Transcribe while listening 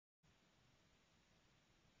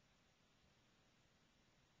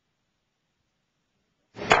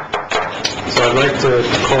to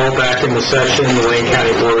call back into session the Wayne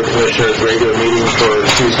County Board of Commissioners regular meeting for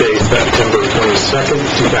Tuesday, September 22nd,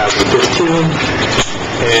 2015.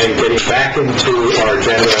 And getting back into our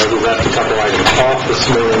agenda, we left a couple items off this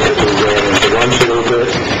morning because we ran into lunch a little bit.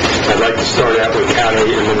 I'd like to start out with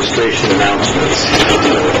county administration announcements.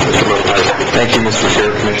 Mr. Mokhiser. Thank you, Mr.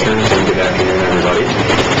 Chair, Commissioners, and good afternoon, everybody.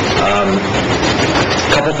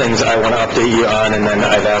 A couple things I want to update you on, and then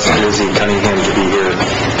I've asked Lizzie Cunningham to be here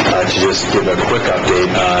to just give a quick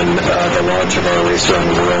update on the launch of our Race Around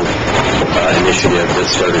the World initiative that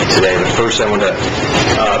started today. But first, I want to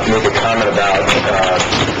make a comment about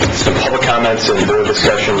some public comments and board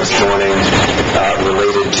discussion this morning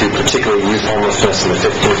related to particularly youth homelessness and the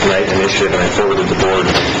 15th Night Initiative, and I forwarded the board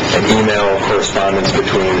an email correspondence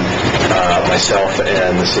between myself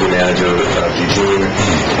and the city manager of Eugene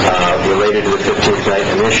related to the 15th Night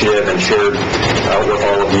Initiative, and shared with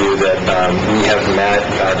all of you that we have met.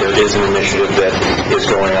 There is an initiative that is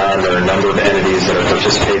going on. There are a number of entities that are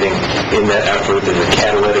participating in that effort. There's a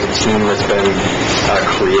catalytic team that's been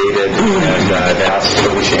created, and I've asked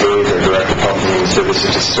Alicia Hayes, our Director of Health and Human Services,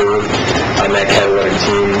 to serve on that catalytic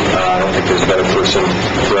team. I don't think there's a better person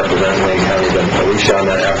to represent Wayne County than Alicia on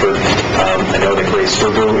that effort. I know that Grace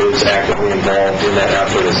Serbu is actively involved in that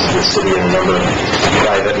effort, as the city and a number of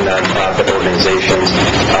private and nonprofit organizations.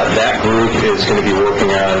 That group is going to be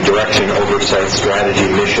working on direction, oversight, strategy,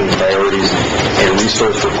 mission, priorities, and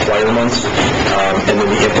resource requirements, and then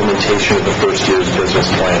the implementation of the first year's business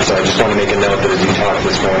plan. So I just want to make a note that as we talked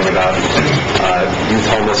this morning about youth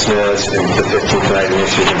homelessness and the 15th Night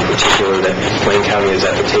Initiative in particular, that Wayne County is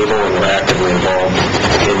at the table and we're actively involved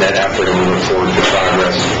in that effort, and we look forward to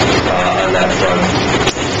progress on that front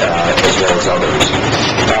as well as others.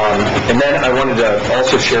 And then I wanted to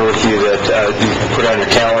also share with you that you put on your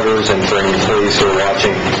calendars, and for any employees who are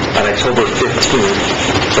watching, on October 15th,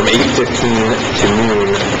 from 8:15 to noon,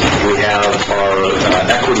 we have our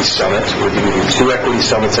Equity Summit. We do 2 Equity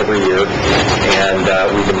Summits every year, and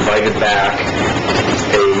we've invited back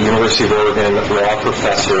a University of Oregon law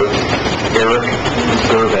professor, Eric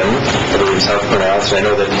Irvin, I believe is how it's pronounced. I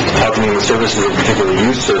know that Health and Human Services, in particular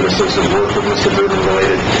Youth Services, has worked with Mr. Irvin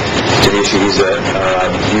related to the issue. He's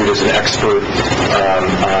viewed as an expert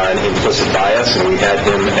on implicit bias, and we had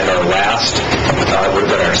him at our last, would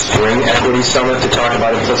have been our spring Equity Summit, to talk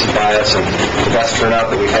about implicit bias, and the best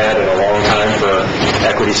turnout that we've had in a long time for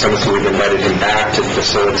Equity Summit, so we've invited him back to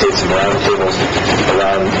facilitate some roundtables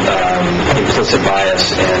around implicit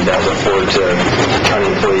bias, and look forward to county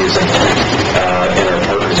employees and our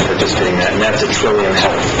partners participating in that, and that's at Trillium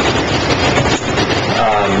Health.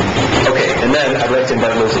 Okay, and then I'd like to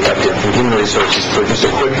invite Lizzie up here from Human Resources for just a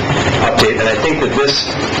quick update, and I think that this,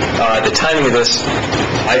 the timing of this,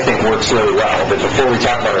 I think works really well. But before we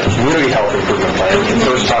talk about our community health improvement plan, we can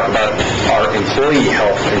first talk about our employee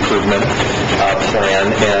health improvement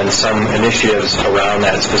plan and some initiatives around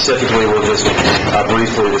that. Specifically, we'll just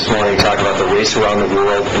briefly this morning talk about the Race Around the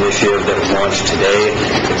World initiative that was launched today.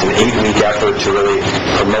 It's an 8-week effort to really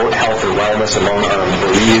promote health and wellness among our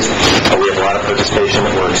employees. We have a lot of participation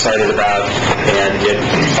that we're excited about, and it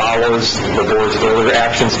follows the board's earlier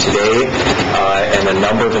actions today and a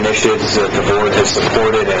number of initiatives that the board has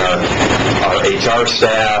supported, and our HR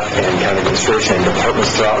staff and county administration and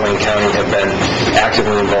departments throughout Wayne County have been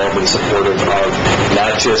actively involved and supportive of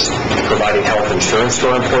not just providing health insurance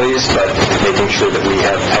to our employees, but making sure that we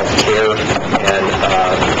have health care and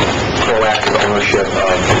proactive ownership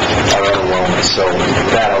of our own wellness. So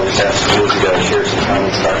with that, I'll just ask Lizzie to share some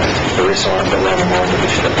comments about the Race Around the World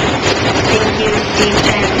initiative. Thank you, Steve,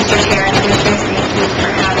 and Mr. Chair and Commissioners. Thank you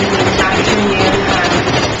for having me this afternoon.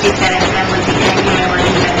 Steve said it, I'm Lizzie Cunningham. I work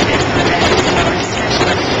in benefits and benefits and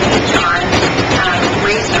specialist in HR.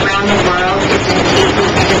 Race Around the World is an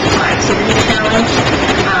 8-week physical activity challenge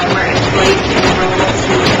where employees enroll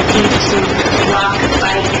to compete to walk,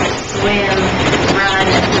 bike, swim, run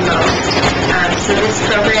the most. So this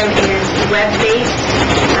program is web-based.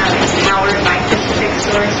 It's powered by Pacific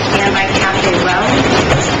Source and by Cafe Well,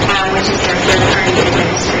 which is their third-party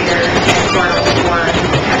administrator and portal for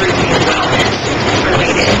everything wellness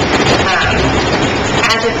related.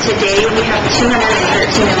 As of today, we have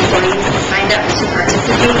 213 employees signed up to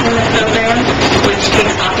participate in the program, which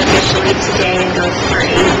kicks off officially today and goes for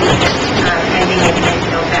 8 weeks, ending in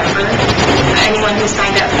mid-November. Anyone who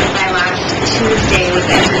signed up by last Tuesday was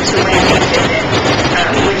entered to win a Fitbit,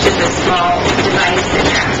 which is a small device that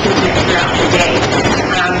tracks movement throughout the day.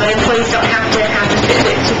 But employees don't have to have a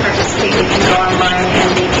Fitbit to participate. They can go online and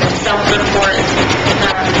they can self-report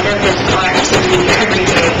their physical activity every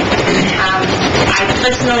day. I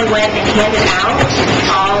personally went and handed out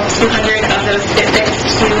all 200 of those Fitbits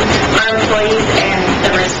to our employees, and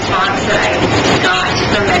response that I got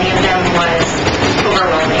from many of them was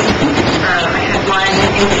overwhelming. I had one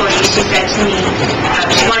employee, she said to me,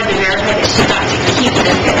 she wanted to verify that she got to keep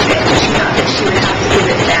the Fitbit. She thought that she would have to give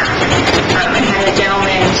it back. I had a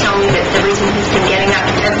gentleman tell me that the reason he's been getting up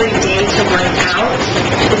every day to work out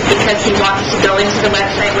is because he wants to go into the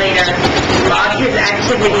website later, log his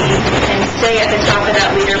activity, and stay at the top of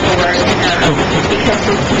that leaderboard because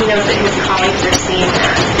he knows that his colleagues are seeing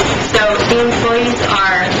that. So the employees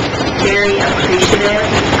are very appreciative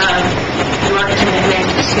of your commitment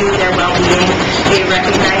to their well-being. They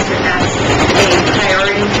recognize that that's a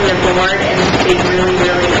priority for the board, and they really,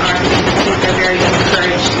 really are. I think they're very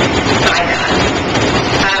encouraged by that.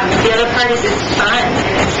 The other part is it's fun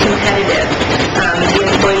and it's competitive. The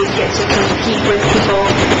employees get to compete with people,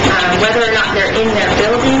 whether or not they're in their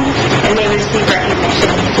building, and they receive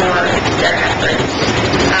recognition for their efforts.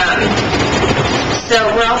 So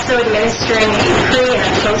we're also administering a pre- and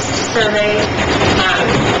a post-survey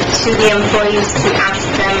to the employees to ask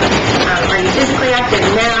them, are you physically active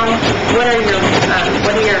now? What are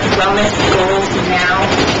your wellness goals now?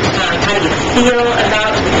 How do you feel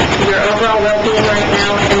about your overall well-being right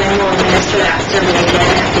now? And then we'll administer that survey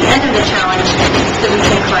again at the end of the challenge so we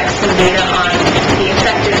can collect some data on the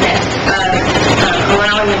effectiveness of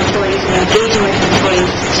allowing employees and engaging with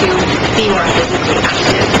employees to be more physically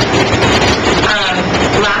active.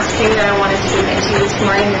 Last thing that I want to submit to you this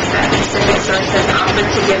morning is that Pacific Source has offered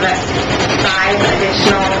to give us 5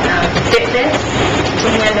 additional Fitbits to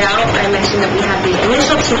hand out. I mentioned that we have the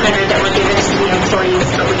initial 200 that were given to the employees,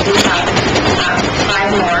 but we do have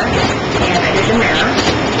 5 more, and I did the math.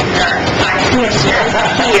 There are 5 commissioners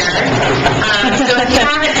here. So if you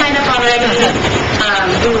haven't signed up already,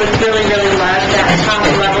 we would really, really love that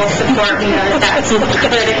top-level support. We know that that's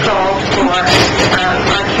critical for our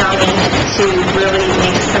county to really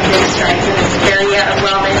make some big strides in this area of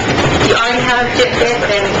wellness. If you already have a Fitbit,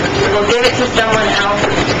 then we'll give it to someone else.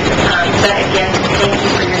 But again, thank you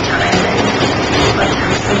for your time, and let's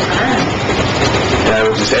have some fun. And I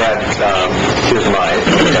would just add, here's my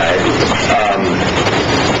guide.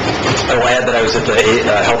 I will add that I was at the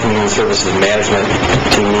Health and Human Services Management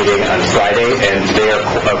team meeting on Friday, and they are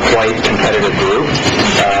a quite competitive group.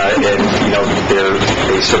 And,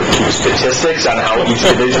 they sort of keep statistics on how each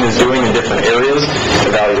division is doing in different areas.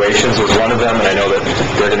 Evaluations was one of them, and I know that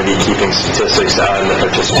they're going to be keeping statistics on the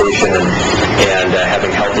participation and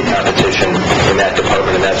having healthy competition in that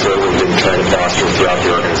department, and that's what we've been trying to foster throughout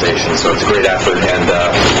the organization. So it's a great effort, and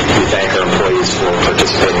we thank our employees for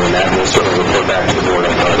participating in that, and we'll certainly report back to the board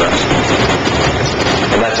on progress.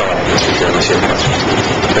 And that's all I have, Mr. Chair, unless you have questions.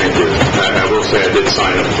 Thank you. I will say I did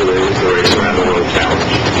sign up for the Race Around the World Challenge.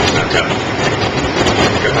 I've got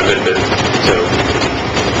my Fitbit, so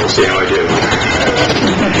we'll see how I do.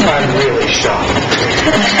 I'm really shocked.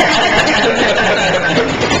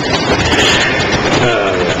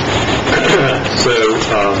 So,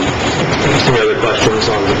 any other questions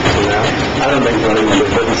on that? I don't think running the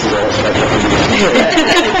fitness is all special.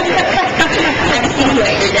 I've seen you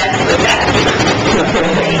at your desk with that.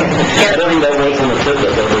 I don't think that works on the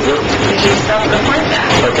Fitbit, though, does it? You self-report that.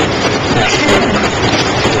 Okay.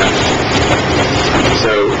 So,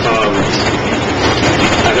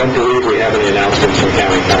 I don't believe we have any announcements from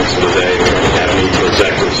County Council today. We don't have any for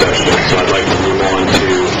executive session, so I'd like to move on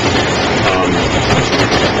to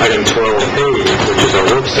item 12A, which is our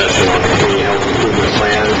work session on the Community Health Improvement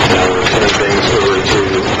Plan. And I will turn things over to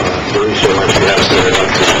Felicia, unless you have some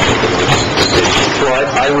Well,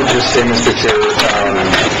 I would just say, Mr. Chair,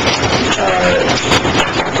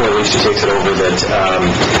 before Alicia takes it over, that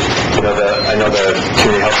I know the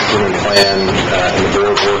Community Health Improvement Plan and the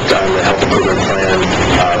board worked on the Health Improvement Plan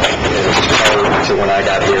prior to when I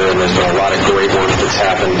got here, and there's been a lot of great work that's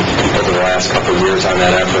happened over the last couple of years on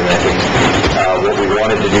that effort. And I think what we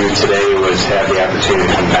wanted to do today was have the opportunity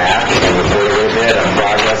to come back and report a little bit on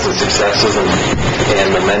progress and successes and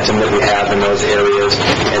momentum that we have in those areas,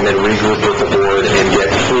 and then regroup with the board and get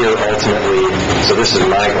clear ultimately. So this is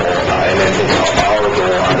my goal, and I think our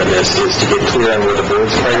goal out of this is to get clear on where the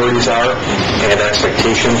board's priorities are and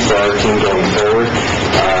expectations for our team going forward.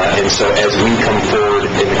 And so as we come forward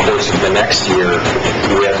in the course of the next year,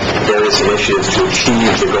 we have various initiatives to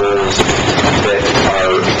achieve the goals that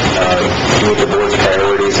are meet the board's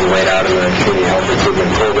priorities and laid out in the Community Health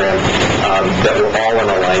Improvement Program, that we're all in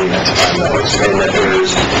alignment on those, and that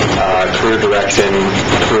there's clear direction,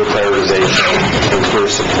 clear prioritization, and clear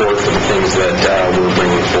support for the things that we're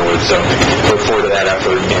bringing forward. So look forward to that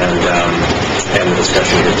effort and the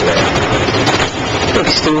discussion here today.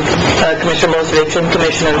 Thanks, Steve. Commissioner Mosevich and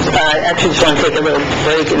Commissioners, I actually just want to take a little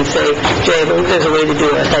break and say, Jay, I believe there's a way to do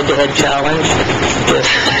a head-to-head challenge. Just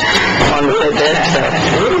on the Fitbit, so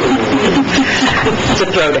it's a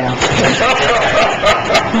throwdown.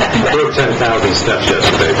 I broke 10,000 steps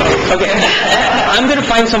yesterday, by the way. Okay, I'm going to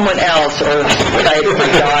find someone else or Skype my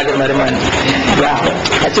dog and let him run. Wow,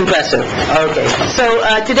 that's impressive. Okay, so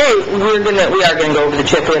today we are going to go over the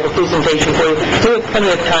CHIP. We have a presentation for you. We have plenty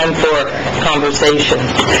of time for conversation.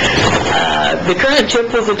 The current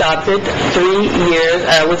CHIP was adopted for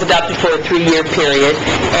a 3-year period,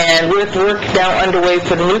 and with work now underway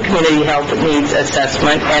for the new Community Health Needs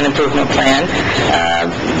Assessment and Improvement Plan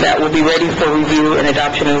that will be ready for review and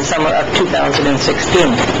adoption in the summer of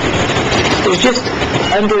 2016. There's just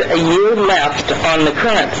under a year left on the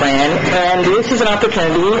current plan, and this is an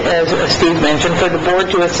opportunity, as Steve mentioned, for the board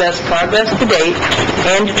to assess progress to date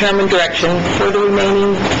and determine direction for the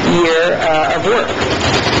remaining year of work.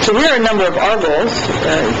 So here are a number of our goals,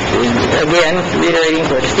 again, reiterating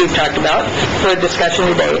what Steve talked about, for discussion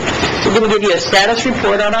today. We're going to give you a status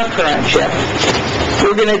report on our current CHIP.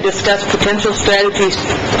 We're going to discuss potential strategies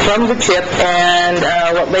from the CHIP and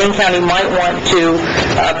what Lane County might want to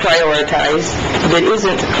prioritize that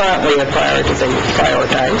isn't currently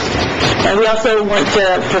prioritized. And we also want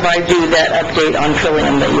to provide you that update on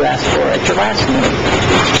Trillium that you asked for at your last meeting.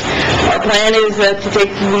 Our plan is to take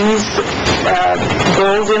these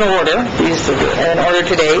goals in order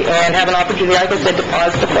today, and have an opportunity, like I said, to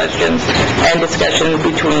pause the questions and discussion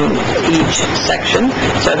between each section.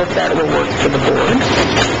 So I hope that will work for the board.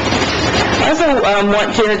 I also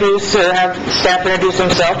want to have staff introduce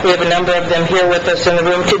themselves. We have a number of them here with us in the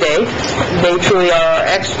room today. They truly are our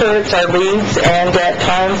experts, our leads, and at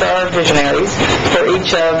times our visionaries for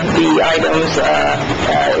each of the items,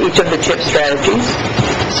 each of the CHIP strategies.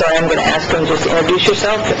 So I'm going to ask them just to introduce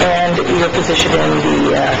yourself and your position in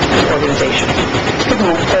the organization.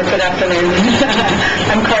 Good afternoon.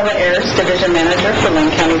 I'm Carla Ayers, Division Manager for Lane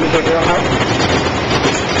County Behavioral Health.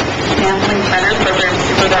 Kathleen Fenner, Program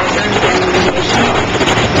Supervisor in Remediation.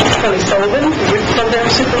 Kelly Sullivan, Program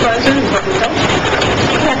Supervisor in Public Health.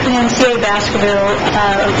 Kathleen C.A. Baskerville,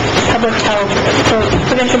 Public Health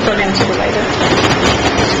Prevention Program Supervisor.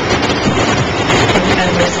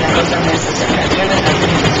 And Ms. Nichols, I'm the Assistant Director of the Health and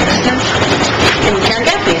Human Services. And Karen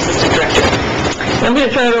Gaffney, Assistant Director. I'm going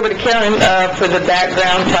to turn it over to Karen for the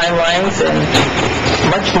background, timelines, and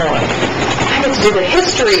much more. I get to do the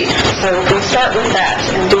history, so we'll start with that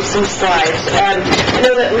and do some slides. I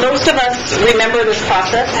know that most of us remember this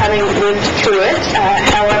process, having lived through it.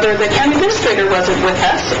 However, the county administrator wasn't with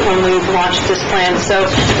us when we launched this plan, so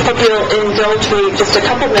hope you'll indulge me just a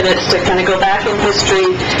couple minutes to kind of go back in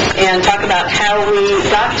history and talk about how we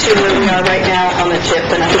got to where we are right now on the CHIP,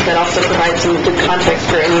 and I think that also provides some good context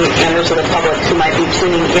for any members of the public who might be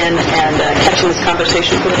tuning in and catching this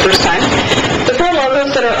conversation for the first time. The four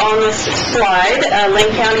logos that are on this slide,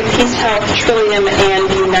 Lane County, Peace Health, Trillium, and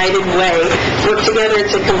United Way, worked together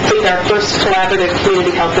to complete our first collaborative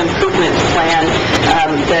community health improvement plan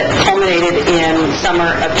that culminated in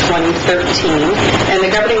summer of 2013. And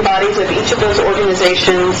the governing bodies of each of those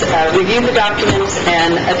organizations reviewed the documents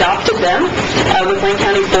and adopted them, with Lane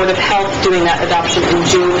County Board of Health doing that adoption in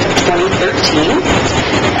June of 2013.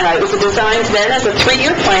 It was designed then as a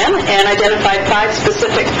 3-year plan and identified 5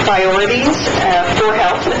 specific priorities for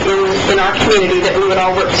health in our community that we would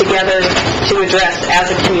all work together to address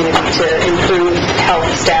as a community to improve health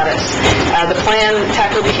status. The plan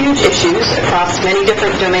tackled huge issues across many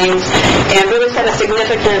different domains and really set a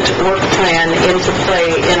significant work plan into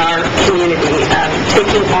play in our community.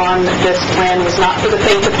 Taking on this plan was not for the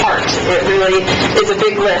faint of heart. It really is a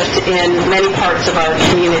big lift in many parts of our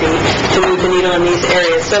community to move the needle in these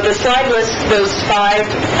areas. So the slide lists those 5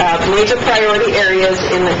 major priority areas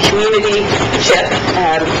in the community CHIP.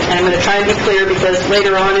 And I'm going to try and be clear because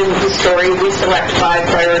later on in the story we select 5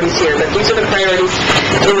 priorities here. But these are the priorities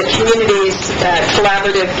in the community's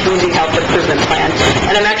collaborative community health improvement plan.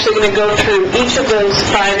 And I'm actually going to go through each of those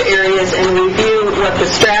 5 areas and review what the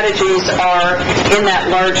strategies are in that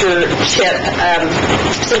larger CHIP.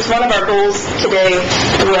 Since one of our goals today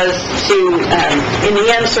was to, in the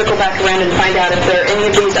end, circle back around and find out if there are any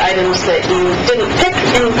of these items that you didn't pick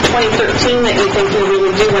in 2013 that you think you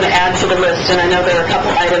really do want to add to the list. And I know there are a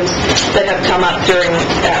couple items that have come up during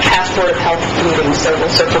past Board of Health meetings, so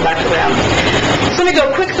we'll circle back around. So I'm going to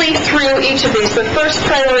go quickly through each of these. The first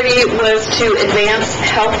priority was to advance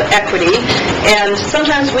health equity, And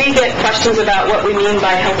sometimes we get questions about what we mean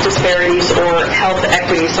by health disparities or health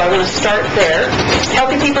equity, so I want to start there.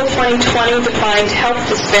 Healthy People 2020 defined health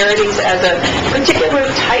disparities as a particular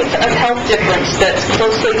type of health difference that's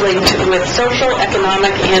closely linked with social,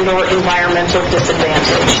 economic, and/or environmental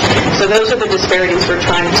disadvantage. So those are the disparities we're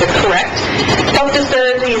trying to correct. Health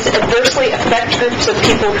disparities adversely affect groups of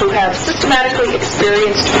people who have systematically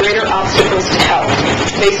experienced greater obstacles to health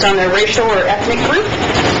based on their racial or ethnic group,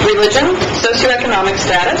 religion, socioeconomic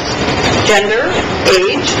status, gender,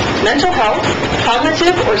 age, mental health,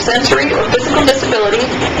 cognitive or sensory or physical disability,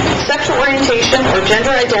 sexual orientation or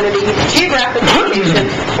gender identity, geographic location,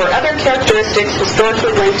 or other characteristics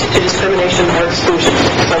historically linked to discrimination or exclusion.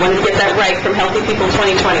 So I wanted to get that right from Healthy People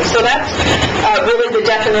 2020. So that's really the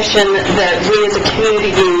definition that we as a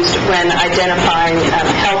community used when identifying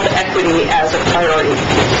health equity as a priority.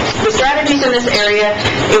 The strategies in this area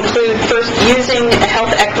include first using a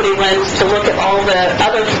health equity lens to look at all the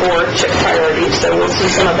other 4 CHIP priorities, so we'll see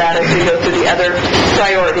some of that as we go through the other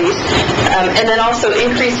priorities, and then also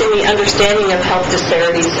increasing the understanding of health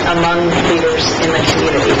disparities among leaders in the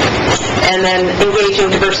community, and then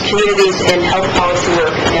engaging diverse communities in health policy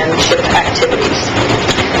work and CHIP activities.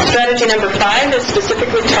 Strategy number 5 is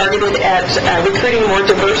specifically targeted at recruiting more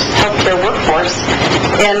diverse healthcare workforce,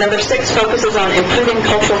 and number 6 focuses on improving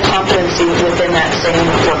cultural competency within that same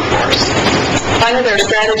workforce. Finally, there are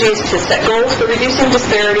strategies to set goals for reducing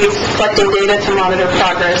disparities, collecting data to monitor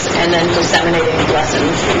progress, and then disseminating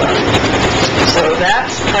lessons learned. So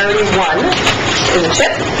that's priority 1 in the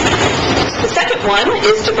CHIP. The second one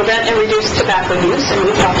is to prevent and reduce tobacco use, and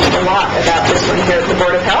we've talked a lot about this one here at the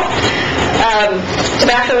Board of Health.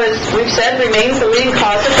 Tobacco, as we've said, remains the leading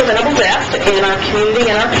cause of preventable death in our community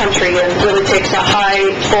and our country, and really takes a high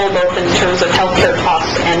toll both in terms of healthcare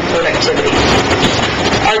costs and productivity.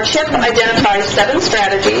 Our CHIP identifies 7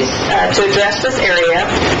 strategies to address this area.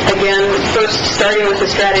 Again, first starting with a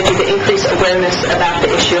strategy to increase awareness about the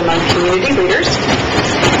issue among community leaders.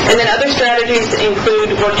 And then other strategies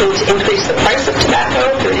include working to increase the price of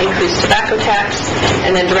tobacco through an increased tobacco tax,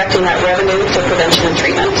 and then directing that revenue to prevention and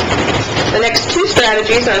treatment. The next 2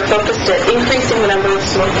 strategies are focused at increasing the number of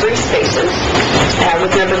smoke-free spaces,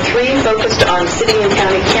 with number 3 focused on city and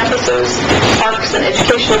county campuses, parks and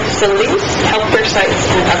educational facilities, healthcare sites,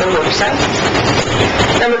 and other work sites.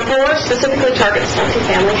 Number 4 specifically targets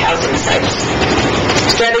multifamily housing sites.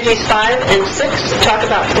 Strategies 5 and 6 talk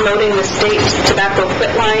about promoting the state tobacco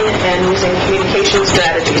quit line and using communication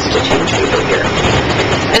strategies to change behavior.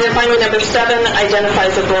 And then finally, number 7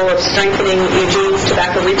 identifies a goal of strengthening Eugene's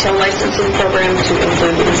tobacco retail licensing program to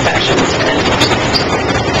include inspections and enforcement.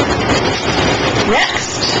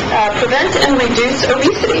 Next, prevent and reduce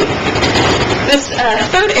obesity. This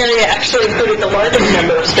third area actually included the largest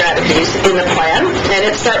number of strategies in the plan, and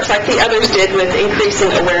it starts like the others did with increasing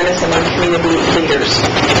awareness among community leaders.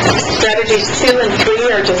 Strategies 2 and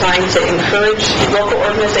 3 are designed to encourage local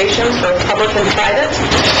organizations, both public and private,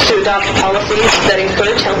 to adopt policies that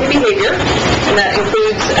encourage healthy behavior, and that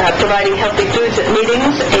includes providing healthy foods at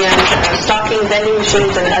meetings and stocking vending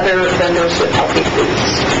machines and other vendors with healthy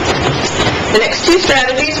foods. The next 2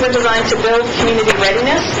 strategies were designed to build community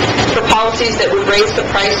readiness for policies that would raise the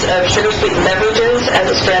price of sugar-sweetened beverages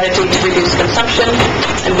as a strategy to reduce consumption,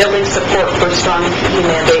 and building support for a strong PE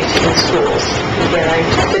mandate in schools. Again,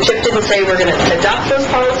 the CHIP didn't say we're going to adopt those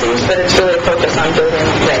policies, but it's really a focus on building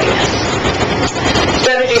readiness.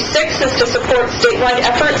 Strategy 6 is to support statewide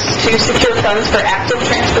efforts to secure funds for active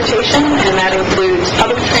transportation, and that includes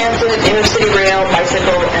public transit, intercity rail,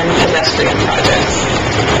 bicycle, and pedestrian projects.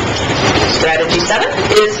 Strategy 7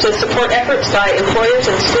 is to support efforts by employers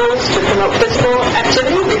and schools to promote physical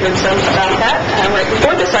activity. We heard some about that right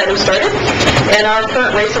before this item started. And our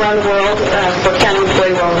current race around the world for county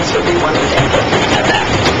employee wellness would be one example of that.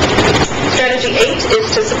 Strategy 8 is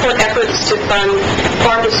to support efforts to fund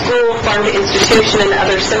farm to school, farm to institution, and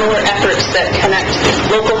other similar efforts that connect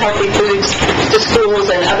local healthy foods to schools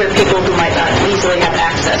and other people who might not easily have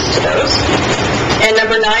access to those. And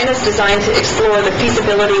number 9 is designed to explore the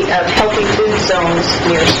feasibility of healthy food zones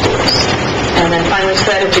near schools. And then finally,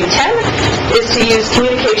 strategy 10 is to use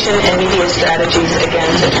communication and media strategies, again,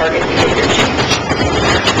 to target behavior change.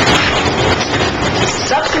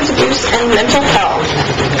 Substance abuse and mental health.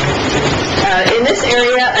 In this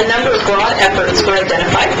area, a number of broad efforts were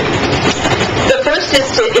identified. The first is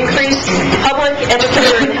to increase public,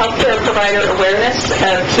 educator, and healthcare provider awareness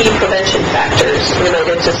of key prevention factors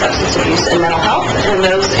related to substance abuse and mental health, and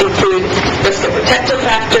those include risk of protective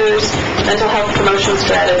factors, mental health promotion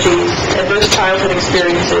strategies, adverse childhood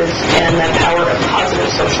experiences, and the power of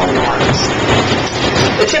positive social norms.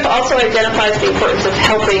 The CHIP also identifies the importance of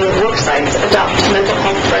helping work sites adopt mental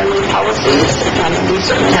health-friendly policies. We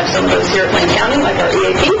certainly have some of those here at Lane County, like our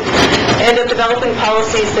EAP, and of developing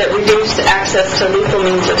policies that reduce access to lethal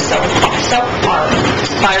means of self-harm,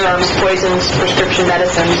 firearms, poisons, prescription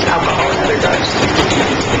medicines, alcohol, and other drugs.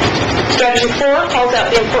 Strategy 4 calls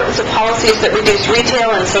out the importance of policies that reduce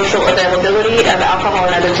retail and social availability of alcohol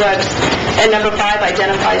and other drugs. And number 5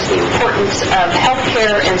 identifies the importance of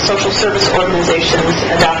healthcare and social service organizations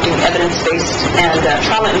adopting evidence-based and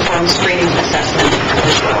trauma-informed screening assessment of the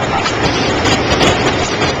referral process.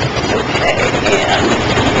 Okay, and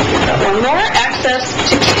we've got one more, access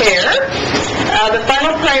to care. The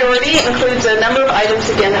final priority includes a number of items,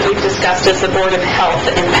 again, that we've discussed as the Board of Health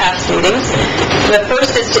in past meetings. The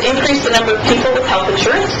first is to increase the number of people with health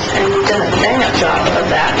insurance, and we've done a bang-up job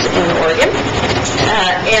of that in Oregon.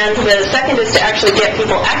 And the second is to actually get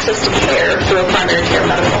people access to care through a primary care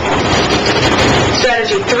medical home.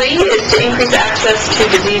 Strategy 3 is to increase access to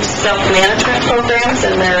disease self-management programs,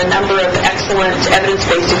 and there are a number of excellent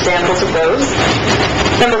evidence-based examples of those.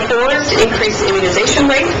 Number 4 is to increase immunization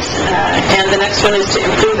rates, and the next one is to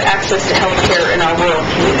improve access to health care in our rural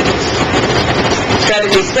communities.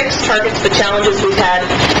 Strategy 6 targets the challenges we've had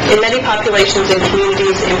in many populations and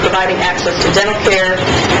communities in providing access to dental care,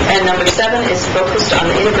 and number 7 is focused on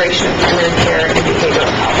the integration of primary care and behavioral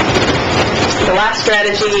health. The last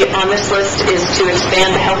strategy on this list is to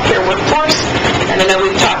expand the healthcare workforce, and I know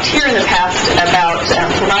we've talked here in the past about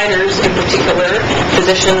providers in particular,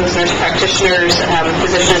 physicians, nurse practitioners,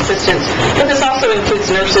 physician assistants, but this also includes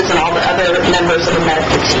nurses and all the other members of the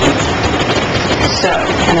medical team. So,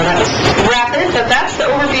 I know that was rapid, but that's the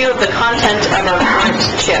overview of the content of our current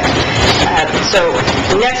CHIP. So,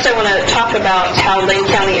 next I want to talk about how Lane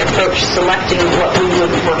County approached selecting what we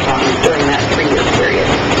would work on during that 3-year period.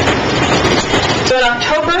 So in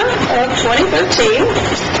October of 2013,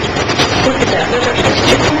 look at that, there's our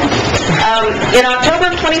CHIP. In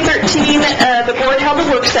October of 2013, the board held a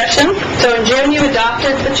work session. So in June, you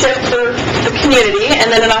adopted the CHIP for the community,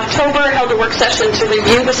 and then in October, held a work session to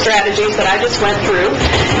review the strategies that I just went through,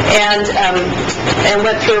 and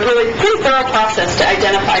went through a really pretty thorough process to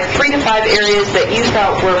identify 3 to 5 areas that you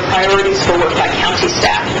felt were priorities for work by county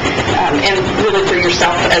staff, and really for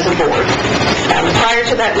yourself as a board. Prior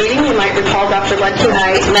to that meeting, you might recall Dr. Ledke and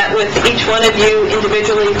I met with each one of you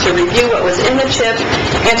individually to review what was in the CHIP,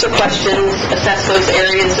 answer questions, assess those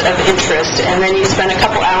areas of interest, and then you spent a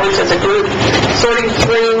couple hours as a group sorting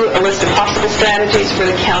through a list of possible strategies for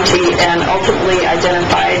the county and ultimately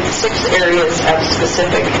identified 6 areas of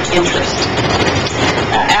specific interest.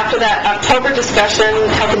 After that October discussion,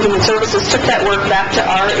 Health and Human Services took that work back to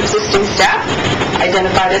our existing staff,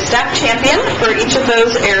 identified a staff champion for each of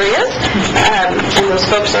those areas, and those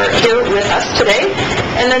folks are here with us today.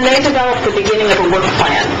 And then they developed the beginning of a work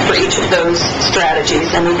plan for each of those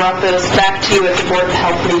strategies, and we brought those back to you at the Board of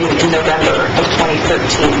Health meeting in November of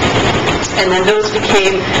 2013. And then those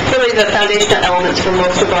became really the foundational elements for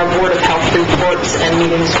most of our Board of Health reports and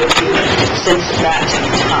meetings with you since that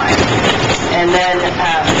time. And then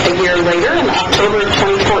a year later, in October of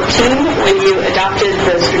 2014, when you adopted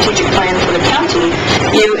the strategic plan for the county,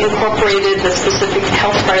 you incorporated the specific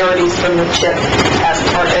health priorities from the CHIP as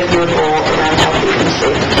part of your goal around healthy and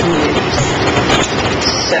safe communities.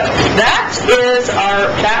 So that is our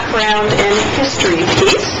background and history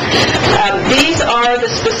piece. These are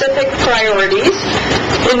the specific priorities,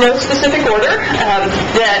 in no specific order,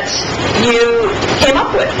 that you came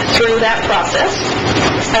up with through that process.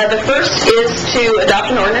 The first is to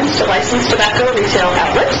adopt an ordinance to license tobacco retail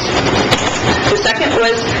outlets. The second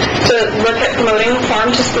was to look at promoting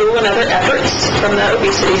farm-to-school and other efforts from the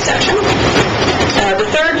obesity section. The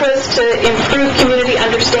third was to improve community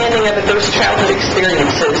understanding of adverse childhood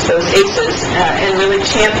experiences, those ACEs, and really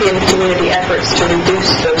champion community efforts to reduce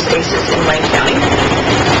those ACEs in Lane County.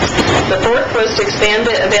 The fourth was to expand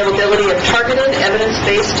the availability of targeted,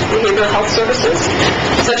 evidence-based behavioral health services,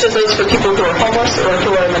 such as those for people who are homeless or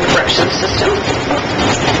who are in the corrections system.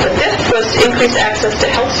 The fifth was to increase access to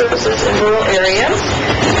health services in rural areas.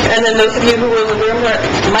 And then those of you who were in the room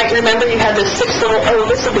might remember you had this 6th little, oh,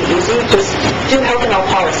 this will be easy, just do health and all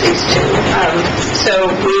policies too.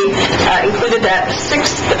 So we included that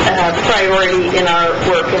 6th priority in our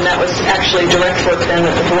work, and that was actually direct work then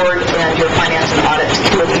that the board and your finance and audit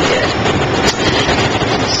committee did.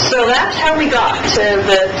 So that's how we got to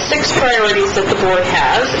the 6 priorities that the board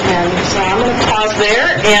has, and so I'm going to pause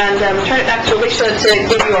there and turn it back to Alicia to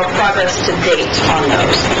give you our progress to date on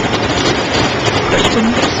those.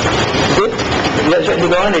 Questions? Good. You guys ready to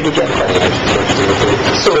go on, or did you have a question?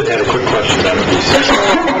 Someone had a quick question about obesity.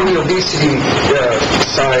 On the obesity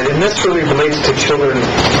side, and this really relates to children,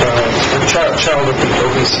 child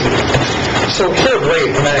obesity. So care of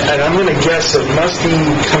weight, and I'm going to guess it must be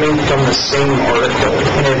coming from the same article,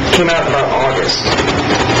 and it came out about August.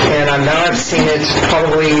 And now I've seen it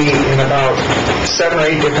probably in about 7 or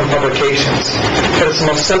 8 different publications. But it's the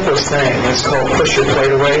most simplest thing. It's called Push Your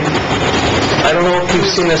Plate Away. I don't know if you've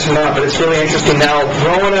seen this or not, but it's really interesting. Now,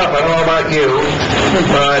 growing up, I don't know about you,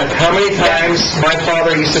 but how many times my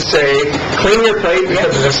father used to say, clean your plate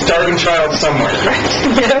because there's a starving child somewhere.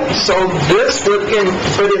 So this,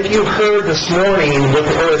 but if you heard this morning with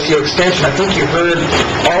the OSU extension, I think you heard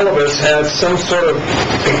all of us had some sort of,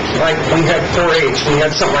 like we had 4-H, we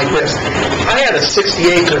had something like this. I had a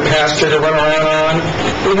 60-acre pasture to run around on.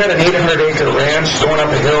 We had an 800-acre ranch going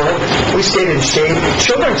up a hill. We stayed in shape.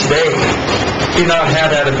 Children today do not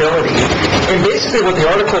have that ability. And basically what the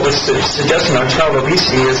article was suggesting on child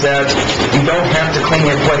obesity is that you don't have to clean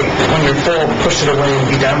your plate. When you're full, push it away and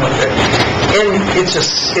be done with it. And it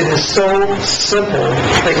is so simple,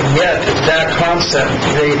 but yet that concept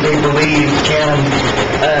they believe can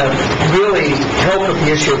really help with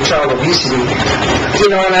the issue of child obesity.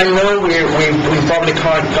 You know, and I know we've probably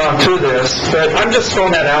gone through this, but I'm just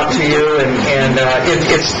throwing that out to you, and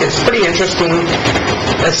it's pretty interesting.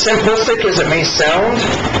 As simplistic as it may sound,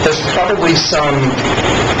 there's probably some.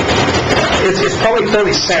 It's probably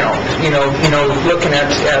fairly sound, you know, looking at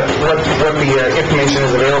what the information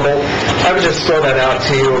is available. I would just throw that out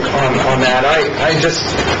to you on that.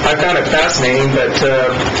 I found it fascinating, but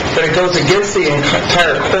it goes against the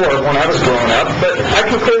entire core of when I was growing up. But I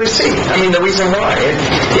can clearly see, the reason why.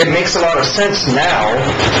 It makes a lot of sense now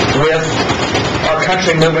with our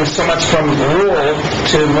country moving so much from rural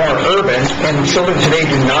to more urban, and children today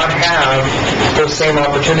do not have those same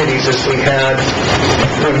opportunities as we had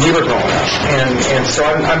when we were growing up. And so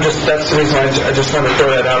that's the reason I just want to throw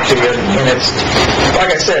that out to you. And it's, like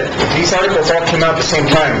I said, these articles all came out at the same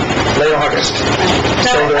time, late August.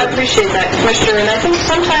 No, I appreciate that, Commissioner, and I think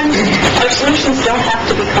sometimes our solutions don't have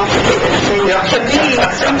to be complicated. They can be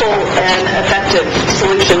simple and effective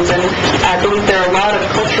solutions, and I believe there are a lot of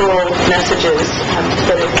cultural messages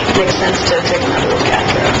that it makes sense to take another look at.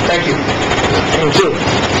 Thank you. Thank you.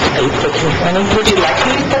 Are you cooking for me? Would you like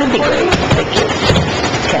me? That would be great. Thank you.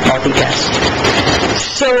 Can't multitask.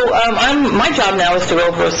 So my job now is to go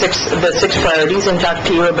over the six priorities and talk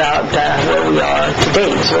to you about where we are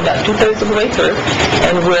today. So we're about 2/3 of the way through,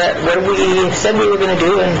 and what we said we were going to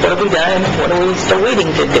do, and what have we done, and what are we still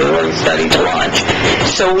waiting to do, or we starting to launch.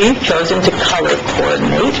 So we've chosen to color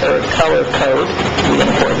coordinate, or color code. We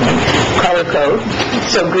didn't coordinate. Color code.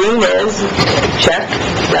 So green is check,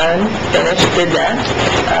 done, finished, did that.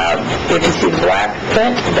 If you see the black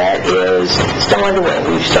print, that is still underway.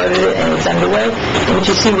 We've started it and it's underway. And what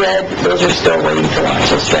you see red, those are still waiting to launch.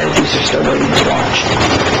 Those strategies are still waiting to launch.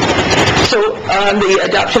 So on the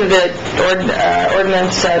adoption of the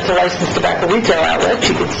ordinance to license tobacco retail outlets,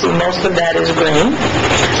 you can see most of that is green.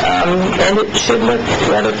 And it should look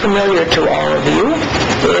rather familiar to all of you.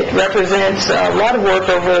 It represents a lot of work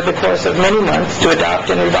over the course of many months to adopt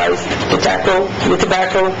and revise the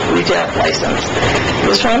tobacco retail license.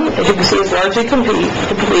 This one, as you can see, is largely complete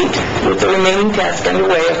with the remaining task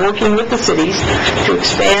underway of working with the cities to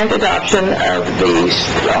expand adoption of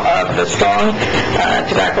the strong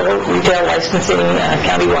tobacco retail licensing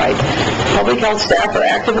countywide. Public health staff are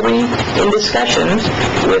actively in discussions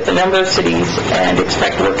with a number of cities and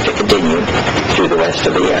expect work to continue through the rest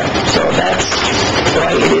of the year. So that's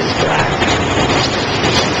why it is black.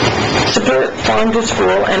 Support farm to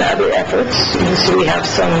school and other efforts. You see we have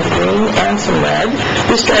some green and some red.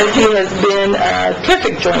 This strategy has been a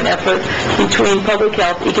terrific joint effort between public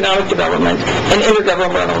health, economic development, and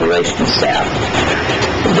intergovernmental relations staff.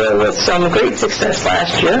 There was some great success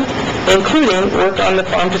last year, including work on the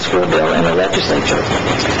farm to school bill in the legislature.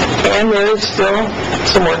 And there is still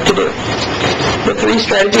some work to do. The 3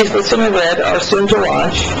 strategies listed in red are soon to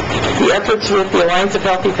launch. The efforts with the Alliance of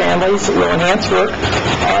Healthy Families will enhance work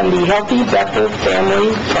on the Healthy Bethel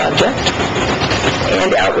Family Project,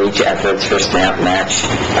 and outreach efforts for SNAP Match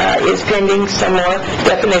is pending some more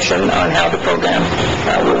definition on how the program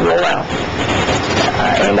will roll out.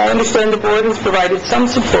 And I understand the board has provided some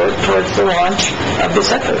support towards the launch of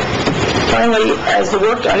this effort. Finally, as the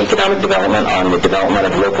work on economic development on the development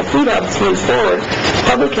of local food hubs moves forward,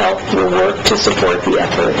 public health will work to support the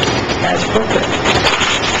effort as appropriate.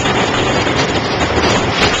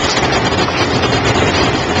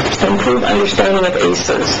 improve understanding of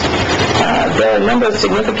ACEs. There are a number of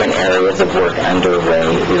significant areas of work underway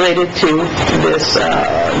related to this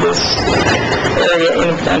area in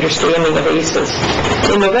understanding of ACEs.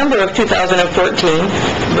 In November of 2014,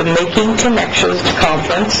 the Making Connections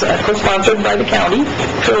Conference, co-sponsored by the county,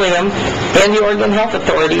 Trillium, and the Oregon Health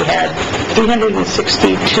Authority, had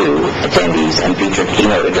 362 attendees and featured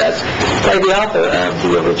keynote address by the author of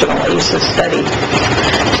the original ACEs study.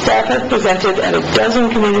 Staff have presented at a dozen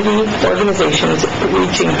community organizations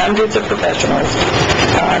reaching hundreds of professionals.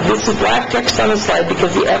 This is black text on the slide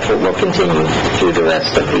because the effort will continue through the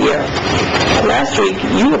rest of the year. Last week,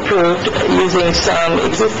 you approved using some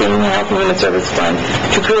existing Health and Human Service fund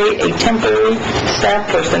to create a temporary staff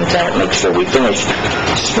person to help make sure we finish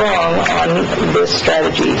strong on this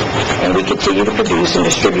strategy, and we continue to produce and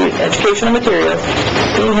distribute educational materials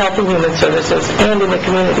in Health and Human Services and in the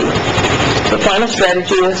community. The final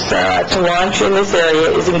strategy is to launch in this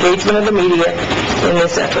area is engagement of the media in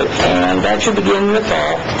this effort, and that should begin in the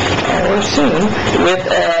fall or soon with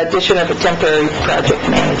addition of a temporary project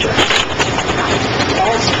manager.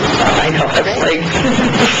 I know, it's like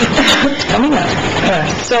coming up.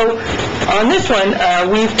 So on this one,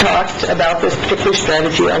 we've talked about this particular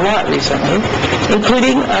strategy a lot recently,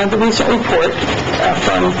 including the recent report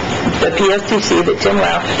from the PSTC that Tim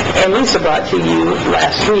Lau and Lisa brought to you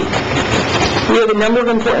last week. We have a number of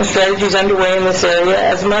important strategies underway in this area,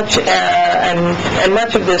 as much and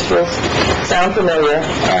much of this will sound familiar,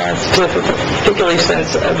 particularly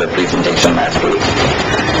since the presentation last week.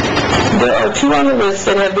 There are two on the list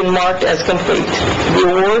that have been marked as complete. The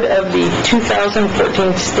award of the 2014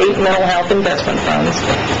 State Mental Health Investment Funds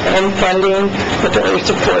and funding maternity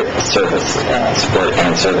support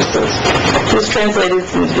and services. This translated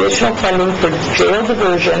to additional funding for jail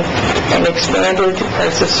diversion and expanded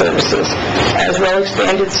crisis services, as well as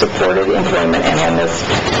expanded supported employment and homeless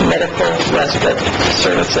medical respite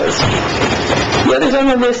services. The others on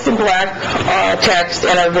the list in black text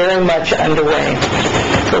and are very much underway.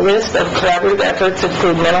 The list of collaborative efforts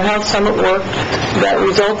include mental health summit work that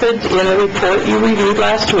resulted in the report you reviewed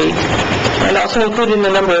last week, and also included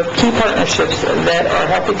a number of key partnerships that are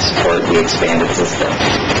helping support the expanded system.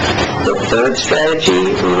 The third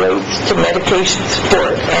strategy relates to medication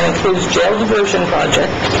support and includes jail diversion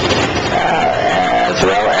project, as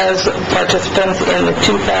well as participants in the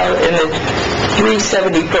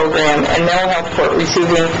 370 program and mental health court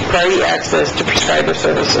receiving priority access to prescriber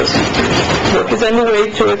services. Work is underway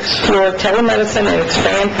to explore telemedicine and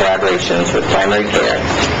expand collaborations with primary care,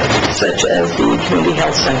 such as the community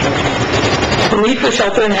health center. The need for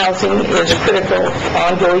shelter and housing is a critical,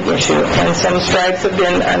 ongoing issue, and some strides have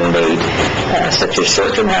been made, such as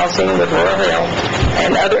short-term housing with Laurel Hill,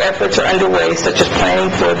 and other efforts are underway, such as planning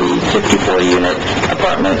for the 54-unit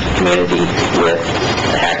apartment community with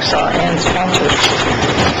Hacksaw and sponsors.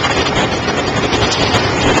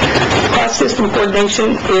 Cross-system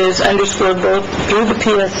coordination is underscored both through the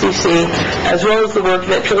PSCC as well as the work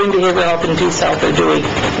that Trillium Behavioral Health and Peace Health are doing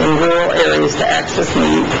in rural areas to access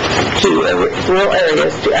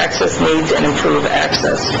needs and improve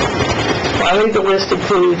access. Finally, the list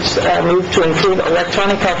includes a move to include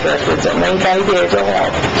electronic health records at Wayne County Behavioral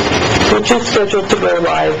Health, which is scheduled to go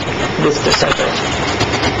live this December.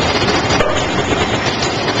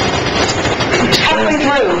 Halfway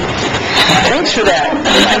through. Thanks for that.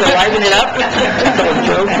 I'm going to liven it up. A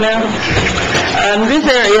joke now. This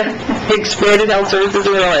area, expanded health services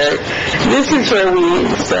in rural area, this is where we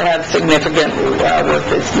still have significant work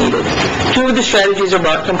that's needed. Two of the strategies are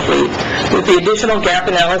marked complete, with the additional gap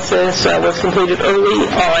analysis was completed early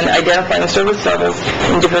on identifying service levels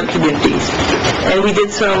in different communities. And we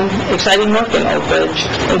did some exciting work in Oak Ridge,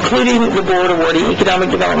 including the board awarding economic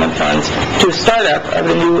development funds to a startup of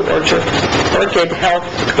the new Orchid Health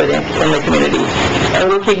Clinic in the community, and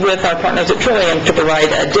working with our partners at Trillium to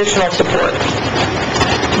provide additional support.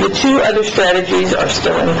 The two other strategies are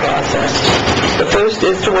still in process. The first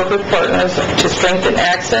is to work with partners to strengthen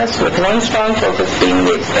access, with one strong focus being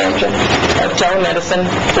the expansion of telemedicine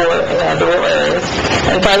for the rural areas,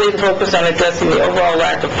 and finally the focus on addressing the overall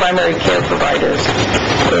lack of primary care providers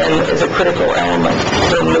is a critical element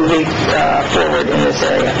in moving forward in this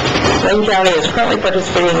area. Wayne County is currently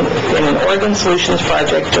participating in an Oregon Solutions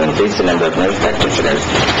project to increase the number of nurse practitioners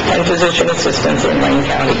and physician assistants in Wayne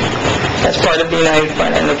County as part of the United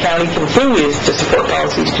Front, and the county continues to support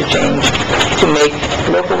policies to change to make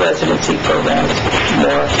local residency programs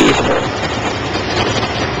more feasible.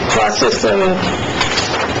 Cross-system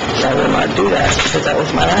I will not do that, because that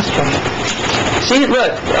was my last one. See,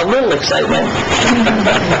 look, a little excitement.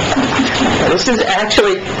 This is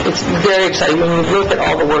actually, it's very exciting when you look at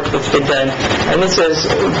all the work that's been done. And this is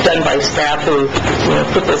done by staff who,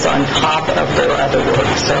 put this on top of their other work.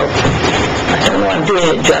 So I don't know I'm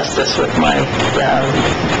doing it justice with my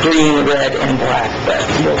green, red, and black, but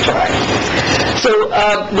we'll try. So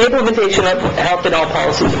the implementation of Health in All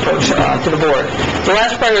Policies approach to the board. The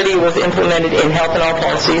last priority was implemented in Health in All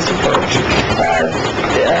Policies approach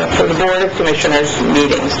for the Board of Commissioners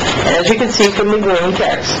meetings. And as you can see from the green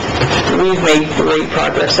text, we've made great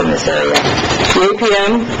progress in this area. The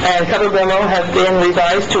APM and cover memo have been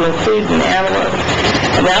revised to include an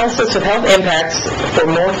analysis of health impacts for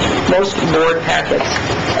most board packets.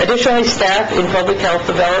 Additionally, staff in public health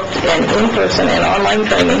developed an in-person and online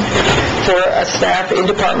training for staff in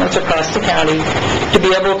departments across the county to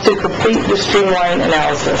be able to complete the streamline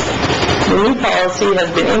analysis. The new policy has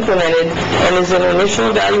been implemented and is an initial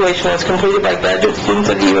evaluation was completed by graduate students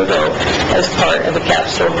of the U of O as part of the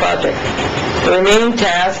capstone project. The remaining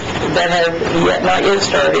task that have not yet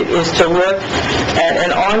started is to look at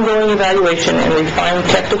an ongoing evaluation and refine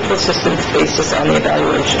technical assistance basis on the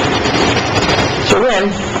evaluation. So then,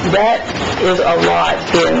 that is a lot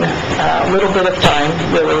in a little bit of time,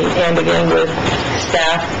 really, and again with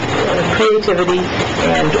staff, creativity,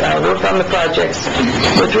 and work on the projects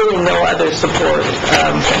with really no other support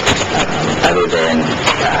other than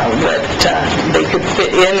what they could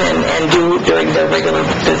fit in and do during their regular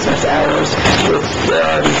business hours with their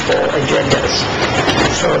already full agendas.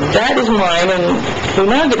 So that is mine, and we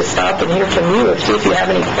now get to stop and hear from you, see if you have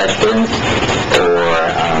any questions or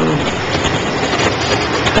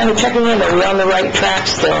kind of checking in. Are we on the right track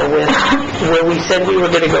still with where we said we were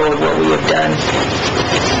going to go and what we have done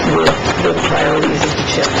with the priorities of the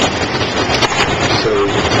CHIP? So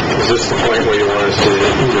is this the point where you want us to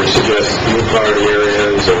either suggest new priority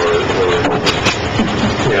areas or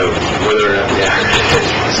whether or not,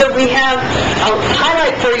 So we have, I'll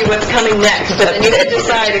highlight for you what's coming next, but then you can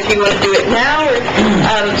decide if you want to do it now.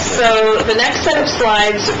 So the next set of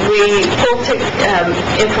slides, we pulled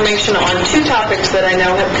information on two topics that I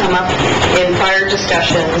know have come up in prior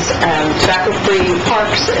discussions, tobacco-free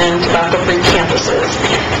parks and tobacco-free campuses.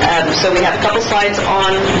 So we have a couple slides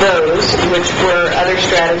on those, which were other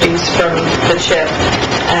strategies from the CHIP.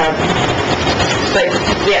 But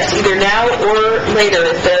yes, either now or later,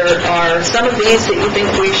 if there are some of these that you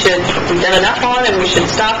think we've done enough on and we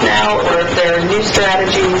should stop now, or if there are new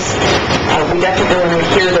strategies, we definitely want to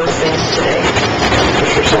hear those things today.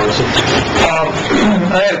 Mr. Sorensen?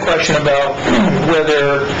 I had a question about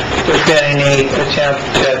whether there's been any attempt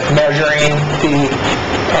at measuring the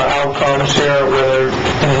outcomes here, whether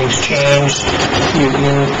anything's changed.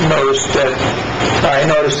 I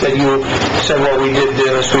noticed that you said, well, we did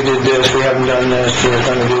this, we haven't done this, we're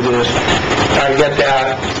going to do this. I get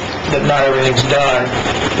that not everything's done,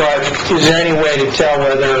 but is there any way to tell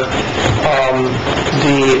whether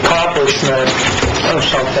the accomplishment of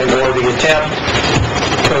something or the attempt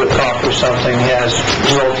to accomplish something has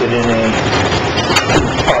resulted in a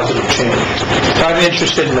positive change? I'm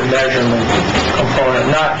interested in the measurement component,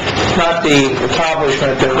 not the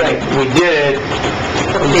accomplishment that we did.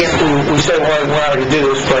 We said, well, we're not going to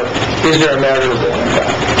do this, but is there a measurable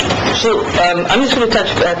impact? So I'm just going to touch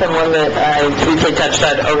back on one that I briefly touched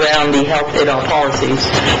on around the Health in All Policies.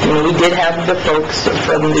 We did have the folks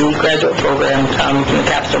from the graduate program come from the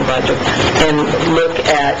Capstone Project and look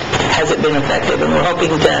at has it been effective, and we're hoping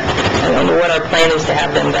to, I don't know what our plan is to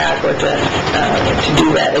have them back or to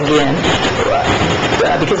do that again.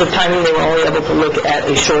 Because of timing, they were only able to look at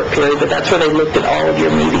a short period, but that's where they looked at all of your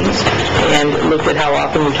meetings and looked at how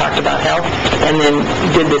often we talked about health, and then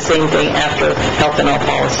did the same thing after Health in All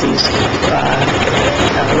Policies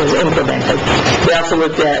was implemented. They also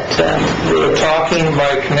looked at the talking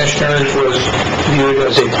by commissioners was viewed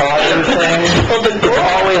as a positive thing. Well, the goal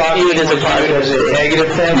always viewed as a positive, as a negative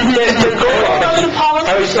thing. The goal of the policy.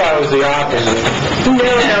 I always thought it was the opposite.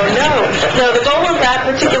 No. The goal of that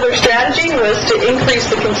particular strategy was to increase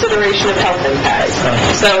the consideration of health impacts.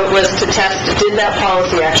 So it was to test, did that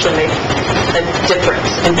policy actually make a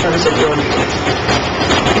difference in terms of your meetings?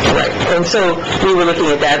 Right, and so we were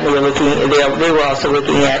looking at that, and they were also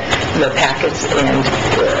looking at the packets and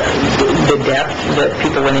the depth that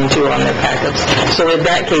people went into on their packets. So in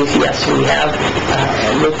that case, yes, we have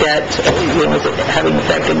looked at, is it having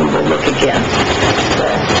effect, and we will look again. So.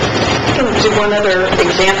 I can do one other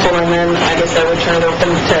example, and then I guess I would turn it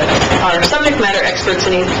open to our subject matter experts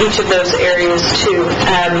in each of those areas too.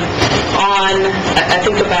 I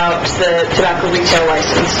think about the tobacco retail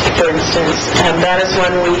license, for instance. That is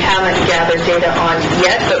one we haven't gathered data on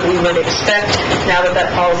yet, but we would expect, now that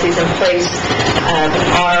that policy is in place,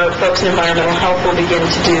 our folks in environmental health will begin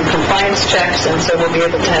to do compliance checks, and so we'll be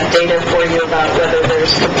able to have data for you about whether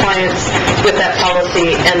there's compliance with that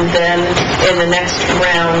policy, and then in the next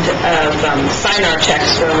round of sign-our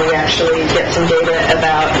checks, when we actually get some data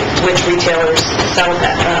about which retailers sell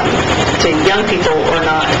that to young people or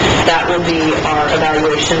not, that will be our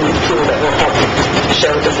evaluation tool that will help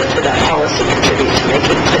show does that policy contribute to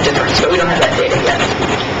making a difference. But we don't have that data yet.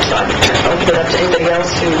 So I'll put it up to anybody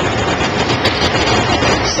else who...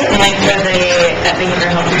 Certainly for the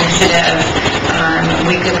Behavioral Health Initiative,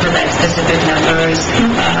 we could provide specific numbers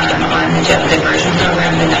on the jail diversion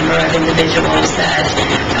program, the number of individuals that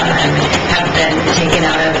have been taken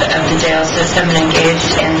out of the jail system and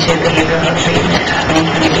engaged into behavioral health treatment at Lane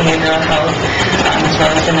County Behavioral Health, as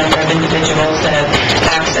well as the number of individuals that have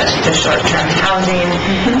access to short-term housing.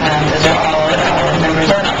 Those are all numbers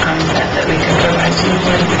and outcomes that we could provide to you.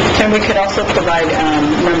 And we could also provide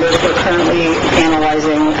numbers. We're currently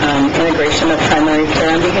analyzing integration of primary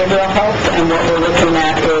care and behavioral health, and what we're looking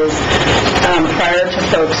at is prior to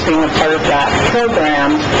folks being a part of that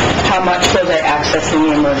program, how much were they accessing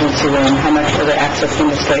the emergency room, how much were they accessing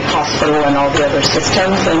the state hospital and all the other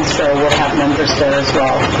systems, and so we'll have numbers there as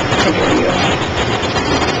well to give you.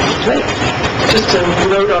 Great. Just a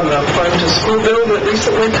note on the Farm to School bill that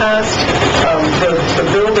recently passed. The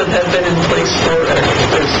bill that had been in place for,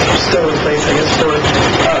 is still in place, I guess, for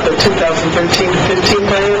the 2013-15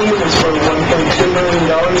 biennium was for $1.2 million,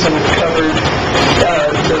 and it covered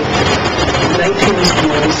the 19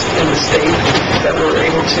 schools in the state that were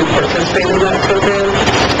able to participate in that program.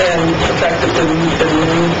 And the fact that the new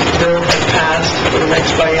bill has passed for the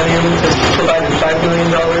next biennium has provided $5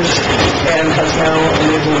 million and has now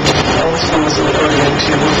enabled all schools in Oregon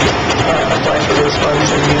to apply for those funds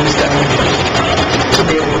and use them to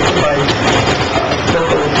be able to provide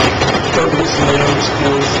local produce in their own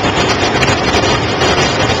schools.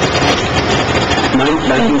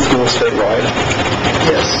 19 schools statewide?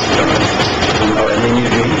 Yes. And in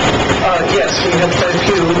Eugene? Yes, we have quite a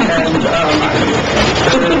few, and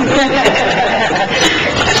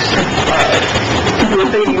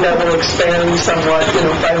we're thinking that will expand somewhat.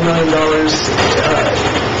 $5 million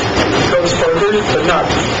goes further, but not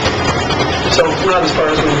as far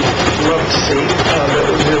as we'd love to see. That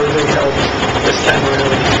was really big help this time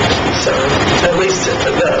around. So at least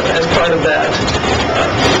as part of that,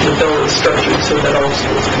 the bill is structured so that all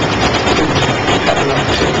schools can have an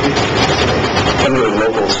opportunity. Some of the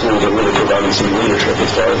local schools are really providing some leadership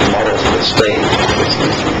as far as models for the state.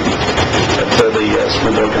 At the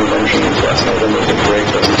school board convention last November, there was a great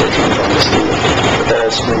presentation from the school. The all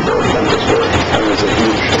school board members were, and it was a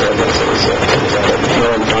huge audience. It was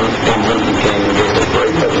Norm Hunt came and gave a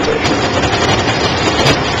great presentation.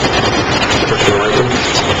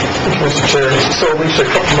 Thank you, Mr. Chair. So, Alicia, a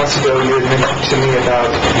couple months ago, you had mentioned to me about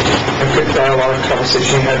a good dialogue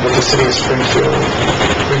conversation you had with the city of Springfield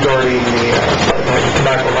regarding the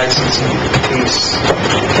tobacco licensing piece.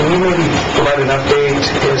 Can you maybe provide an update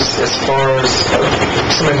as far as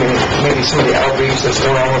some of the outreach that's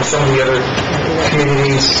going on with some of the other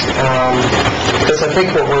communities? Because I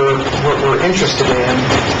think what we're interested in,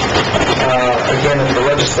 again, if the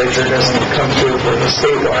legislature doesn't come through for the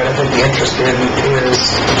statewide, I think the interest in is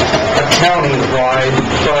a county-wide,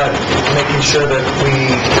 but making sure that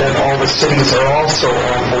all the cities are also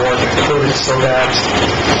on board and included, so that,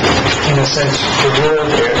 in a sense, the rural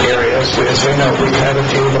areas, as we know, we've had a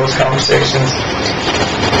few of those conversations,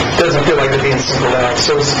 doesn't feel like they're being singled out.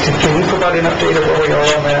 So can you provide an update of where we are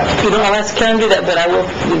on that? I'll ask Karen to do that, but I will,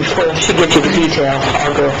 before she gets you the detail,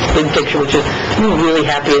 I'll go big picture, which is I'm really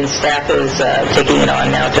happy, and staff is taking it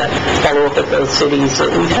on now to follow up with those cities.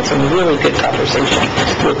 We've had some really good conversation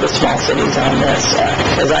with the small cities on this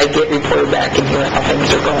as I get reported back and hear how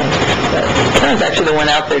things are going. But Karen's actually the one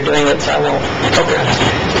out there doing it, so I won't. Okay.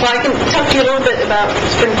 Well, I can talk to you a little bit about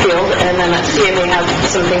Springfield, and then see if they have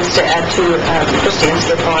some things to add to Christine's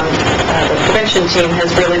skip on. The prevention team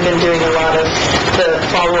has really been doing a lot of the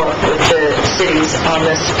follow-up with the cities on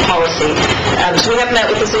this policy. So we have met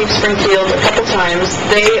with the city of Springfield a couple times.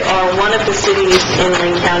 They are one of the cities in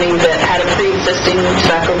Lane County that had a pre-existing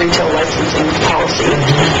tobacco retail licensing policy.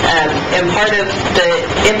 And part of the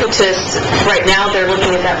impetus, right now they're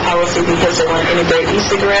looking at that policy because they want to integrate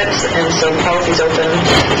e-cigarettes, and so the policy's open,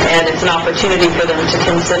 and it's an opportunity for them to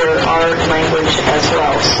consider our language as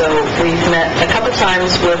well. So we've met a couple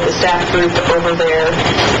times with the staff group over there,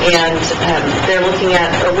 and they're looking at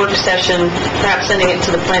a work session perhaps sending it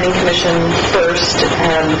to the Planning Commission first,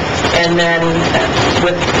 and then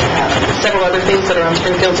with several other things that are on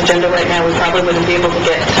Springfield's agenda right now, we probably wouldn't be able to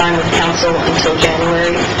get time with council until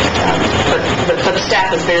January. But the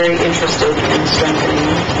staff is very interested in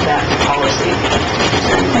strengthening that policy.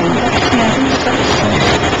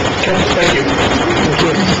 Thank you.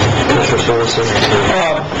 Commissioner Sorensen?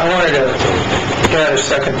 I wanted to add a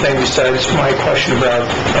second thing besides my question about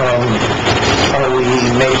are we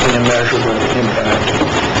making a measurable impact.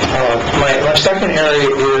 My second area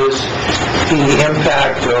is the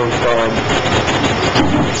impact of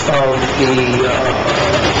the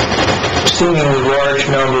seemingly large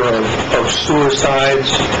number of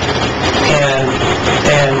suicides,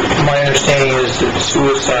 and my understanding is that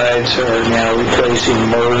suicides are now replacing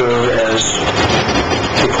murder as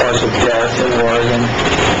the cause of death in Oregon,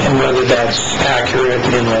 and whether that's accurate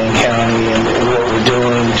in Lane County and what we're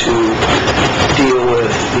doing to deal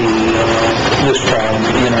with this problem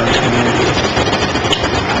in our community.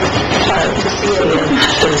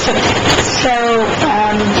 So,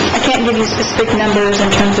 I can't give you specific numbers in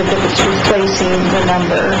terms of if it's replacing the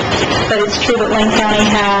number, but it's true that Lane County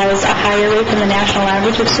has a higher rate than the national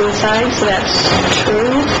average of suicide, so that's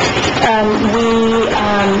true. We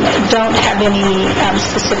don't have any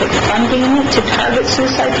specific funding to target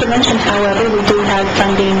suicide prevention. However, we do have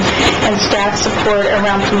funding and staff support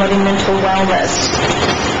around promoting mental wellness.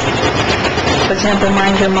 For example,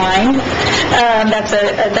 Mind Your Mind. That's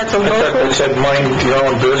a local... I thought they said mind your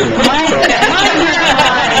own business. Mind Your Mind.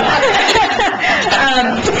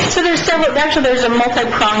 So there's a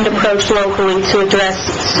multi-pronged approach locally to address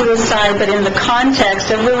suicide, but in the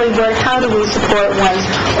context of really how do we support one's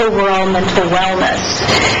overall mental wellness.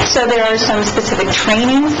 So there are some specific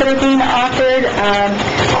trainings that are being offered.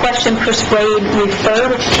 Question, Persuade,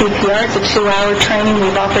 Refer, which is TPR. It's a 2-hour training.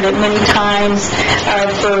 We've offered it many times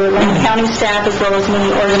for Lane County staff as well as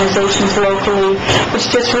many organizations locally,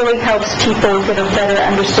 which just really helps people get a better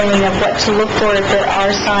understanding of what to look for if there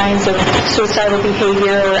are signs of suicidal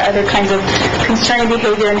behavior or other kinds of concerning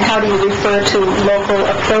behavior, and how do you refer to local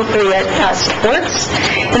appropriate supports.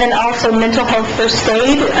 And then also mental health first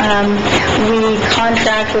aid. We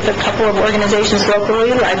contract with a couple of organizations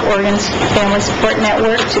locally, like Oregon's Family Support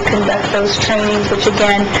Network, to conduct those trainings, which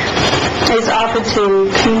again is offered to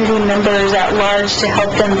community members at large to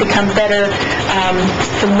help them become better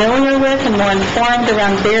familiar with and more informed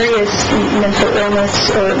around various mental illness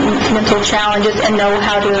or mental challenges and know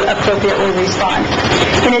how to appropriately respond.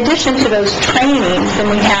 In addition to those trainings, then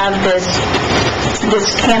we have this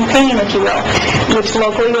campaign, if you will, which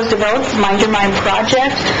locally was developed, Mind Your Mind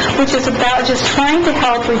Project, which is about just trying to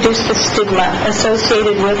help reduce the stigma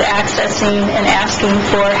associated with accessing and asking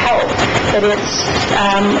for help. That it's,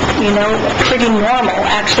 pretty normal,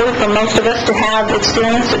 actually, for most of us to have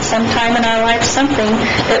experienced at some time in our life something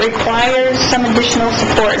that requires some additional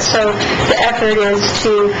support. So the effort is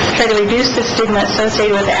to try to reduce the stigma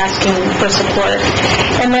associated with asking for support.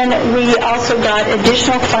 And then we also got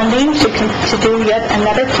additional funding to do yet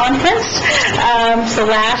another conference. So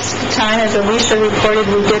last time, as Alicia reported,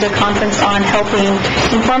 we did a conference on helping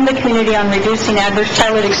inform the community on reducing adverse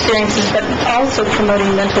childhood experiences, but also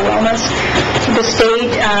promoting mental wellness. The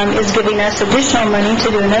state is giving us additional money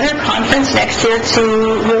to do another conference next year to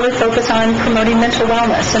really focus on promoting mental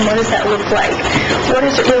wellness, and what does that look like? What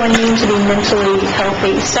does it really mean to be mentally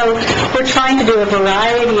healthy? So we're trying to do a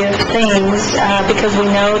variety of things because we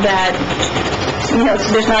know that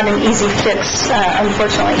there's not an easy fix,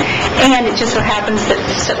 unfortunately. And it just so happens that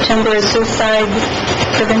September is Suicide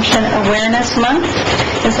Prevention Awareness Month,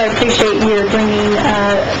 and so I appreciate you bringing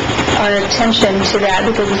our attention to that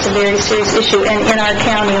because it's a very serious issue. And in our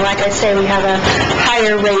county, like I say, we have a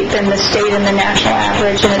higher rate than the state and the national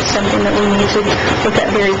average, and it's something that we need to look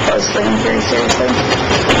at very closely and very seriously.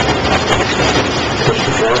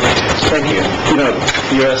 Thank you.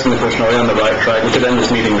 You're asking the question, are we on the right track? We could end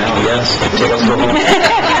this meeting now, yes. So let's go home.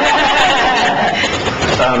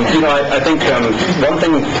 I think one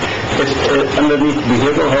thing, underneath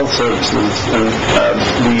behavioral health services, and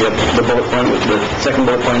the bullet point, the second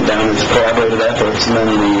bullet point down is collaborative efforts, and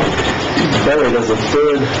then buried as the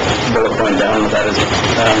third bullet point down, that is,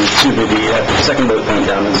 the second bullet point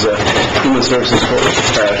down is Human Services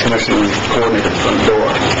Commission coordinated front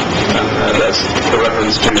door. That's a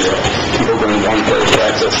reference to people going one place to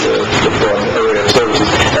access the broad array of services.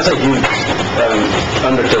 That's a huge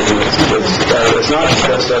undertaking. It's not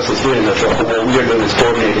just us that's doing this. What we are doing is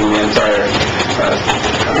coordinating the entire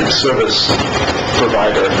service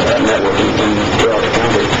provider network throughout the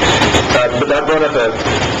country. But that brought up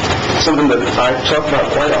something that I talk about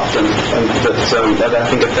quite often, and that I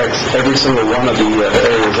think affects every single one of the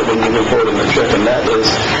areas that we're moving forward in the CHIP, and that is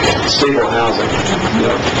stable housing.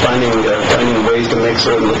 Finding ways to make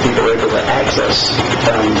certain that people are able to access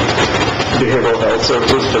behavioral health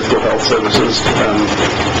services, physical health services,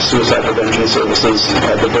 suicide prevention services,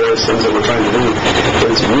 the various things that we're trying to do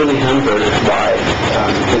is really hampered by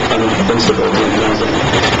instability in housing.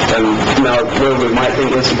 And now, where we might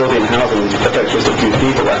think instability in housing affects just a few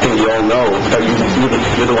people, I think you all know,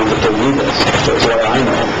 you're the ones that told me this, so it's why I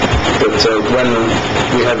know. But when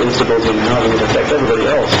we have instability in housing, it affects everybody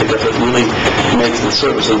else, because it really makes the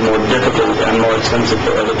services more difficult and more expensive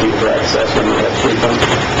for other people to access when we have frequent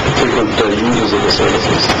users of the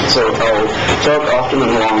services. So I'll talk often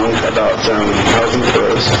and long about housing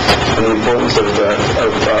first and the importance of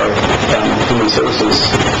our human services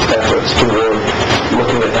efforts toward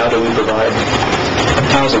looking at how do we provide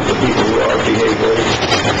housing for people who are behaviorally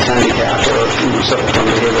handicapped or who suffer from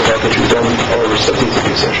behavioral health issues or substance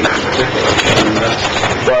abuse issues in particular. And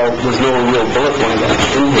while there's no real bullet point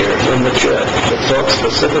in here in the CHIP that talks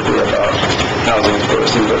specifically about housing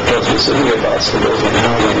first and that talks specifically about stability and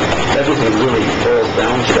housing, everything really boils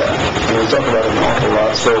down to that. And we talk about it an awful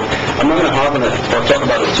lot. So I'm not going to harp on it or talk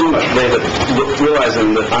about it too much today, but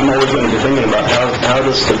realizing that I'm always going to be thinking about how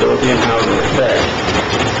does stability and housing affect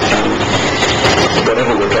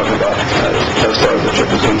whatever we're talking about as far as the CHIP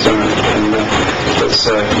is concerned. And it's,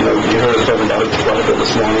 you heard us talking about it quite a bit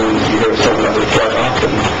this morning, and you hear us talking about it quite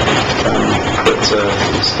often. But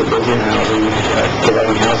stability in housing,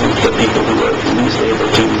 providing housing for people who are easily able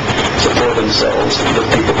to support themselves, the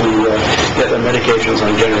people who get their medications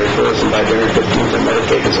on January 1st, and by January 15th their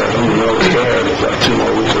medications are no care. They've got 2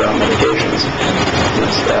 more weeks without medications.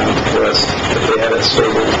 Whereas if they had a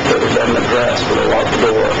stable, an address with a locked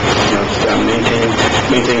door,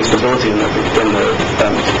 maintaining stability in their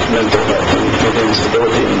mental health, and maintaining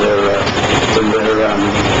stability in their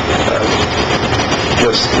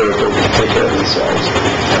just their ability to take care of themselves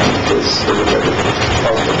is a very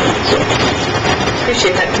positive thing. So.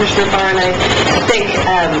 Appreciate that, Commissioner Barr, and I think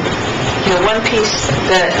one piece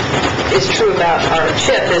that is true about our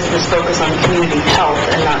CHIP is this focus on community health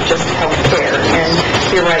and not just health care. And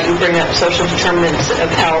you're right, you bring up social determinants of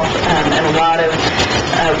health, and a lot of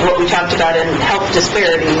what we talked about in health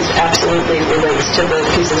disparities absolutely relates to the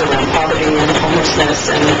pieces around poverty and homelessness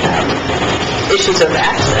and issues of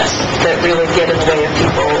access that really get in the way of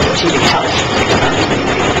people achieving health in our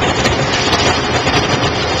community.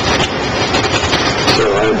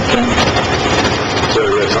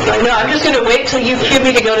 No, I'm just going to wait till you cue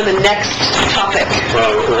me to go to the next topic.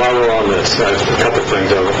 Well, while we're on this, I have a couple things.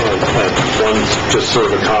 One, just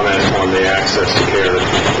sort of a comment on the access to care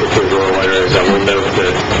for rural areas. I will note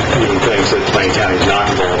that even things that Plain County is not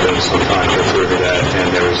involved in sometimes are through that, and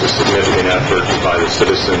there was a significant effort by the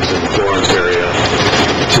citizens in the Florence area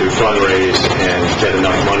to fundraise and get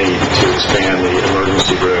enough money to expand the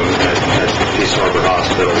emergency room at Peace Harbor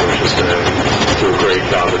Hospital, which is going to do a great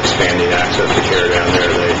job of expanding access to care down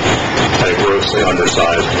there. They had a grossly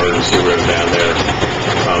undersized emergency room down there,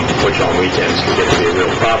 which on weekends can get to be a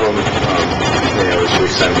real problem. As we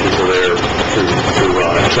send people there through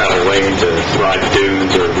travel lane to ride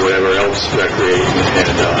dunes or whatever else recreate,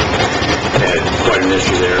 and quite an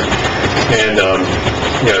issue there. And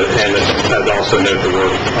and I'd also note the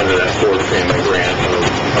work under that Ford Family Grant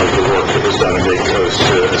of the work that was done in Big Coast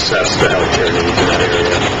to assess the healthcare needs in that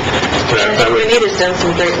area. Anita's done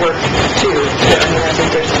some great work too. Yeah. I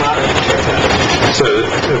think there's a lot of So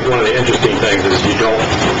one of the interesting things is you don't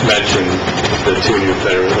mention the 2 new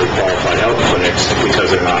federally qualified health clinics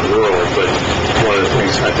because they're not rural, but one of the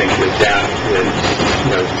things I think that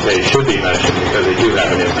they should be mentioned because they do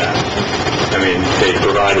have an impact. I mean, they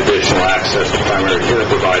provide additional access to primary care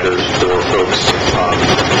providers for folks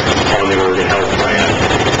on the Oregon Health Plan,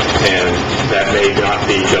 and that may not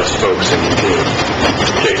be just folks in Eugene.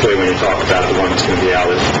 Particularly when you talk about the one that's going to be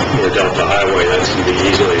out near Delta Highway, that's going to be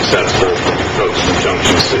easily accessible for folks from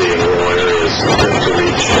Junction City and rural areas to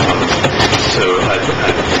reach. So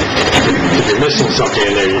if you're missing something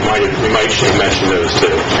in there, you might should mention those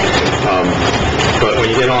too. But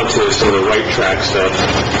when you get on to some of the right track stuff,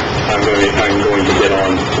 I'm going to get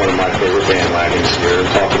on one of my favorite bandwagons here and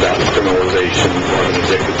talk about the criminalization of an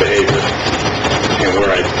addictive behavior. And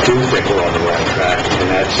where I do think we're on the wrong track, and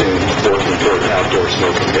that's in working toward outdoor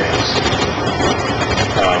smoking bans.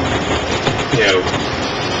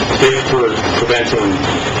 If we're preventing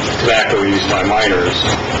tobacco use by minors,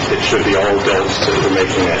 it should be all adults that are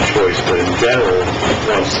making that choice. But in general,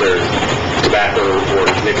 once they're tobacco or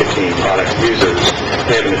nicotine product users,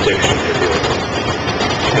 they have an addiction to doing it.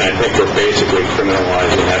 And I think we're basically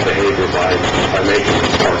criminalizing that behavior by making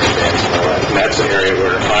parks bans and all that. And that's an area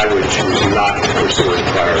where I would choose not to pursue as a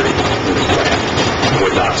priority in the plan.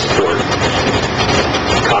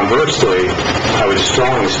 Conversely, I would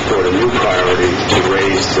strongly support a new priority to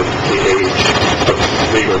raise the age of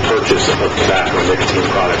legal purchase of tobacco and nicotine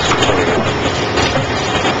products to 21.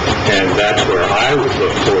 And that's where I would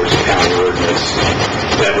look towards a county ordinance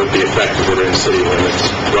that would be effective within city limits.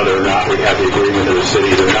 Whether or not we have the agreement of the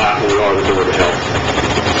city or not, we are the Board of Health.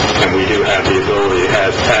 And we do have the ability,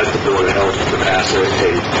 as the Board of Health, to pass a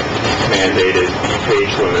mandated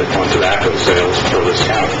age limit on tobacco sales for this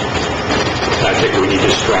county. I think we need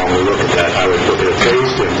to strongly look at that. I would look at a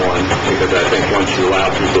phased-in one, because I think once you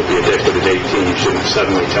allow people to be addicted at 18, you shouldn't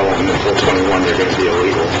suddenly tell them until 21 they're going to be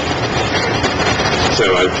illegal. So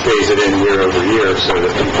I'd phase it in year over year so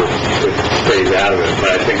that people could phase out of it. But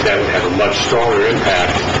I think that would have a much stronger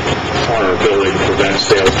impact on our ability to prevent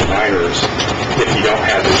sales to minors if you don't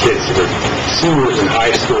have the kids that are seniors in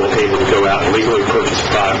high school able to go out and legally purchase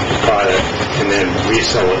product and then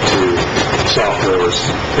resell it to sophomores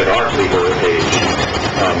that aren't legal age.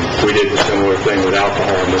 We did a similar thing with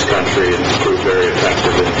alcohol in this country, and it's proved very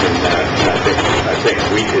effective in that. And I think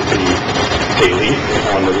we could be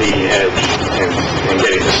on the leading edge and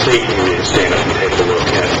getting the state media to stand up and take a look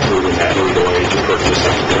at moving that legal age of purchase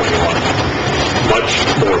up to 21. Much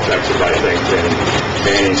more effective, I think, than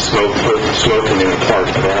banning smoking in a park,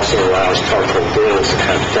 but also allows charcoal grills that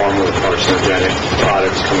have far more carcinogenic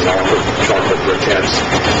products coming off of charcoal briquettes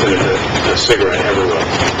than a cigarette ever will.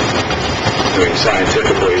 I mean,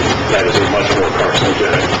 scientifically, that is a much more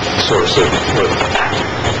carcinogenic source of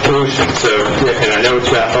pollution. So, and I know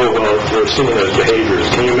it's about, we're seeing those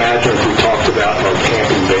behaviors. Can you imagine if we talked about our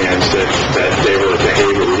camping bans that they were a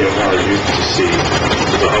behavior we didn't want our youth to see,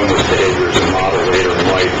 the homeless behaviors and model later in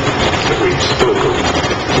life that we spoke of?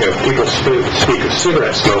 People speak of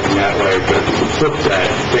cigarette smoking that way, but if you flip that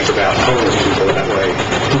and think about homeless people that way,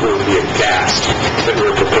 people would be aghast that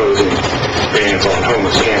we're proposing bans on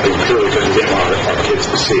homeless camping purely because we didn't want our kids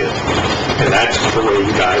to see it. And that's the way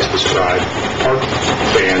you guys describe park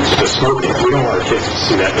bans to smoking. We don't want our kids to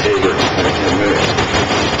see that behavior in a minute.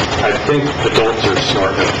 I think adults are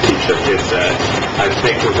smart enough to teach their kids that. I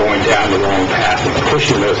think we're going down the wrong path and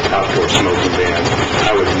pushing those outdoor smoking bans.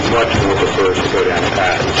 I would much more prefer to go down the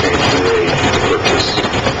path and change the age of purchase.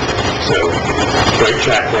 So, right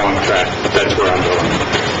track, wrong track, that's where I'm going.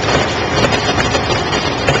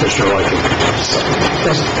 Commissioner Lykin.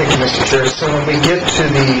 Thank you, Mr. Chair. So when we get to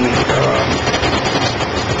the,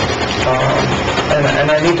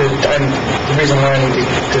 and I need to, the reason why I need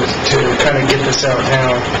to kind of get this out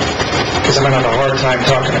now, because I'm going to have a hard time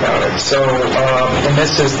talking about it. So, and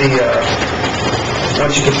this is the,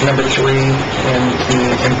 once you get to number 3, in the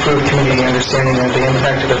improved community understanding of the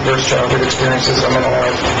impact of adverse childhood experiences on mental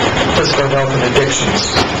health, physical health, and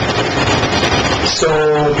addictions. So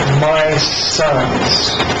my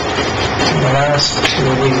sons, in the last 2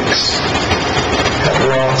 weeks, have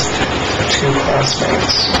lost 2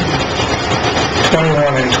 classmates,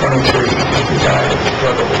 21 and 23, who died of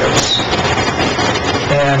drug overdose.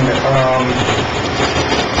 And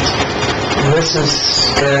this is,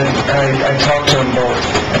 and I talked to them both,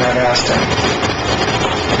 and I've asked them,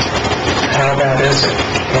 how bad is it?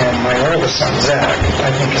 And my oldest son, Zach,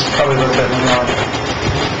 I think is probably a little bit more.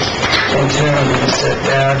 And to him, he said,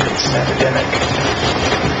 Dad, it's an epidemic.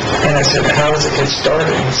 And I said, how does it get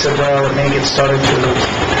started? He said, well, it may get started through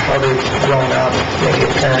how they've grown up, maybe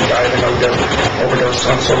a parent died of an overdose,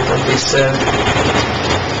 so on and so forth. He said,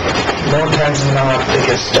 more times than not, they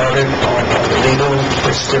get started on a legal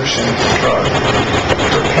prescription drug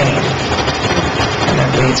for pain. And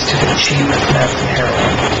that leads to the cheap meth and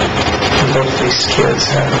heroin. And both these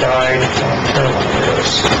kids have died from heroin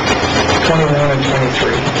overdose, 21 and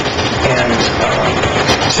 23. And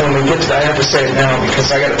so when we get to that, I have to say it now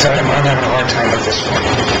because I got to tell him I'm having a hard time with this one.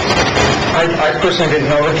 I personally didn't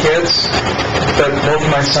know the kids, but both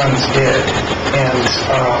my sons did. And,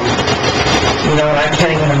 I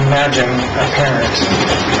can't even imagine a parent,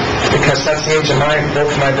 because that's the age of my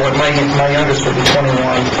youngest will be 21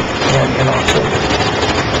 in October.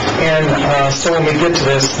 And so when we get to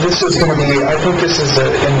this is going to be, I think this is a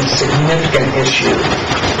significant issue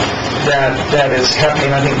that is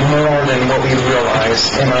happening, I think, more than what we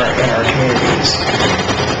realize in our communities.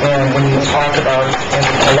 And when you talk about, and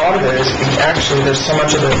a lot of it is actually there's so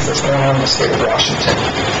much of this that's going on in the state of Washington.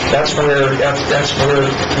 That's where in a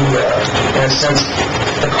sense,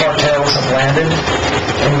 the cartels have landed,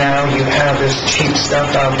 and now you have this cheap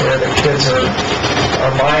stuff out there that kids are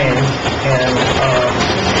buying, and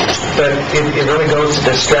but it really goes to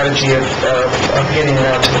the strategy of getting it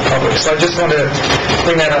out to the public. So I just want to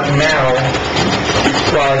bring that up now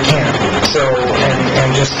while I can. So, and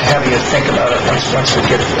just have you think about it once we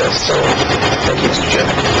get to this. So, thank you, Mr.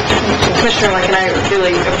 Chairman. Commissioner Lincoln, I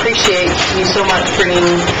really appreciate you so much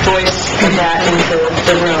bringing voice of that into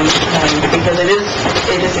the room, because it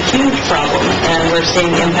is a huge problem, and we're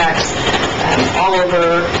seeing impacts all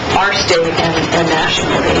over our state and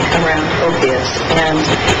nationally around opiates. And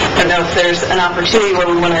I don't know if there's an opportunity where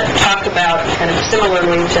we want to talk about, kind of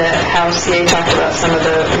similarly to how CA talked about some of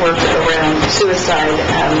the work around suicide.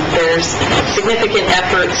 There's significant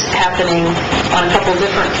efforts happening on a couple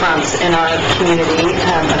different fronts in our community.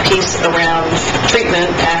 A piece around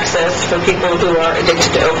treatment access for people who are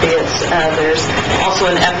addicted to opiates. There's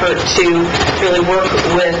also an effort to really work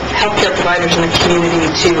with healthcare providers in the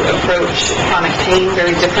community to approach chronic pain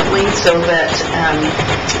very differently, so that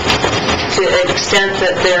to an extent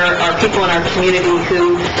that there are people in our community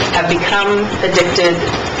who have become addicted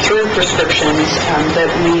through prescriptions, that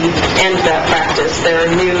we end that practice. There are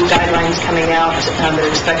new guidelines coming out that are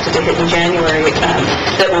expected to hit in January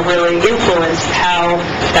that will really influence how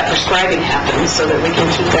that prescribing happens, so that we can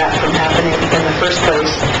keep that from happening in the first place.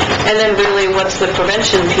 And then really, what's the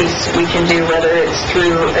prevention piece we can do, whether it's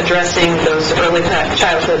through addressing those early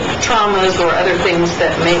childhood traumas or other things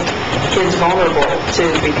that make kids vulnerable to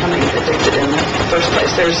becoming addicted in the first place.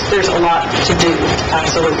 There's a lot to do,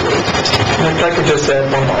 absolutely. And if I could just add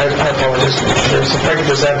one more, I apologize, if I could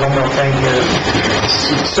just add one more thing here.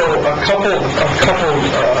 So a couple of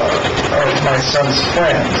my son's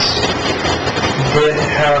friends did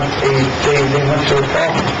have they went through a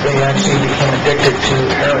problem. They actually became addicted to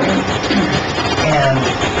heroin. And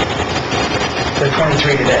they're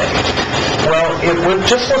 23 today. Well, it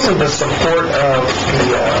just wasn't the support of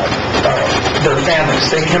their families.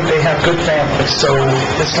 They have good families, so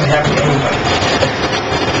this can happen to anybody.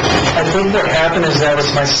 I think what happened is that was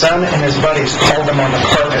my son and his buddies called them on the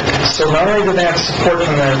carpet. So not only did they have support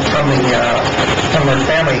from their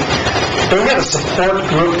family, they had a support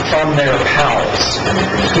group from their pals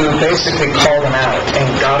who basically called them out and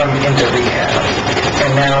got them into rehab.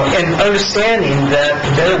 And now, and understanding that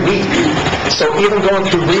they're weak, so even going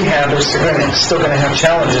through rehab, they're still going to have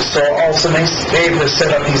challenges. So also they have to set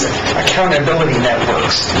up these accountability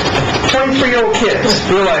networks. 23-year-old kids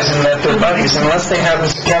realizing that their buddies, unless they have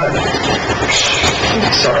this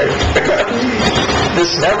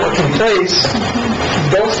this network in place,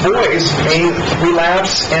 those boys may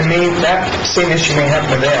relapse, and that same issue may happen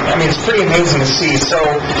to them. I mean, it's pretty amazing to see. So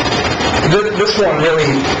this one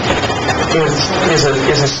really is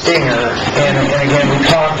a stinger. And again, we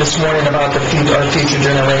talked this morning about our future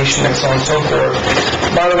generation and so on and so forth.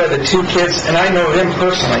 By the way, the two kids, and I know them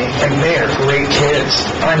personally, and they are great kids.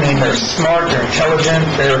 I mean, they're smart, they're intelligent,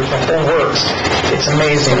 they're the whole works. It's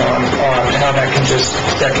amazing on how that can just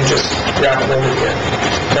grab a hold of you.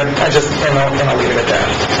 But I'll leave it at that.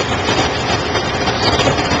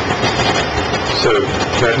 So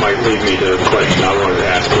that might lead me to a question I wanted to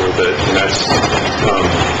ask a little bit, and that's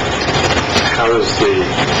how is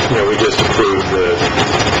we just approved the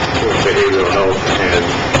behavioral health and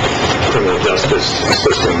criminal justice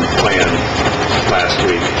system plan last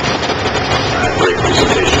week. I had a great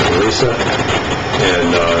presentation from Lisa and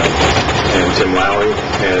Tim Lowry,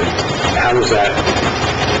 and how does that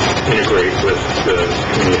integrate with the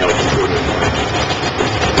community health improvement plan?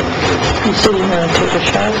 So you want to take a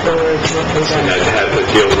shot, or And that had to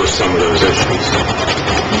deal with some of those issues.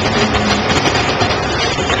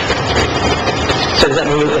 So does that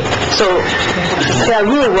mean it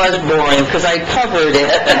really was boring, because I covered it.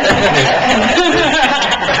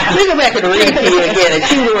 Let me go back and read to you again. It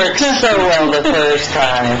seemed to work so well the first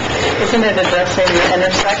time. Isn't it addressing the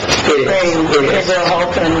intersect between behavioral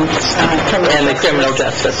health and the criminal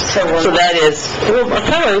justice? So that is,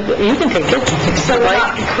 probably, you can take it. So we're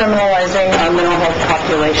not criminalizing our mental health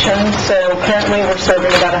population. So currently we're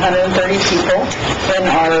serving about 130 people in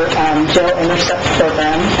our jail intercept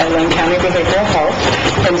program at Lane County Behavioral Health.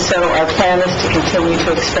 And so our plan is to continue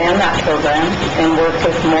to expand that program and work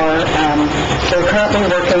with more. We're currently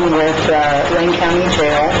working with Lane County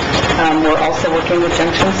Jail. We're also working with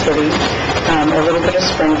Junction City, a little bit of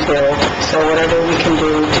Springfield. So whatever we can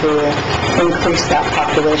do to increase that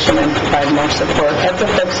population and provide more support. Of the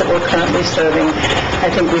folks that we're currently serving, I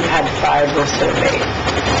think we've had 5 with survey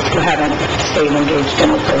who haven't stayed engaged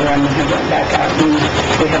in the program and have went back out, and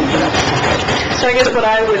we haven't been able to help. So I guess what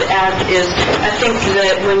I would add is, I think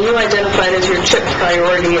that when you identified as your CHIP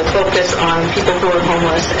priority a focus on people who are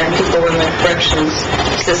homeless and people in the corrections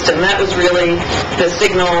system, that was really the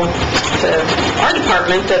signal to our our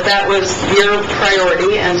department that was your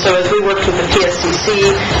priority, and so as we worked with the PSCC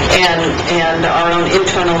and our own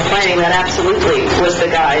internal planning, that absolutely was the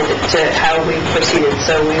guide to how we proceeded.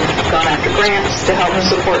 So we've gone after grants to help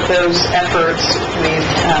support those efforts. We've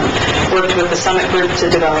worked with the Summit Group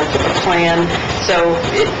to develop a plan. So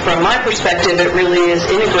from my perspective, it really is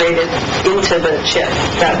integrated into the CHIP.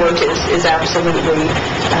 That work is absolutely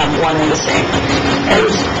one and the same.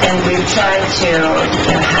 And we've tried to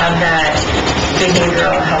have that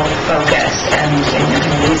behavioral health focus and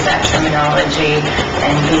use that terminology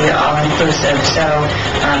and be all-inclusive. So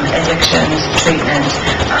addictions treatment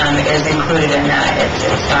is included in that.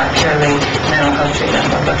 It's not purely mental health treatment.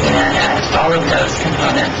 We're looking at all of those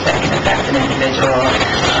components that can affect an individual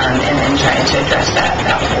and then trying to address that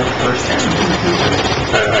whole person.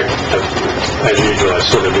 As usual, I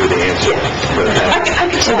sort of knew the answer. I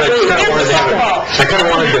kind of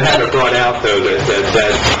wanted to have it brought out, though,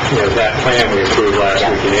 that plan we approved last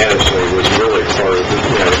week unanimously was really part of,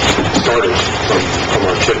 started from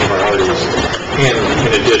our CHIP priorities. And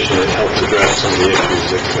in addition, it helps address some of the issues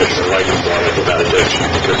that Commissioner Lichen brought up about addiction,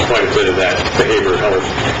 because quite a bit of that behavioral health,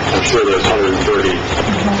 I'm sure those 130,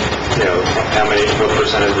 what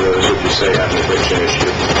percentage of those would you say have an addiction issue?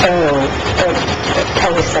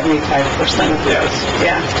 Probably 75% of those.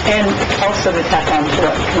 Yeah. And also to tack on to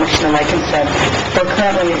what Commissioner Lichen said, we're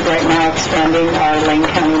currently right now expanding our Lane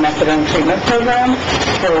County Methadone Treatment Program,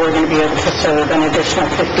 where we're going to be able to serve an additional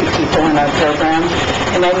 50 people in our program.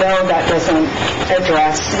 And I know that doesn't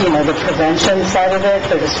address, the prevention side of it,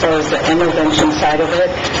 but as far as the intervention side of it,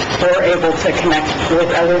 we're able to connect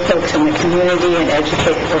with other folks in the community and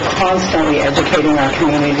educate. We're constantly educating our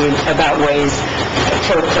community about ways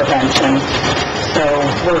for prevention. So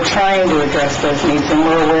we're trying to address those needs, and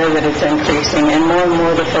we're aware that it's increasing, and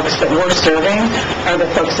more the folks that we're serving are the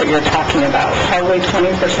folks that you're talking about. Probably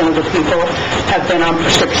 20% of the people have been on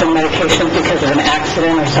prescription medication because of an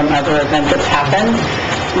accident or some other event that's happened,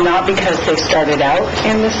 not because they started out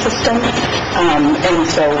in the system, and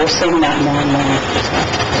so we're seeing that more and more.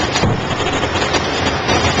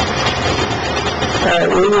 We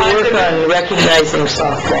will work on recognizing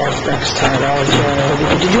softballs next time.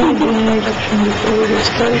 Did you want to do an introduction before we get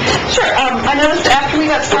started? Sure. I noticed after we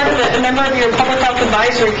got started that a member of your Public Health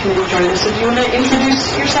Advisory Committee joined us. So do you want to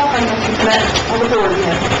introduce yourself? I don't know if you've met on the board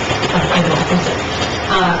yet. I don't think so.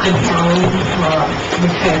 I'm Colleen,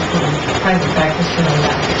 retired from private practice for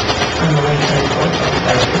I'm the Lane County Public Health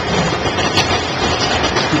Advisory Committee.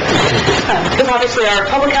 Because obviously our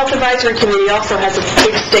Public Health Advisory Committee also has a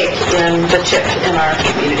big stake in the CHIP in our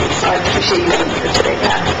community, so I appreciate you being here today,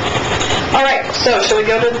 Pat. All right, so shall we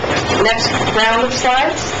go to the next round of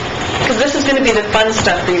slides? Because this is going to be the fun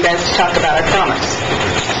stuff for you guys to talk about, I promise.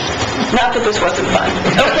 Not that this wasn't fun.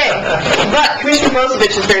 Okay, but Commissioner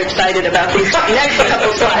Brozovich is very excited about these next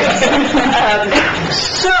couple slides.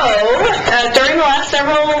 During the last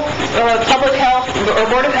several public health or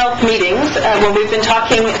Board of Health meetings, when we've been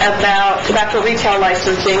talking about tobacco retail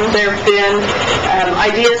licensing, there have been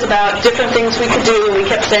ideas about different things we could do, and we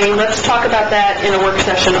kept saying, let's talk about that in a work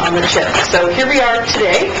session on the CHIP. So here we are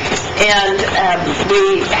today, and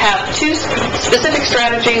we have two specific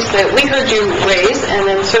strategies that we heard you raise, and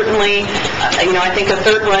then certainly I think a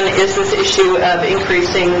third one is this issue of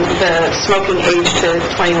increasing the smoking age to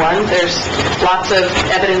 21. There's lots of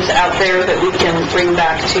evidence out there that we can bring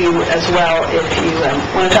back to you as well if you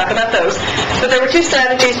want to talk about those. But there were two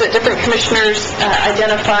strategies that different commissioners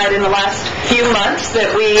identified in the last few months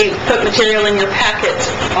that we put material in your packet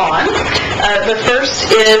on. The first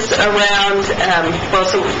is around,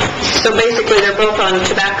 so basically they're both on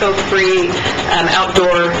tobacco-free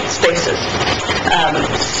outdoor spaces.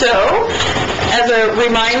 As a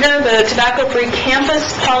reminder, the tobacco-free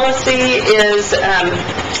campus policy is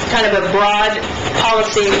kind of a broad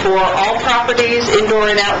policy for all properties, indoor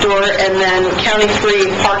and outdoor, and then county-free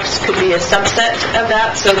parks could be a subset of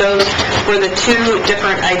that. So those were the two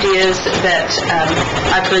different ideas that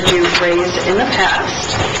I've heard you raise in the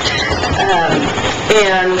past.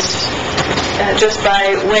 Just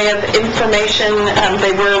by way of information,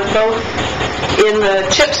 they were both in the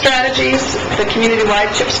CHIP strategies, the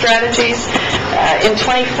community-wide CHIP strategies. In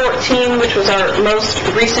 2014, which was our most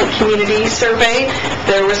recent community survey,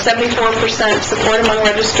 there was 74% support among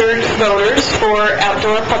registered voters for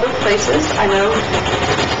outdoor public places. I know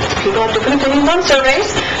people have different opinions on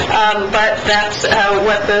surveys, but that's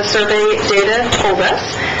what the survey data told us.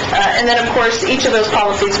 And then, of course, each of those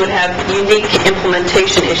policies would have unique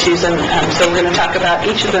implementation issues, and so we're going to talk about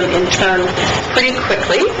each of them in turn pretty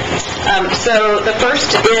quickly. So the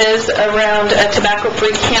first is around a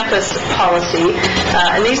tobacco-free campus policy.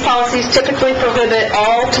 And these policies typically prohibit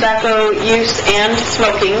all tobacco use and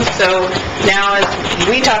smoking. So now as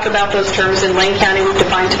we talk about those terms in Lane County, we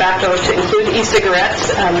define tobacco to include e-cigarettes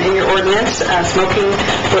in your ordinance. Smoking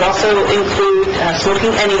would also include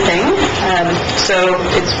smoking anything. So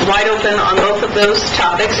it's wide open on both of those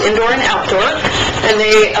topics, indoor and outdoor. And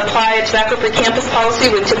they apply a tobacco-free campus policy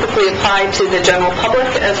would typically apply to the general public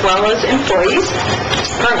as well as employees.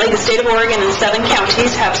 Currently, the state of Oregon and 7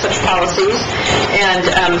 counties have such policies,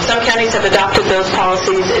 and some counties have adopted those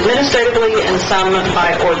policies administratively and some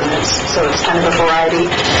by ordinance, so it's kind of a variety.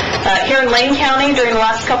 Here in Lane County, during the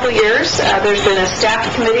last couple of years, there's been a staff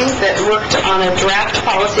committee that worked on a draft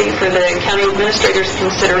policy for the county administrator's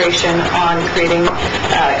consideration on creating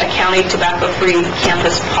a county tobacco-free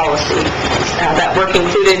campus policy. That work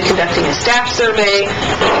included conducting a staff survey,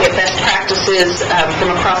 looking at best practices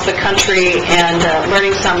from across the country, and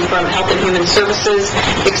learning some from Health and Human Services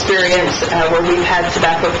experience where we've had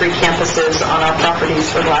tobacco-free campuses on our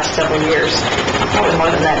properties for the last several years. Probably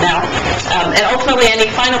more than that now. And ultimately,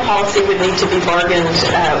 any final policy would need to be bargained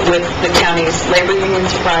with the county's labor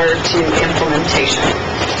unions prior to implementation.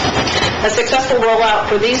 A successful rollout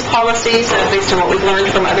for these policies, based on what we've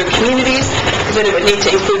learned from other communities, is that it would need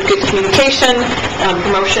to include good communication,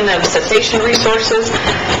 promotion of cessation resources.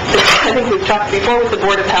 I think we've talked before with the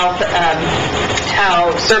Board of Health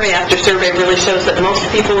how survey after survey really shows that most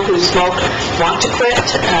people who smoke want to quit.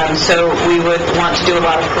 So we would want to do a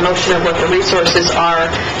lot of promotion of what the resources are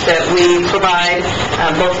that we provide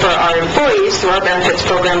both for our employees through our benefits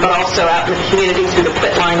program, but also out in the community through the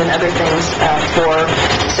quit line and other things for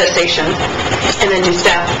cessation. And then do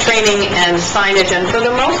staff training and signage. And for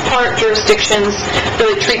the most part, jurisdictions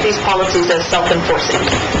really treat these policies as self-enforcing.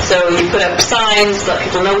 So you put up signs, let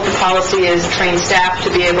people know what the policy is, train staff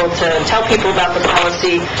to be able to tell people about the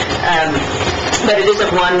policy, but it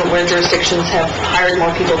isn't one where jurisdictions have hired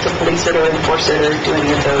more people to police it or enforce it or do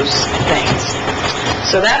any of those things.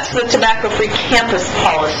 So that's the tobacco-free campus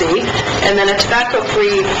policy. And then a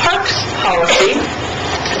tobacco-free parks policy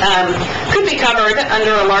could be covered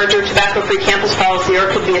under a larger tobacco-free campus policy, or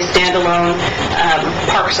it could be a standalone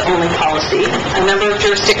parks-only policy. A number of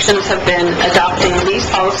jurisdictions have been adopting these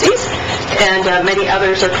policies, and many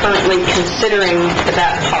others are currently considering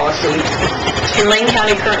that policy. In Lane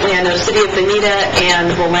County, currently, I know City of Bonita and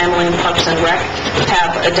Willamette Parks and Rec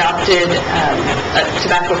have adopted a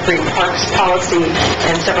tobacco-free parks policy,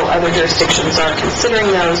 and several other jurisdictions are considering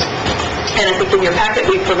those. And I think in your packet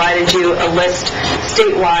we provided you a list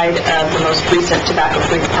statewide of the most recent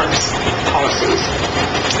tobacco-free parks policies.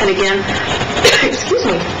 And again, excuse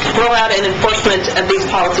me, rollout and enforcement of these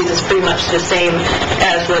policies is pretty much the same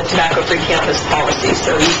as the tobacco-free campus policy.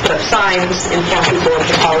 So you put up signs, inform people of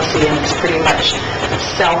the policy, and it's pretty much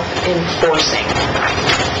self-enforcing.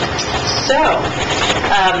 So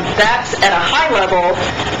that's at a high level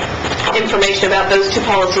information about those two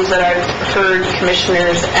policies that I've heard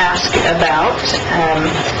commissioners ask about.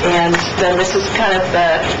 And then this is kind of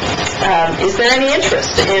the, is there any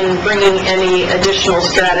interest in bringing any additional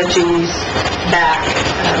strategies back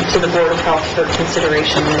to the Board of Health for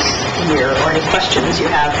consideration this year, or any questions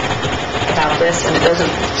you have about this? And it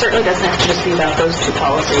certainly doesn't have to just be about those two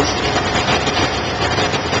policies.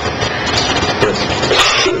 Yes.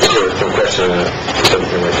 One question,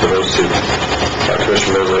 something like for those two.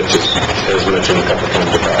 Commissioner Roseland has mentioned a couple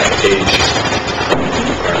times about age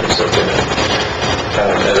requirements.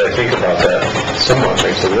 As I think about that, somewhat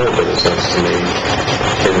makes a little bit of sense to me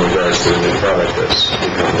in regards to the new product that's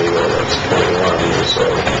become legal, that's 21, and so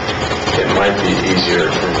it might be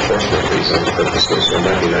easier for enforcement reasons purposes. So it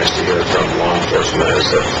might be nice to hear from law enforcement as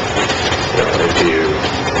that, if you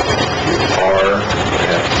are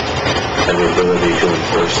have the ability to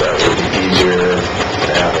enforce that, would be easier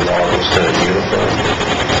to have a law that's kind of uniform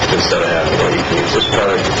instead of having, well, you can use this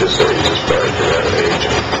product at this age, this product at that age.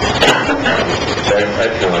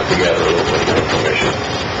 I'd kind of like to gather a little bit more information.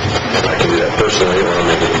 I can do that personally, or I'll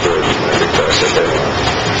make it a board my request if they want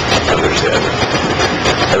to understand it.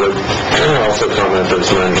 I would also comment that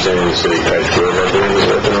it's my understanding the city of Kite Grove, I believe, is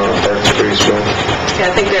working on Parks pretty strong.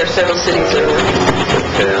 Yeah, I think there are several cities that are working.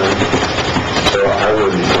 So I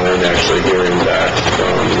wouldn't mind actually hearing back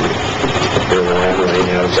from the landlady,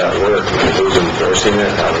 how does that work? Who's enforcing it?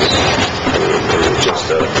 How does it just,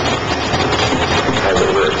 how's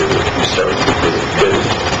it work? Is it start, is it good?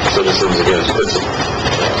 So citizens against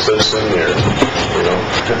citizen, or,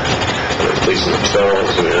 they're policing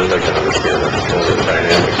themselves. I'd like to understand the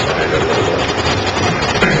dynamics behind it a little bit.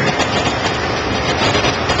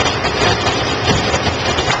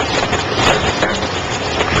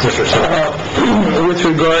 Mr. Sutton. With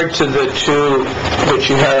regard to the two that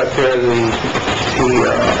you have up there, the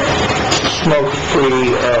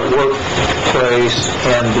smoke-free workplace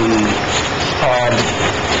and the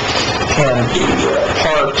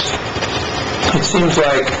parks, it seems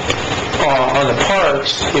like on the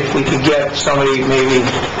parks, if we could get somebody maybe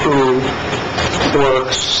who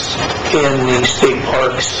works in the state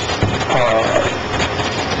parks,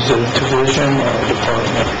 is it a division or a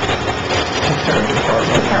department?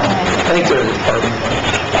 I think they're a department.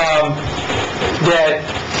 That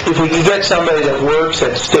if we could get somebody that works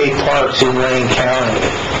at state parks in Lane County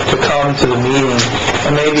to come to the meeting,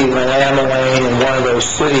 and maybe Lama Lane and one of those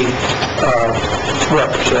city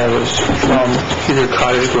representatives from either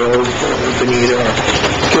Cottage Grove or Benita,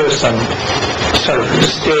 give us some sort of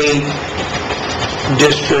state,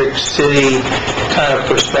 district, city kind of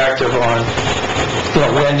perspective on,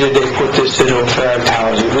 when did they put this into effect, how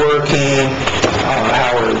is it working,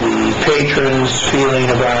 how are the patrons feeling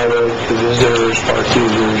about it, the visitors, park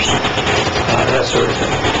users, that sort of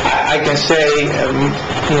thing. I can say,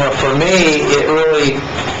 for me, it really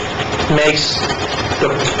makes the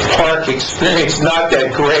park experience not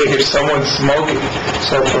that great if someone's smoking.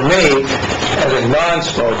 So for me, as a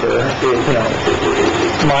non-smoker,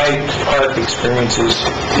 my park experience is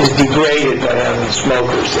degraded by having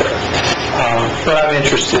smokers there. But I'm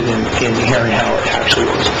interested in hearing how it actually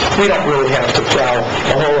works. We don't really have to plow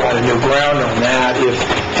a whole lot of new ground on that. If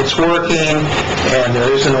it's working and there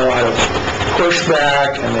isn't a lot of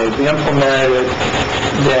pushback and they've implemented it,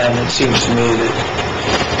 then it seems to me that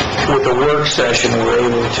with the work session we're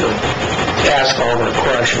able to ask all the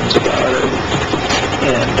questions about it.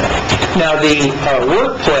 And now the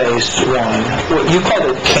workplace one, what you call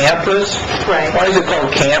it campus? Right. Why is it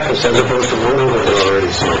called campus as opposed to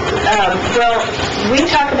workplace? Well, we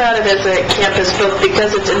talk about it as a campus both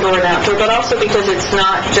because it's indoor and outdoor, but also because it's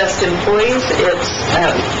not just employees. It's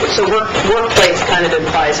so workplace kind of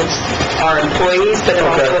implies it's our employees, but it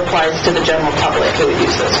also applies to the general public who would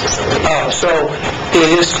use those facilities. So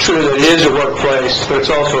it is true that it is a workplace, but it's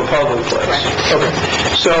also a public place. Right. Okay.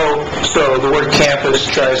 So the word campus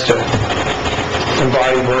tries to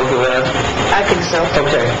embody work of that? I think so.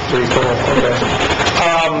 Okay, pretty cool. Okay.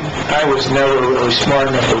 I was never really smart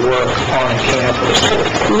enough to work on a campus.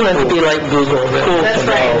 You have to be like Google. Cool That's to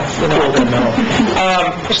right. know. Cool to know.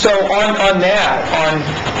 So on that,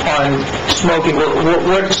 on smoking,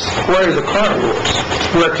 what are the current rules?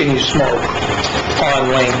 Where can you smoke on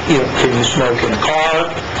lane? Can you smoke in a car?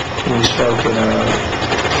 Can you smoke in a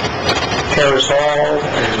aerosol?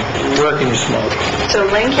 Where can you smoke? So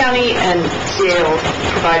Lane County and CA will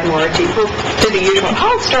provide more detail. To the usual.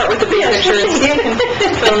 I'll start with the big picture and CA can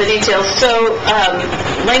fill in the details. So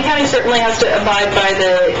Lane County certainly has to abide by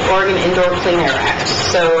the Oregon Indoor Clean Air Act.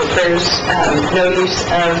 So there's no use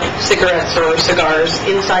of cigarettes or cigars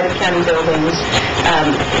inside of county buildings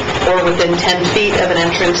or within 10 feet of an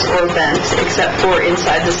entrance or vent, except for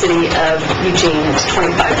inside the city of Eugene. It's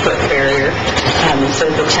 25-foot barrier. So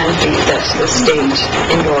the 10 feet, that's the state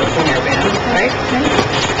indoor clean air ban, right?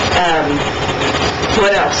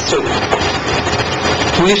 What else?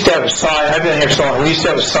 We used to have a sign, I've been here so long, we used to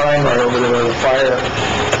have a sign right over there with a fire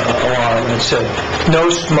alarm, and it said, no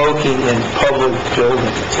smoking in public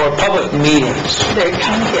buildings, or public meetings. There you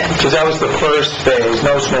go, yeah. Because that was the first phase,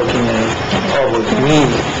 no smoking in public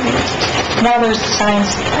meetings. Now there's signs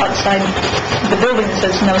outside the building that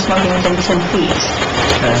says no smoking within 10 feet.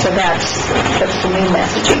 So that's the new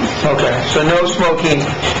messaging. Okay, so no smoking,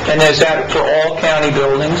 and is that for all county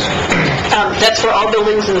buildings? That's for all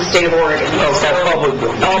buildings in the state of Oregon. Oh, for public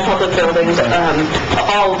buildings. All public buildings,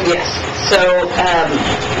 yes. So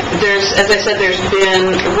there's, as I said, there's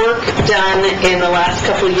been work done in the last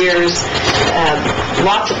couple of years,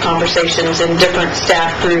 lots of conversations in different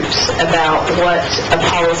staff groups about what a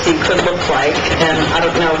policy could look like, and I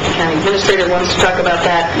don't know if the county administrator wants to talk about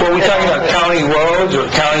that. Were we talking about county roads or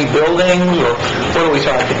county buildings, or what are we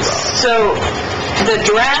talking about? So the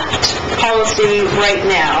draft policy right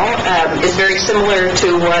now is very similar to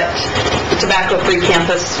what tobacco-free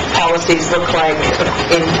campus policies look like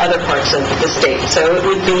in other parts of the state. So it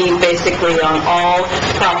would be basically on all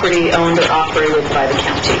property owned or operated by the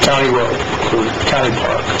county. County road, county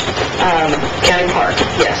park. County park,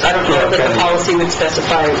 yes. I don't know that the policy would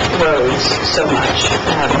specify roads so much,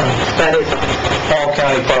 but it... All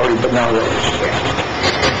county property, but not roads.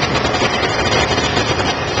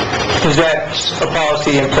 Is that a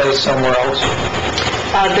policy in place somewhere else?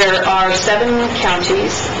 There are 7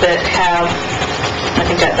 counties that have, I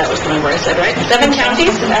think that was the number I said, right? 7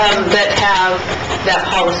 counties that have that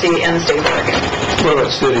policy in the state of Oregon. What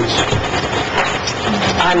about cities?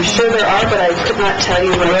 I'm sure there are, but I could not tell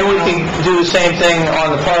you right Maybe we now. could do the same thing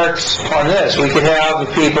on the parks on this. We could have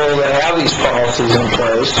the people that have these policies in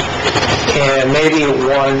place, and maybe 1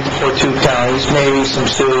 or 2 counties, maybe some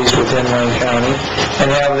cities within Wayne County,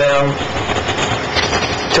 and have them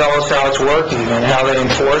tell us how it's working and how they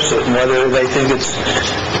enforce it and whether they think it's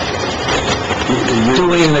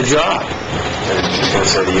doing the job. I was just going to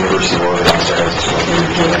say the University of Oregon also has its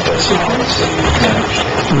own policy.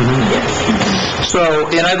 So,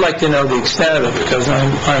 and I'd like to know the extent of it, because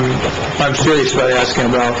I'm serious about asking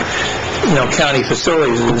about, county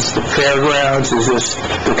facilities. Is this the fairgrounds? Is this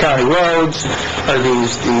the county roads? Are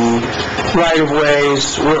these the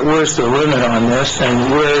right-of-ways? Where's the limit on this,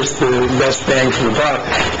 and where's the best bang for the buck?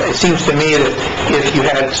 It seems to me that if you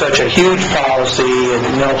had such a huge policy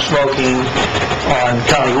and no smoking on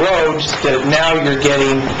county roads, that now you're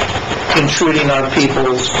intruding on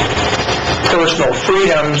people's personal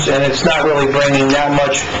freedoms, and it's not really bringing that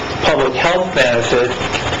much public health benefit,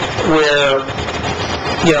 where,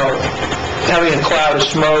 having a cloud of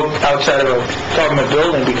smoke outside of a government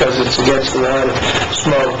building because it's against the law to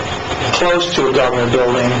smoke close to a government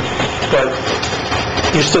building, but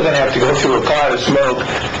you're still going to have to go through a cloud of smoke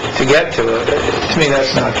to get to it. To me,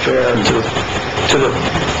 that's not fair to the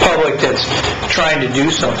public that's trying to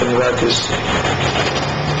do something about this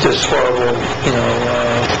horrible,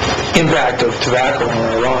 impact of tobacco on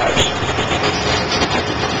our lives.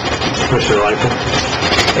 Commissioner Lightfoot?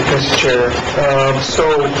 Thank you, Mr. Chair. I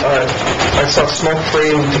saw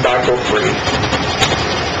smoke-free and tobacco-free.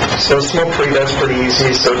 So smoke-free, that's pretty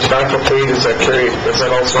easy. So tobacco-free, does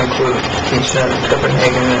that also include Keachnet,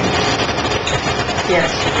 Copenhagen? Yes.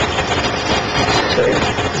 Okay.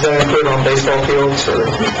 Does that include on baseball fields, or?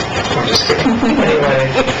 I'm just kidding.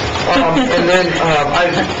 Anyway, and then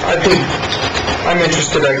I think I'm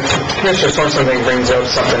interested. Commissioner Sorensen brings up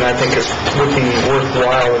something I think would be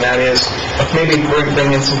worthwhile, and that is maybe bring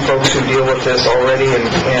in some folks who deal with this already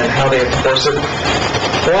and how they enforce it.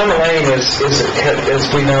 Walnut Lane is, as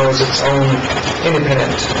we know, is its own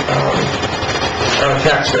independent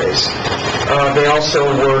tax base. They also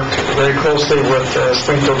work very closely with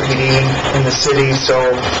Springfield PD in the city,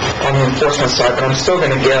 so on the enforcement side, but I'm still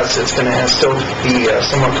going to guess it's going to still be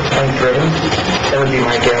somewhat complaint-driven. That would be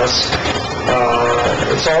my guess.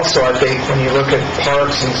 It's also, I think, when you look at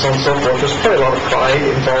parks and so on and so forth, there's probably a lot of pride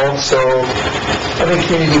involved, so I think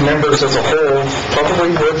community members as a whole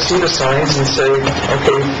probably would see the signs and say,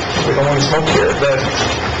 okay, we don't want to smoke here. But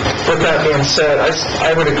with that being said,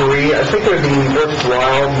 I would agree. I think it would be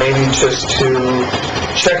worthwhile maybe just to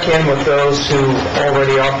check in with those who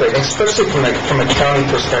already operate, especially from a county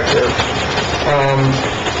perspective.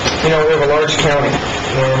 We have a large county,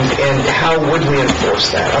 and how would we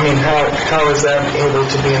enforce that? I mean, how is that able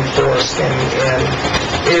to be enforced, and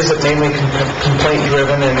is it mainly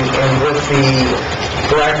complaint-driven, and with the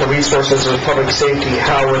lack of resources of public safety,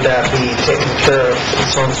 how would that be taken care of, and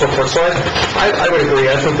so on and so forth? So I would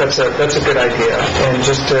agree. I think that's a good idea, and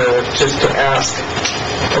just to ask,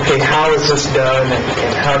 okay, how is this done,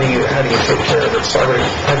 and how do you take care of it? So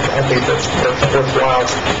I think that's worthwhile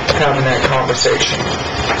having that conversation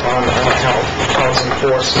on how it's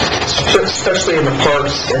enforced, especially in the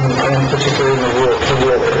parks and particularly in the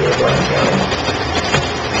rural area of Wayne County.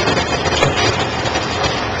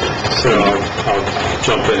 So I'll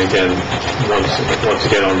jump in again once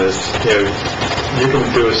again on this. You can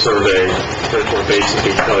do a survey that will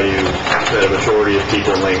basically tell you that a majority of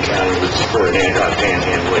people in Lane County would support an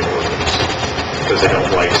anti-panhandling ordinance because they don't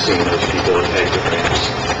like seeing those people at exit ramps.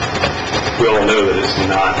 We all know that it's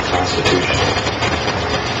not constitutional.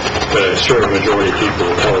 But I'm sure a majority of people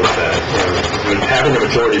will tell us that. Having a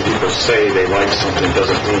majority of people say they like something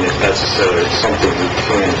doesn't mean it's necessarily something we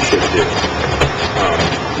can and should do.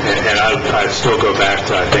 And I'd still go back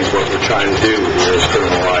to, I think, what we're trying to do here is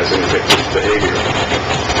criminalizing victims' behavior.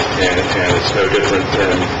 And it's no different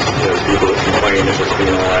than people that complain that we're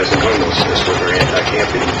criminalizing homelessness with our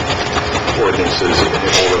anti-camping ordinances,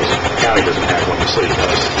 although the county doesn't have one, the city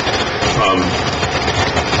does.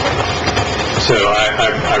 So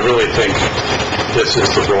I really think this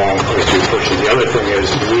is the wrong place to be pushing. The other thing is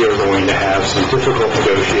we are going to have some difficult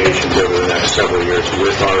negotiations over the next several years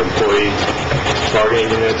with our employee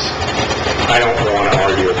bargaining units. I don't want to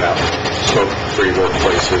argue about smoke-free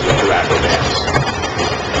workplaces or tobacco bans.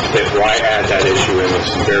 Why add that issue in with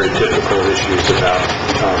some very difficult issues about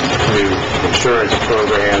new insurance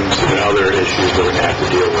programs and other issues that we have to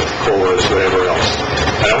deal with, COLAs, whatever else.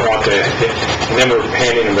 I don't want to, and then we're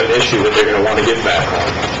handing them an issue that they're going to want to get back on.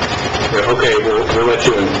 Okay, we'll let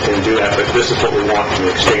you and do that, but this is what we want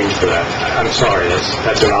in exchange for that. I'm sorry,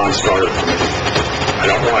 that's a non-starter for me. I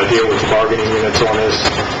don't want to deal with bargaining units on this.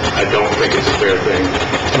 I don't think it's a fair thing.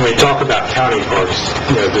 And when we talk about county parks,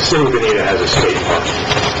 the city of Bonita has a state park,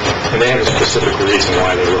 and they have a specific reason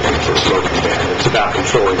why they're looking for a smoking ban. It's about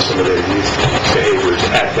controlling some of their youth behaviors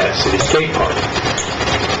at that city state park.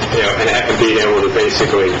 And being able to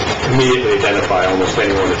basically immediately identify almost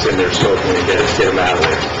anyone that's in there smoking and get them out of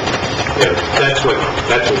there. That's what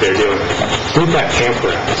they're doing. We've got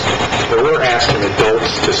campgrounds where we're asking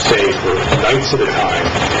adults to stay for nights at a time,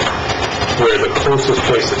 where the closest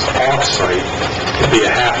place that's off-site could be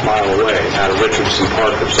a half-mile away, out of Richardson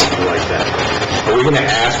Park or something like that. Are we going to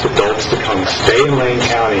ask adults to come stay in Lane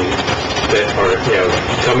County that are,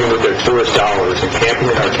 coming with their tourist dollars and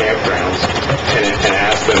camping in our campgrounds and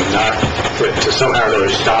ask them not to somehow or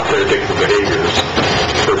another stop their addictive behaviors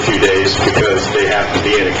for a few days because they have to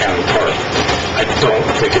be in a county park? I don't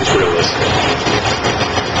think it's realistic.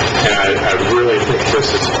 And I really think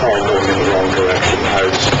this is all going in the wrong direction.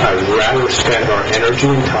 I'd rather spend our energy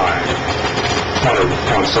and time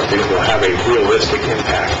on something that will have a realistic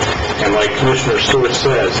impact. And like Commissioner Stewart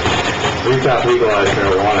says, we've got legalized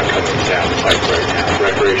marijuana coming down the pipe right now,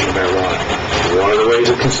 recreational marijuana. One of the ways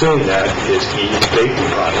of consuming that is eating vaping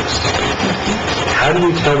products. How do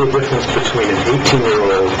you tell the difference between an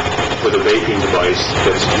 18-year-old with a vaping device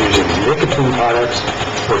that's using nicotine products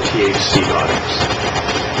or THC products?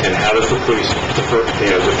 And how does the police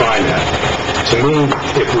define that? To me,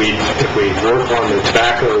 if we work on the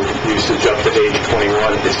tobacco usage up to age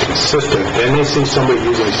 21, it's consistent. Then they see somebody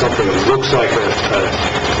using something that looks like an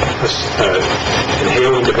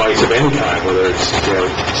inhaling device of any kind, whether it's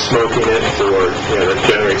smoking it or that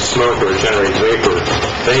generates smoke or generates vapor.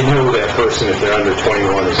 They know that person, if they're under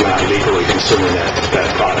 21, is not legally consuming that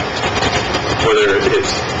product. Whether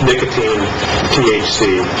it's nicotine,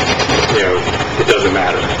 THC, it doesn't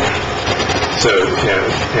matter. So,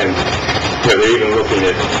 and they're even looking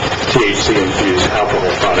at THC-infused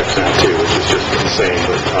alcohol products now too, which is just insane.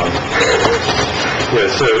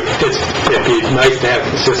 But so it'd be nice to have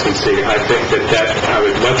consistency. I think that I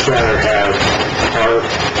would much rather have our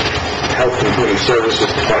Health and Human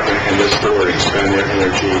Services Department and this board expend their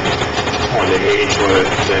energy on the age limit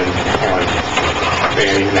than on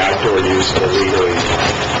banning outdoor use of a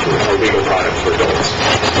legal product for adults,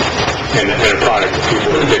 and a product that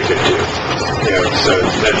people are addicted to. So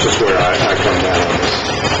that's just where I come down on this.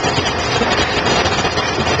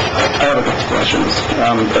 I have a couple questions.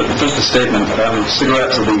 Just a statement.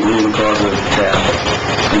 Cigarettes are the leading cause of death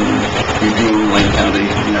in Eugene, Lane County,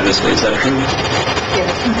 United States. Is that true?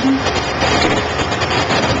 Yes.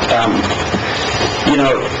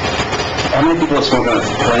 How many people have smoked on a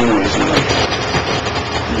plane recently?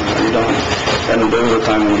 You don't. And there was a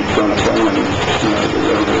time when you'd go on a plane and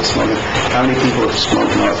everybody was smoking. How many people have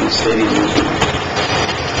smoked in Austin Stadium recently?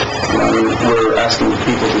 We're asking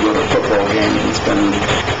people to go to a football game and spend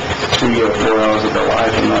 3 or 4 hours of their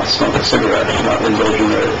life and not smoke a cigarette, not indulge in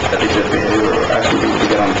their addictive behavior, or asking people to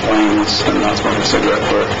get on planes and not smoke a cigarette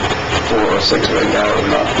for 4 or 6 or 8 hours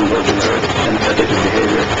and not indulge in their addictive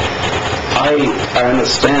behavior. I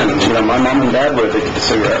understand, my mom and dad were addicted to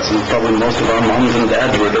cigarettes, and probably most of our moms and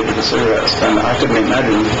dads were addicted to cigarettes, and I couldn't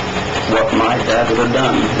imagine what my dad would have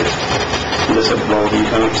done if he just said, well, you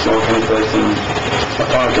can't smoke any place in a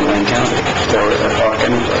park in Lane County, or a park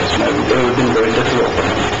any place. It would have been very difficult for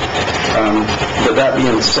him. But that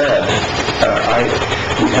being said,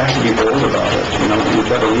 we have to be bold about it. We've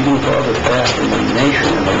got a leading cause of death in the nation,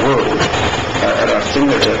 in the world, at our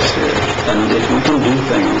fingertips here, and if we can do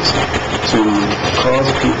things to cause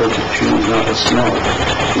people to choose not to smoke,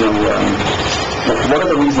 what are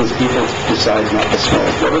the reasons people decide not to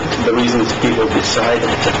smoke? What are the reasons people decide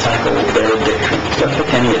to tackle their addiction? Let's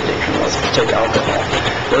pick any addiction. Let's take alcohol.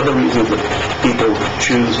 What are the reasons that people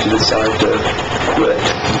choose to decide to quit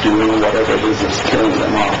doing whatever it is that's killing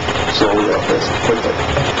them off slowly or quickly?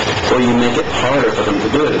 Or you make it harder for them to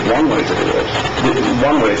do it. One way to do it.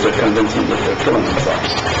 One way is to convince them that they're killing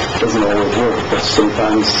themselves. It doesn't always work, but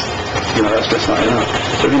sometimes, that's just not enough.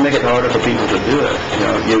 So if you make it harder for people to do it,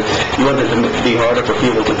 you want it to be harder for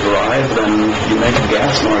people to drive, then you make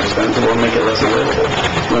gas more expensive or make it less available.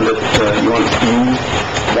 When you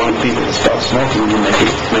want people to stop smoking, you make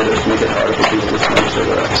it harder for people to smoke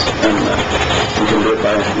cigarettes. And we can do it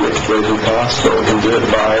by raising costs, or we can do it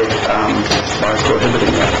by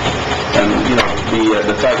prohibiting that. And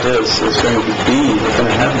the fact is, we're going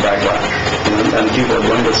to have backlash. and people are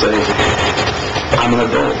going to say, I'm an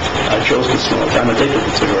adult. I chose to smoke. I'm addicted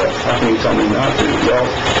to cigarettes. How can you tell me not to? Well,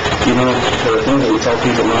 there are things that we tell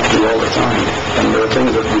people not to do all the time, and there are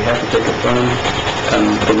things that we have to take a firm. And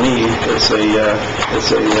for me, it's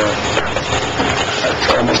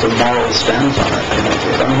almost a moral stance on it.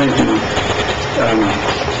 If I'm going to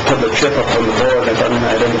put the chip up on the board, if I'm going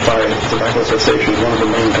to identify tobacco cessation as one of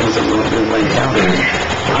the main things that we want to do in Lane County,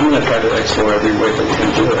 I'm going to try to explore every way that we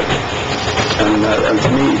can do it. And to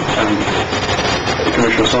me,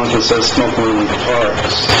 Commissioner Sanchez says smoking in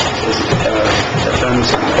parks is offends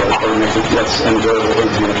or makes it less enjoyable than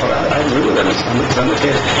being in a park. I agree with that. It's 100% the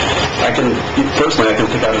case. Personally, I can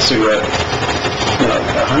pick out a cigarette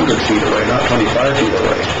 100 feet away, not 25 feet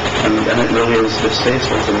away, and it really is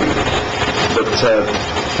distasteful to me. But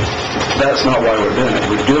that's not why we're doing it.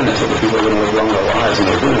 We're doing it so that people are going to live longer lives, and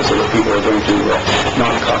we're doing it so that people are going to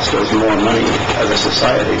not cost us more money as a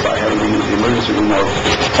society by having to use the emergency room or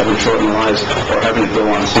having shortened lives or having to go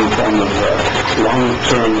on some form of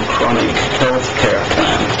long-term chronic health care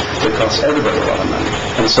plan that costs everybody a lot of money.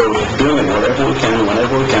 And so doing whatever we can,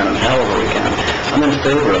 whenever we can, and however we can, I'm in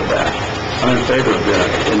favor of that. I'm in favor of that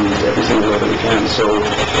in every single way that we can. So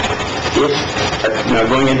now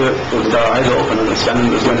going into it with our eyes open and understanding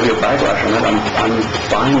there's going to be a backlash on it, I'm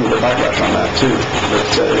fine with the backlash on that too. But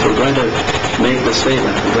if we're going to make the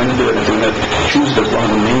statement, if we're going to do it, if we're going to choose it as one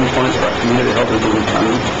of the main points of our community health improvement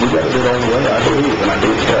plan, we've got to do it all the way, I believe. And I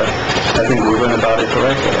think we're going about it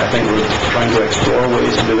correctly. I think we're trying to explore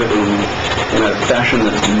ways to do it in a fashion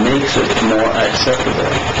that makes it more acceptable,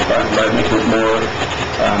 by making it more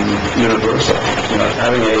universal.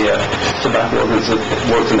 Having a tobacco ordinance that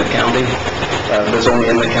works in the county, that's only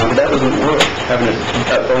in the county, that doesn't work. Having it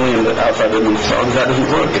only in the outside of the Mississauga, that doesn't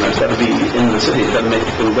work. It's got to be in the city. We've got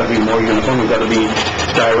to be more uniform. We've got to be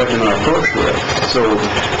direct in our approach to it. So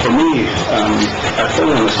for me, I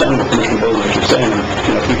fully understand what Commissioner Boland is saying.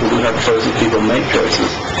 People do have choices. People make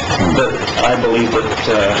choices. But I believe that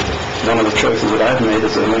one of the choices that I've made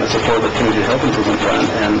is that I'm going to support the community health improvement plan,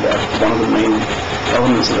 and one of the main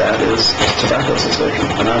elements of that is tobacco cessation.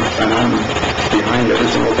 And I'm behind every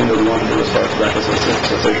single thing that we want to do as far as tobacco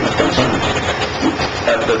cessation is concerned,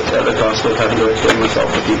 at the cost of having to explain myself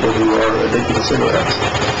to people who are addicted to cigarettes.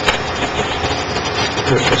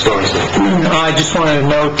 I just wanted to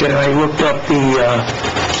note that I looked up the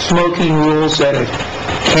smoking rules at a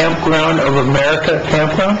Campground of America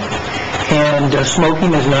campground, and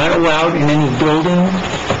smoking is not allowed in any building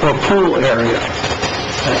or pool area.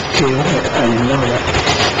 I didn't know that.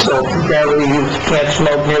 So apparently you can't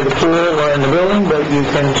smoke near the pool or in the building, but you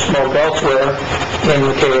can smoke elsewhere in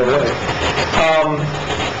the KOA.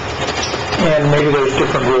 And maybe there's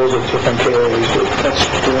different rules at different KOAs, but that's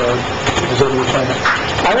what we're finding.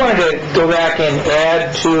 I wanted to go back and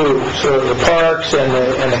add to sort of the parks and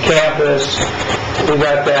the campus. We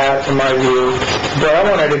got that in my view, but I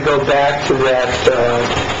wanted to go back to that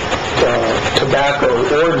tobacco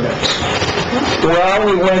ordinance. While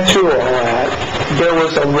we went through all that, there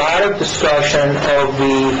was a lot of discussion of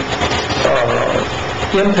the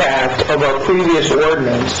impact of our previous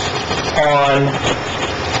ordinance on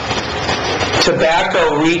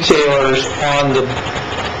tobacco retailers on the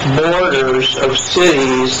borders of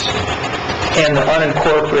cities and the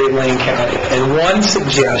unincorporated Lane County. And one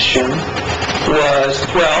suggestion was,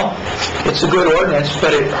 well, it's a good ordinance,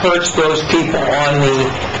 but it hurts those people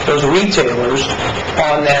those retailers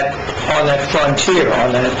on that frontier,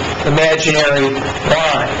 on that imaginary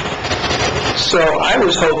line. So I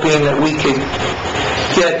was hoping that we could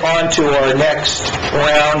get onto our next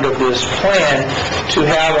round of this plan to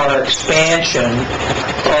have our expansion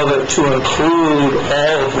of it to include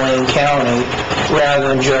all of Lane County rather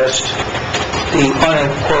than just the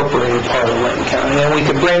unincorporated part of Lane County. And we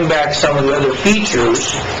could bring back some of the other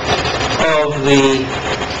features of the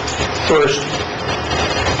first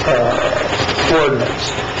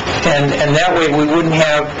ordinance. And that way we wouldn't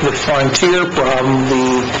have the frontier problem,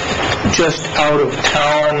 the just out of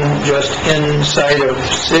town, just inside of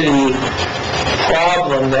city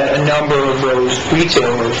problem that a number of those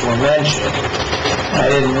retailers were mentioned. I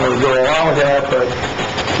didn't really go along with that, but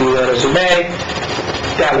be that as it may,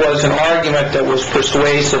 that was an argument that was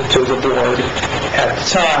persuasive to the board at the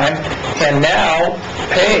time. And now,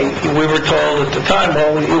 hey, we were told at the time,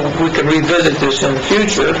 well, we could revisit this in the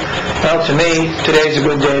future. Well, to me, today's a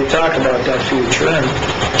good day to talk about that future and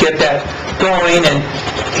get that going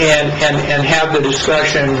and have the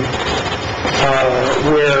discussion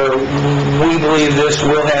where we believe this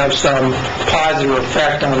will have some positive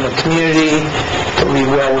effect on the community. It will be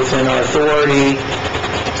well within our authority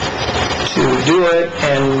to do it,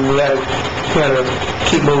 and we got to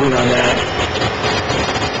keep moving on that.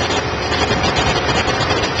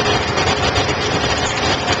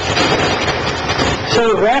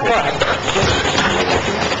 wrap up.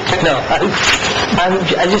 No,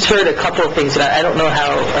 I just heard a couple of things, and I don't know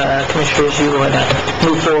how, Commissioners, you want to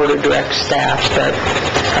move forward or direct staff, but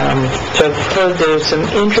so I've heard there's some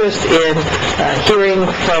interest in hearing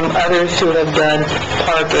from others who have done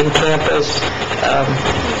park and campus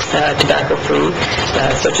tobacco-free,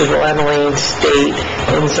 such as Willamette, State,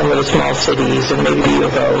 and some of the small cities, and maybe the U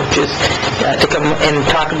of O, just to come and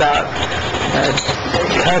talk about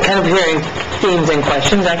kind of hearing themes and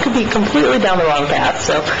questions. I could be completely down the wrong path,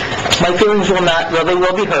 so my feelings will not, well, they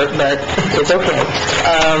will be hurt, but it's okay.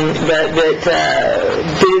 But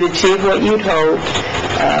did it achieve what you'd hoped?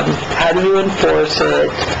 How do you enforce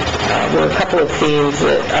it? There were a couple of themes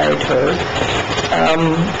that I had heard.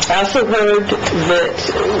 I also heard that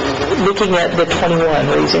looking at the 21,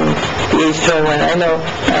 raising the age to 21, I know,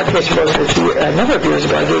 Commissioner Bozich, a number of years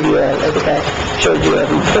ago, I gave you I think I showed you a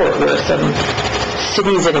report where some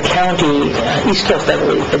cities in a county, East Coast, I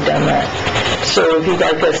believe, had done that. So if you'd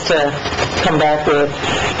like us to come back with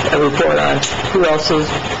a report on who else is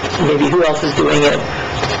doing it,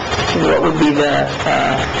 what would be the,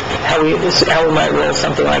 how we might roll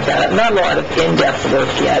something like that. Not a lot of in-depth work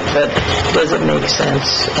yet, but does it make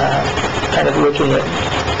sense, kind of looking at,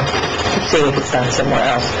 seeing if it's done somewhere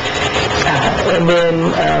else. And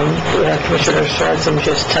then Commissioner Swanson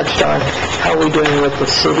just touched on how we're doing with the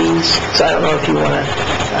cities. So I don't know if you want to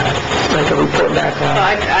make a report back on.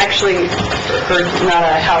 I actually heard not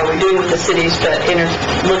how are we doing with the cities, but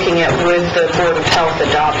looking at would the Board of Health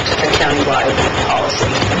adopt a countywide policy.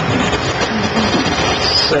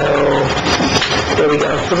 So there we go.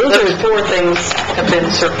 So those four things have been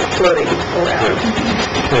floating around.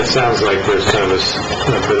 It sounds like there's kind of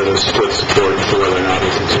a bit of a split support for whether or not we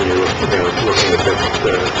continue looking at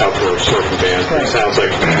the outdoor smoking ban. Right. It sounds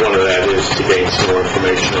like one of that is to gain some more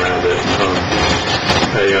information around it.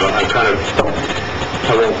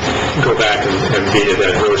 I won't go back and beat a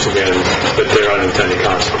dead horse again, but there are unintended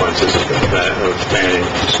consequences of banning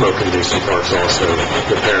smoke-induced parks also.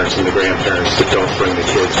 The parents and the grandparents that don't bring the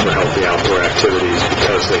kids for healthy outdoor activities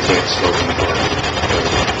because they can't smoke in the park.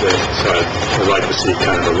 So I'd like to see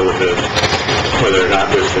kind of a little bit whether or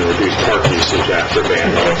not there's been reduced park usage after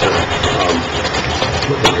ban also.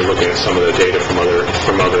 When you're looking at some of the data from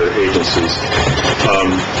other agencies.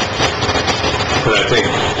 But I think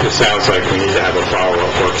it sounds like we need to have a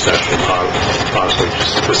follow-up work session, possibly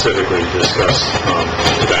specifically discuss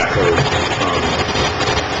tobacco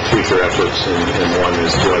future efforts, and one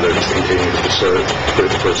is whether to continue to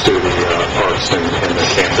pursue the parks and the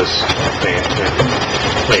campus ban,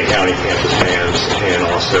 Lane County campus bans, and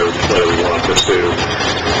also whether we want to pursue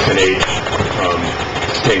an age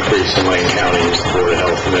increase in Lane County as the Board of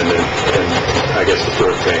Health, and I guess the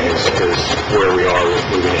fourth thing is where we are with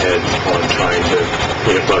moving ahead on trying to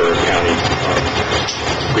peanut butter county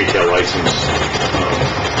retail license,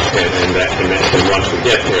 and once we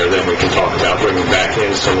get there, then we can talk about bringing back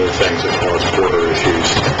in some of the things that cause border issues,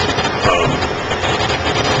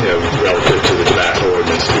 relative to the tobacco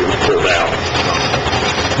ordinance we pulled out.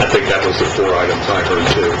 I think that was the four items I heard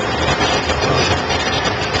too.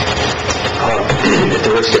 At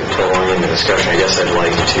the risk of prolonging the discussion, I guess I'd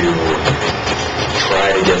like to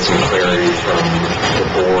try to get some clarity from the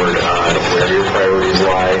board on where your priorities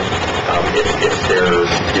lie. If there is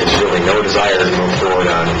really no desire to move forward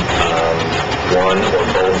on one or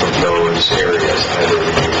both of those areas, either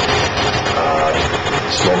the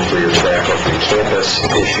smoke-free or tobacco-free campus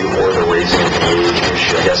issue or the raising of the age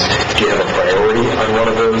issue, I guess, do you have a priority on one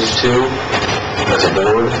of those two as a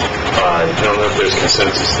board? I don't know if there's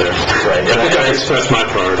consensus there. Right. I think I expressed my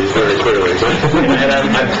priorities very clearly. And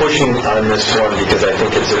I'm pushing on this one because I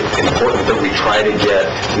think it's important that we try to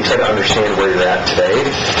understand where you're at today.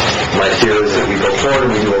 My fear is that we go forward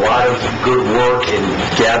and we do a lot of good work in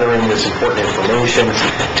gathering this important information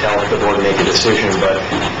to help the board make a decision, but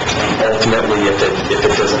ultimately if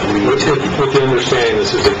it doesn't lead to... With the understanding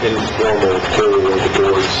this is an informal poll of the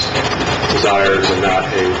board's desires and not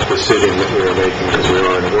a decision that we are making because we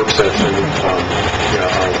are in a work session,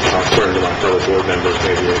 I'll turn to my fellow board members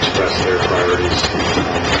maybe to express their priorities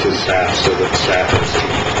to staff so that staff has a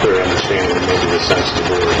clear understanding of maybe the sense of the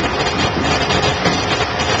board.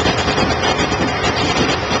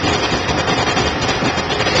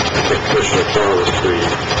 I think Commissioner Carl was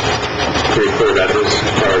pretty clear about his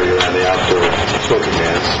priority around the outdoor smoking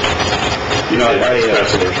bans. I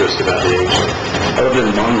expressed an interest about the age. I lived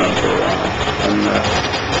in Monmouth for a while, and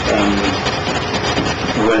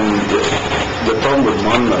when the problem with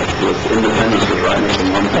Monmouth was Independence was right next to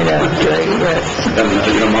Monmouth. I know, right.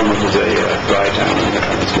 And Monmouth was a dry town, and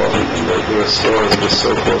Independence wasn't. And there were stores just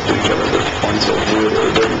so close to each other that points of view, they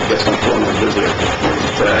were getting much more busier.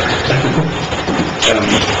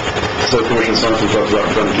 So Commissioner Swanson talked about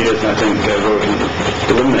frontiers, and I think voting to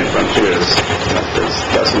eliminate frontiers,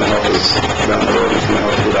 that's going to help us down the road, it's going to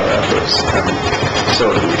help with our efforts.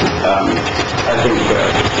 I think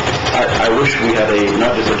I wish we had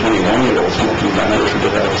not just a 21-year-old smoking ban, I wish we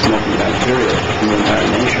could have a smoking ban period in the entire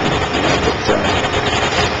nation.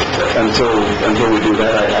 Until we do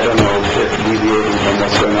that, I don't know if deviating from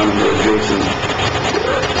what's going on in the adjacent,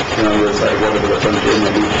 the other side, whatever the frontier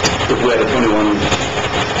may be, if we had a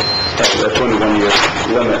 21-year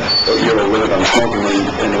limit on smoking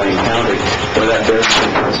in Lane County, where that bears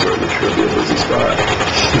it should be a busy spot.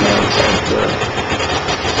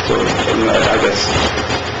 I guess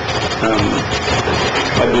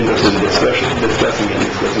I'd be interested in discussing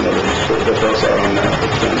what the thoughts are on that.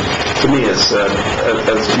 But to me, it's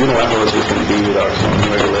as unilateral as we can be with our smoking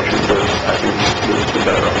regulations, I think we're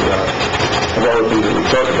better off without. Of all the things that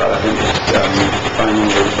we've talked about, I think finding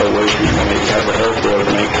a way to have a health board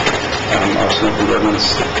to make our smoking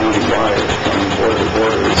ordinance county-wide from border to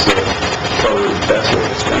border is probably the best way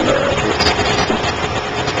to spend our efforts.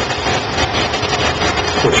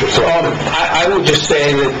 I would just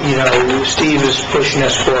say that, Steve is pushing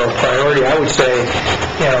us for a priority. I would say,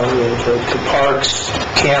 the parks,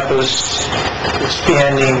 campus,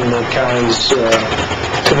 expanding the county's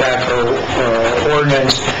tobacco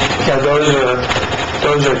ordinance,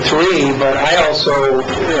 those are three, but I also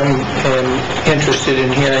am interested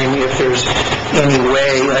in hearing if there's any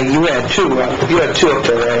way, you had two up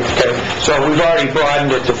there, right? Okay. So we've already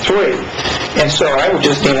broadened it to three. And so I would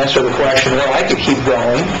just answer the question, well, I could keep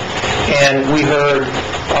going. And we heard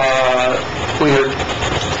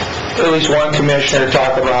at least one commissioner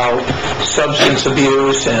talk about substance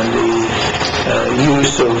abuse and the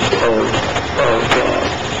use of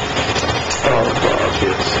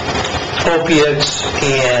opiates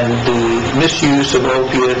and the misuse of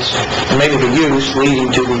opiates, or maybe the use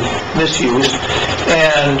leading to the misuse,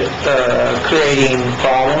 and creating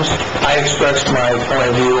problems. I expressed my point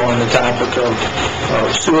of view on the topic of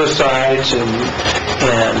suicides and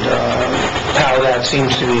how that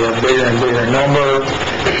seems to be a bigger and bigger number.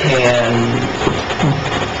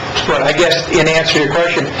 But I guess in answer to your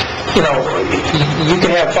question, you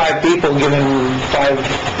can have 5 people giving 5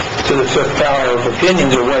 to the fifth power of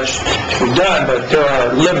opinions of what should be done, but there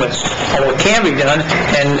are limits on what can be done,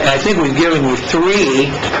 and I think we've given you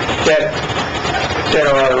 3 that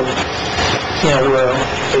are, where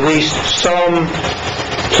at least some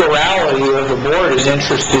plurality of the board is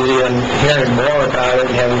interested in hearing more about it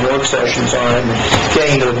and having work sessions on it and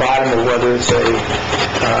getting to the bottom of whether it's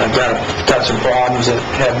got some problems that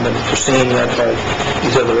haven't been foreseen yet by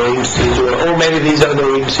these other agencies, or maybe these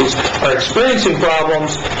other agencies are experiencing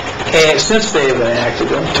problems and since they've enacted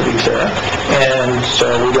them, to be fair, and so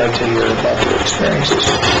we'd like to hear about their experiences.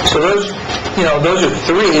 So those are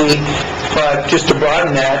 3, but just to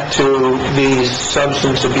broaden that to these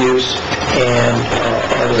substance abuse and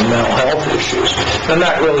other mental health issues. I'm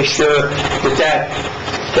not really sure that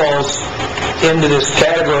falls into this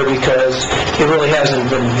category because it really hasn't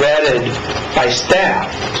been vetted by staff.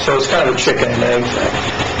 So it's kind of a chicken and egg thing.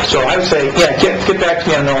 So I would say, get back to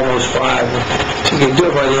me on all those 5. You can do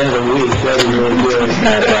it by the end of the week. That'd be really good.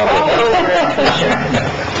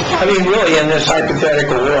 I mean, really, in this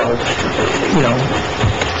hypothetical world,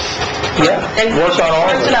 work on all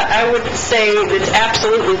of it. I would say it's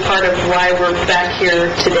absolutely part of why we're back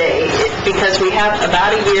here today, because we have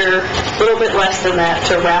about a year, a little bit less than that,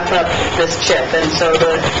 to wrap up this CHIP. And so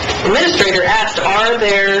the administrator asked, are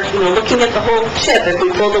there, looking at the whole CHIP, if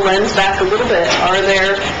we pull the lens back a little bit, are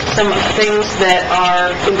there some things that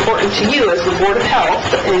are important to you as the Board of Health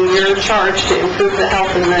and your charge to improve the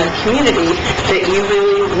health in the community that you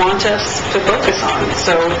really want us to focus on?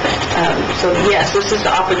 So yes, this is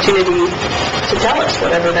the opportunity to tell us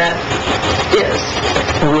whatever that is.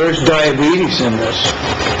 Where's diabetes in this,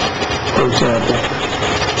 for example?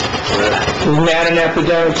 Isn't that an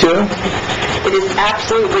epidemic too? It is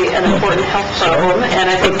absolutely an important health problem, and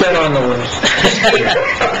I think... Put that on the list.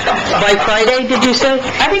 By Friday, did you say?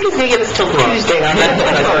 I think it's going to give us till Tuesday on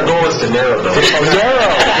that. Our goal is to narrow those. Narrow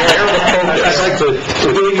the focus. I'd like to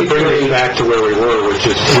maybe bring it back to where we were, which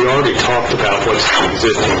is we already talked about what's the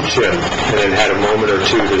existing CHIP, and then had a moment or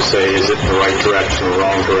two to say, is it in the right direction or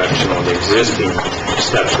wrong direction on the existing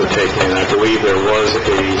steps we're taking. And I believe there was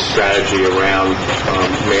a strategy around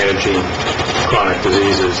managing chronic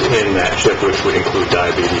diseases in that chip, which would include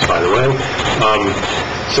diabetes, by the way.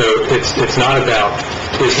 So it's not about,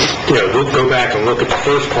 we'll go back and look at the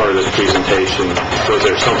first part of this presentation. Was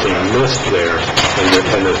there something missed there?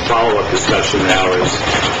 And the follow-up discussion now is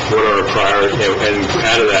what are our priorities, and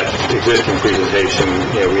out of that existing presentation,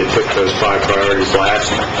 we had picked those 5 priorities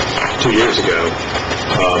 2 years ago.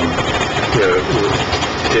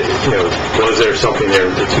 Was there something there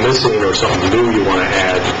that's missing or something new you want to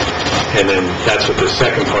add? And then that's what the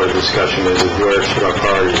second part of the discussion is where should our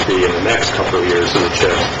priorities be in the next couple of years of the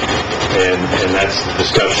CHIP? And that's the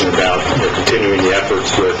discussion about continuing the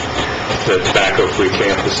efforts with the tobacco-free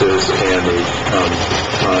campuses and the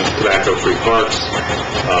tobacco-free parks.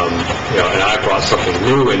 And I brought something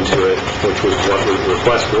new into it, which was what the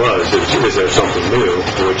request was, is there something new,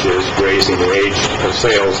 which is raising the age of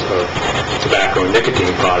sales of tobacco and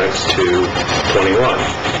nicotine products to 21,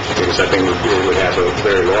 because I think it would have a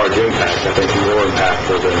very large impact. I think more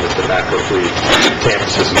impactful than the tobacco-free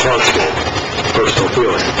campuses and parks did. Personal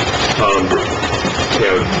feeling.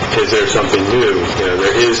 Is there something new?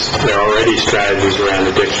 There are already strategies around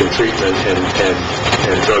addiction treatment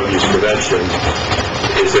and drug use prevention.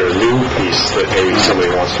 Is there a new piece that maybe somebody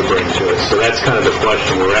wants to bring to it? So that's kind of the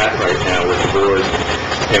question we're at right now with the board.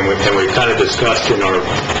 And we've kind of discussed in our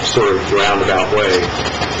sort of roundabout way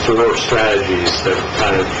 4 strategies that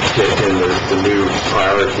kind of fit in the new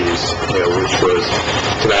priorities, which was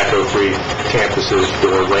tobacco-free campuses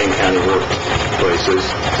for Lane County workplaces,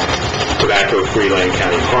 tobacco-free Lane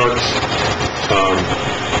County parks,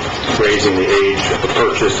 raising the age of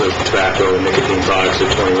purchase of tobacco and nicotine products to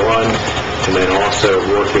 21, and then also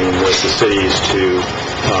working with the cities to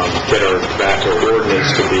get our tobacco ordinance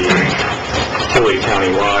to be fully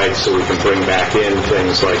countywide so we can bring back in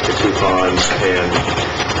things like the coupons and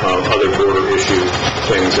other border issue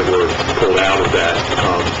things that were pulled out of that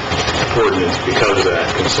ordinance because of that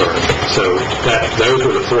concern. So those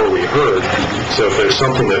were the 4 we heard. So if there's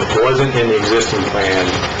something that wasn't in the existing plan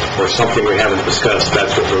or something we haven't discussed,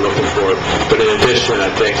 that's what we're looking for. But in addition, I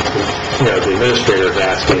think, the administrator is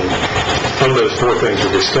asking, of those 4 things we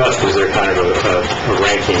discussed, is there kind of a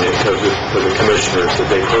ranking of the commissioners that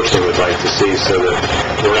they personally would like to see so that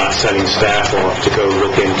we're not sending staff off to go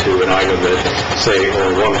look into an item that, say,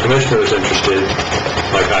 only one commissioner is interested,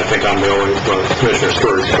 like I think I'm the only, Commissioner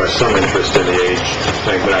Stewart expressed some interest in the age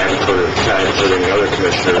thing, but I haven't heard any other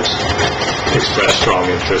commissioners express strong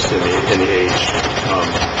interest in the age.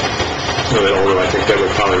 Although I think that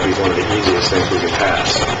would probably be one of the easiest things we could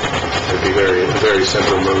pass. It would be a very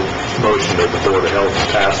simple motion of the Board of Health to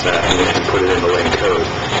pass that and we can put it in the Lane Code.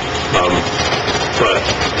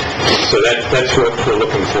 So that's what we're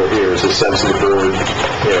looking for here is a sense of the board.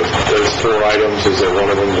 Those 4 items, is there one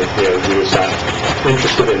of them that you're just not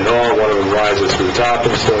interested in at all? One of them rises to the top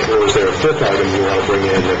and stuff, or is there a 5th item you want to bring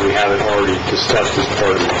in that we haven't already discussed as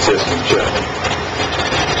part of the existing CHIP?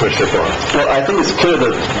 Commissioner Farr. Well, I think it's clear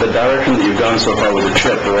that the direction that you've gone so far with the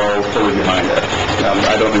CHIP, we're all fully behind it.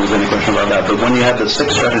 I don't think there's any question about that. But when you had the 6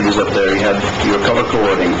 strategies up there, you had your color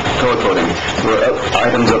coding. There were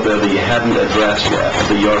items up there that you hadn't addressed yet,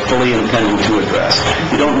 that you're fully intending to address.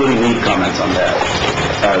 You don't really need comments on that.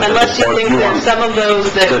 Unless you think there's some of those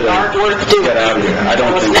that aren't worth doing. Get out of here. I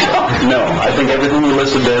don't think so. No, I think everything you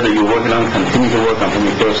listed there that you're working on, continue to work on for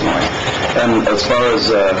me personally. And as far as,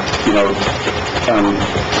 you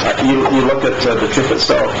look at the CHIP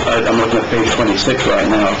itself. I'm looking at page 26 right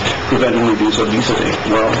now. Prevent and reduce obesity.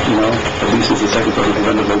 Well, obesity is the second part of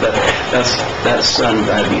preventable death. That's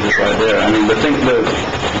diabetes right there. I mean, the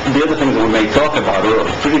other things that we may talk about are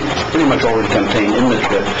pretty much already contained in the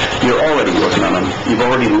CHIP. You're already working on them. You've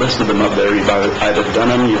already listed them up there. You've either done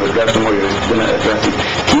them, you've addressed them, or you're going to address them.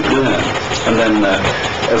 Keep doing it. And then,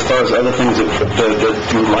 as far as other things that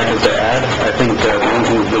you'd like us to add, I think the one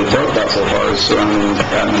thing we've really talked about so far is surrounding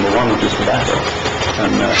number 1, which is tobacco.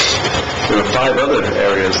 And there are 5 other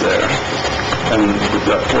areas there. And we've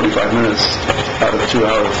got 45 minutes out of 2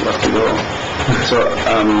 hours left to go. So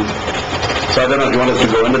I don't know if you want us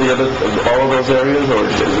to go into all of those areas, or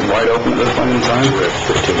is it wide open at this point in time? We have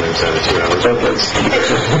 15 minutes out of 2 hours.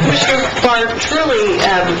 Commissioner Farr, truly,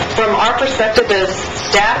 from our perspective as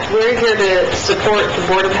staff, we're here to support the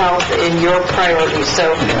Board of Health in your priorities.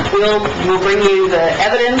 So we'll bring you the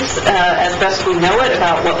evidence as best we know it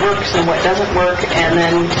about what works and what doesn't work, and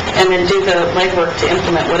then do the legwork to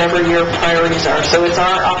implement whatever your priorities are. So it's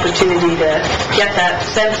our opportunity to get that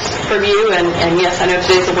sense from you. And yes, I know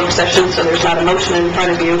today's a work session, so there's not a motion in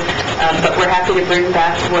front of you, but we're happy to bring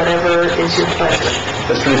back whatever is your pleasure.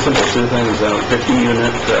 It's pretty simple. 2 things: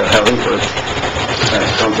 50-unit housing first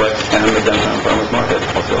complex and the downtown farmers market.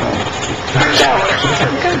 Also home.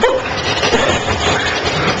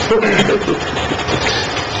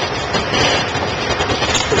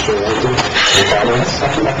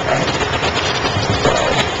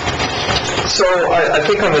 I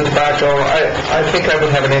think on the tobacco, I think I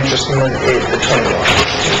would have an interest in the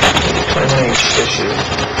 21-inch issue.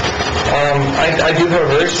 I do have a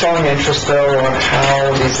very strong interest, though, on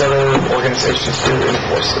how these other organizations do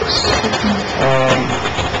enforce this.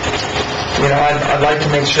 I'd like to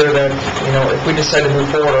make sure that, if we decide to move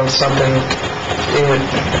forward on something,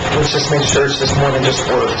 let's just make sure it's just more than just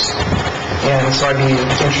words. And so I'd be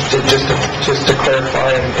interested just to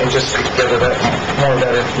clarify and just get more of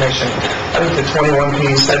that information. I think the 21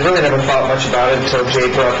 piece, I really never thought much about it until Jay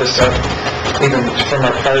brought this up, even from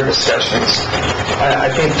our prior discussions. I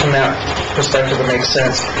think from that perspective it makes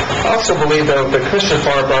sense. I also believe, though, that Commissioner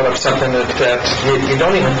Farr brought up something that you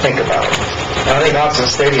don't even think about. And I think Autzen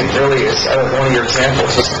Stadium really is one of your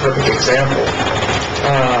examples, just a perfect example.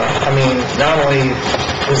 Not only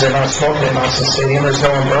is there not smoking in Autzen Stadium, there's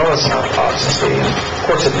no umbrellas in Autzen Stadium. Of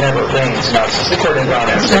course, it never rains in Autzen Stadium, according to Don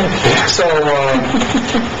Esser.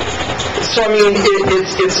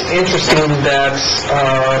 It's interesting that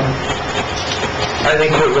I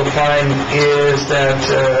think what you'll find is that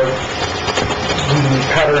the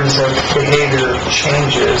patterns of behavior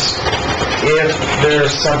changes if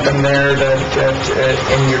there's something there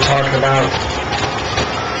and you're talking about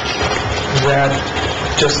that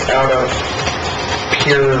just out of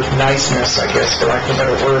pure niceness, I guess, for lack of a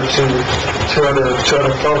better word, to other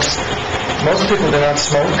folks. Most people do not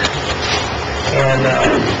smoke, and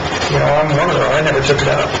I'm one of them. I never took it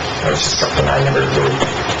up. It was just something I never did.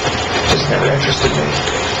 Just never interested me.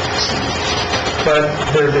 But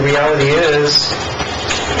the reality is,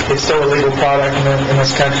 it's still a legal product in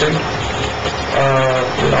this country.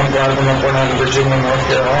 I'm glad we're not in Virginia and North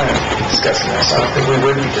Carolina discussing this. I don't think we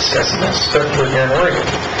would be discussing this, but we're here in Oregon.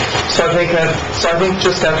 So I think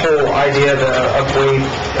just that whole idea of the way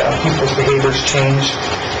people's behaviors change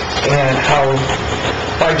and how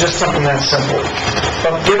by just something that simple.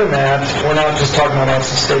 But given that, we're not just talking about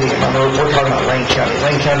Autzen Stadium. We're talking about Lane County.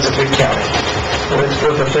 Lane County's a big county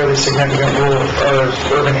with a fairly significant rural or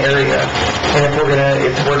urban area. And if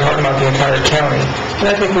we're talking about the entire county,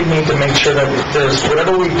 then I think we need to make sure that there's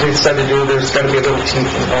whatever we decide to do, there's got to be a little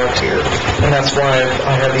teeth involved here. And that's why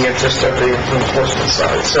I have the interest of the enforcement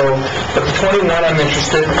side. So, but the 21, I'm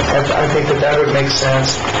interested. I think that would make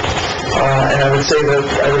sense. And I would say that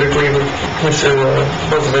I would agree with Commissioner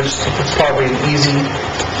Bozovich. It's probably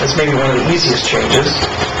it's maybe one of the easiest changes.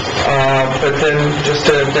 But then just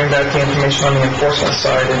to bring back the information on the enforcement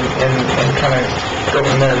side and kind of go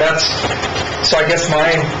from there. So I guess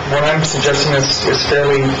what I'm suggesting is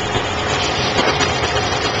fairly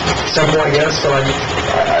simple, I guess, but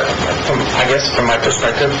I guess from my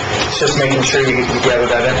perspective, it's just making sure you gather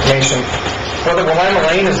that information. Whether Lima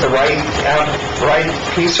Lane is the right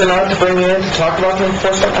piece or not to bring in to talk about the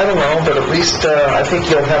enforcement, I don't know, but at least I think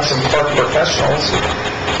you'll have some park professionals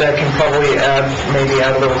that can probably add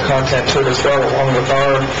a little content to it as well, along with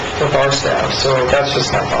our staff. So that's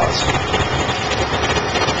just my thoughts.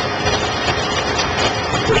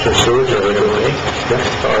 Commissioner Stewart, are we going? Yeah.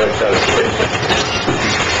 All right, that's great.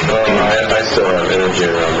 I still have energy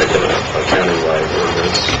around making a county-wide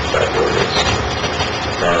ordinance, that ordinance.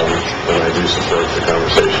 And I do support the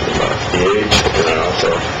conversation about the age, and I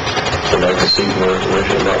also would like to see more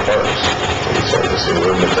information about parks. I'm starting to see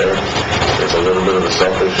movement there. There's a little bit of a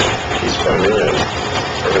selfish piece by me. I'm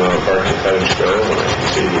working on a park in Cottage Grove, and I can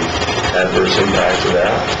see the adverse impact of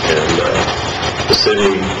that. And the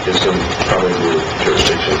city is in probably the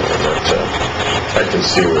jurisdiction there, but I can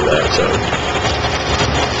see where that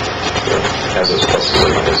has its pluses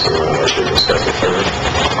and minuses, and I'd like to discuss it further.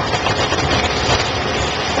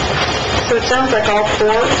 So it sounds like all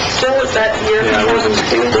four still, is that your... Yeah, I wasn't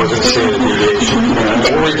seeing a deviation.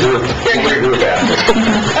 We'll regroup after.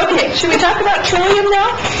 Okay, should we talk about Trillium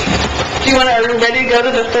now? Are we ready to go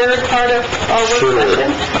to the third part of our work session?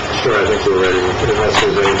 Sure, I think we're ready, unless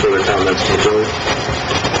there's any further comments from Julie.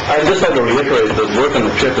 I'd just like to reiterate that work on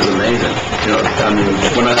the chip is amazing.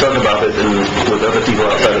 When I talk about it with other people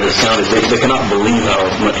outside of this county, they cannot believe how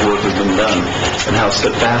much work has been done and how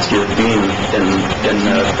steadfast you've been in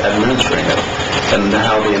administering it, and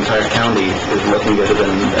how the entire county is looking at it,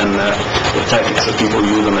 and the tactics that people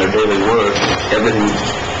use in their daily work, everything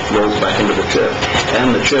rolls back into the chip,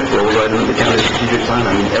 and the chip rolls right into the county strategic plan.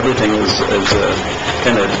 Everything is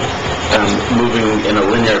kind of moving in a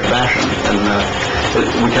linear fashion, and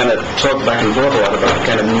we kind of talk back and forth a lot about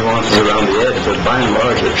kind of nuances around the edge, but by and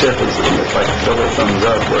large, the TIF is like double thumbs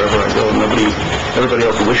up wherever I go. Everybody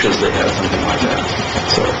else wishes they had something like that.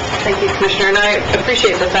 So. Thank you, Commissioner, and I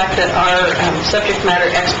appreciate the fact that our subject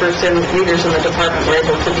matter experts and leaders in the department were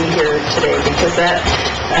able to be here today, because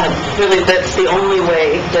that's the only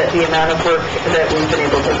way that the amount of work that we've been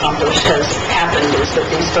able to accomplish has happened, is that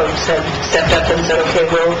these folks have stepped up and said, okay,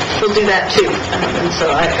 we'll do that too. And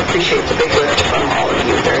so I appreciate the big lift from all of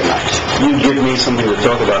you very much. You give me something to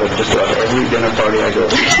talk about at just about every dinner party I go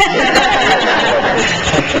to.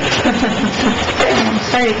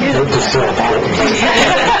 Sorry to hear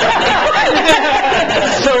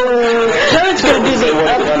So, Karen's going to do the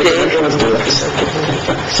update.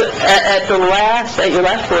 So, at your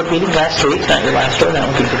last board meeting last week, not your last one, that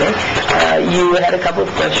will be today, you had a couple of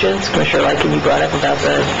questions. Commissioner Lycan, you brought up about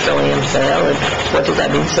the Trillium sale and what does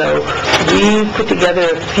that mean. So, we put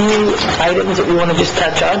together a few items that we want to just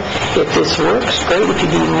touch on. If this works, great. If you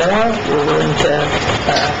need more, we're willing to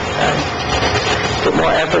put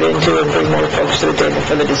more effort into and bring more folks to the table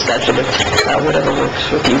for the discussion of whatever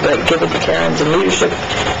works with you. But given Karen's leadership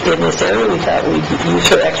in this area, we thought we'd use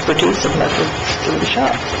her expertise and let her give it a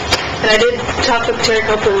shot. And I did talk with Terry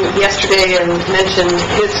Copeland yesterday and mentioned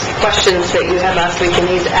his questions that you had last week, and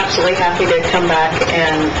he's absolutely happy to come back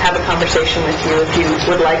and have a conversation with you if you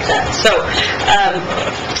would like that. So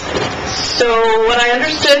what I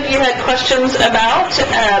understood you had questions about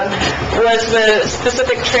was the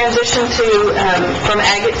specific transition from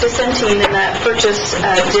agate to Centene, and that purchase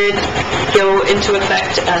did go into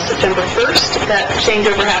effect September 1st. That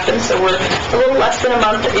changeover happened, so we're a little less than a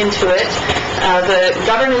month into it. The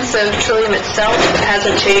governance of Trillium itself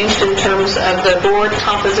hasn't changed in terms of the board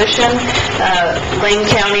composition. Lane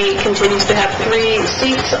County continues to have 3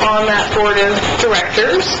 seats on that board of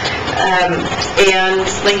directors, and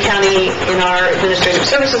Lane County, in our administrative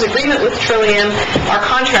services agreement with Trillium, our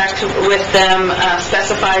contract with them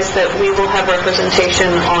specifies that we will have representation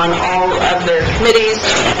on all of their committees,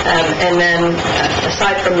 and then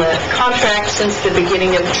aside from the contract, since the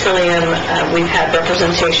beginning of Trillium, we've had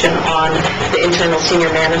representation on the internal senior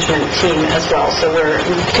management team as well. So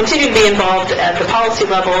we continue to be involved at the policy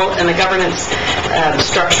level and the governance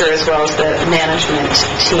structure, as well as the management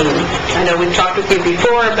team. I know we've talked with you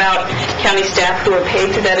before about county staff who are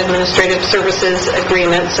paid to that administrative services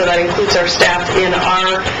agreement, so that includes our staff in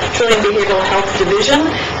our Trillium Behavioral Health Division,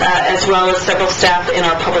 as well as several staff in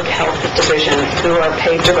our Public Health Division who are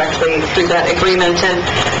paid directly through that agreement. And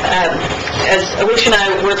as Alicia and I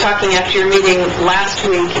were talking after your meeting last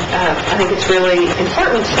week, I think it's really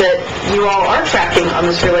important that you all are tracking on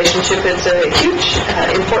this relationship. It's a huge,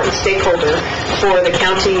 important stakeholder for the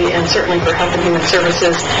county and certainly for Health and Human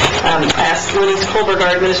Services. I asked Louise Colberg,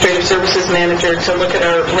 our Administrative Services Manager, to look at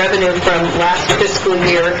our revenue from last fiscal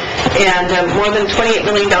year, and more than $28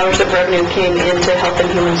 million of revenue came into Health and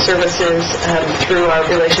Human Services through our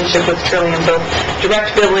relationship with Trillium, both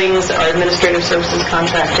direct billings, our Administrative Services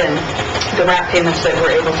contract, and the RAP payments that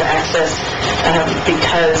we're able to access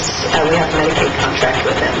because we have a Medicaid contract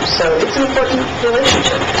with them. So it's an important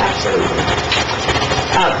relationship, absolutely.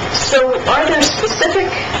 So are there specific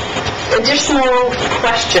additional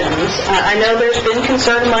questions? I know there's been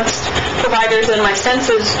concern amongst providers, and my sense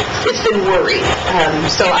is it's been worry.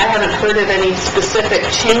 So I haven't heard of any specific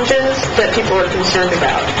changes that people are concerned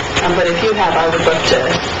about. But if you have, I would love to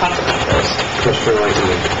talk about those.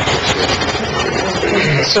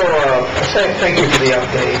 So, thank you for the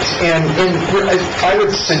update. And I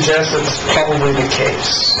would suggest it's probably the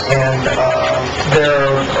case. And there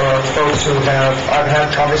are folks who I've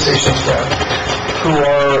had conversations with, who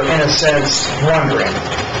are, in a sense, wondering,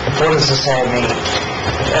 what does this all mean?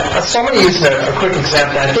 So I'm going to use a quick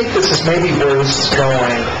example. I think this is maybe where this is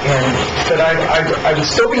going, but I would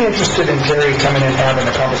still be interested in Terry coming and having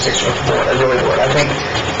a conversation with the board. I really would. I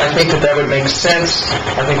think that would make sense.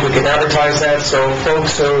 I think we could advertise that, so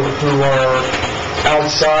folks who are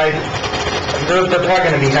outside, they're probably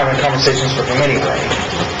going to be having conversations with him anyway.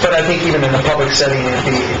 But I think even in the public setting, it'd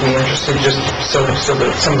be interesting just so that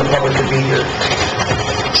some of the public could be here.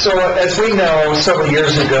 So as we know, several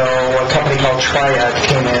years ago, a company called Triad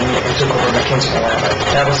came in and took over McKinsey-Willamette.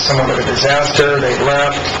 That was somewhat of a disaster. They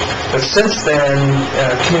left. But since then,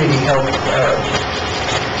 Community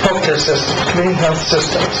Healthcare Systems, Community Health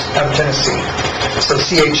Systems out of Tennessee, so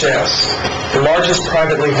CHS, the largest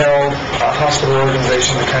privately held hospital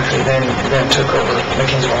organization in the country, then took over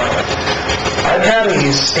McKinsey-Willamette. I've had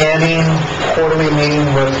a standing quarterly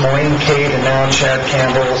meeting with Maureen Cade and now Chad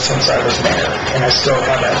Campbell since I was mayor, and I still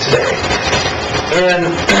have that today. And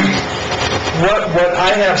what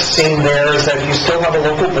I have seen there is that you still have a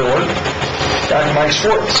local board, Mike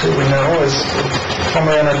Schwartz, who we know is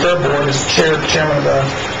formerly on their board, is chairman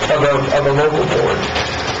of the local board.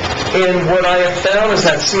 And what I have found is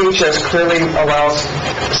that CHS clearly allows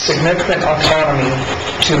significant autonomy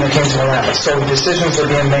to McKinsey-Willamette, so decisions are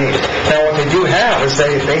being made. Now, what they do have is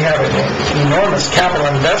they have an enormous capital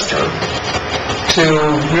investor to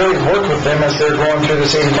really work with them as they're going through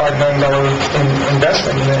this $85 million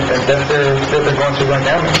investment that they're going through right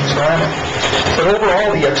now in McKinsey-Willamette. But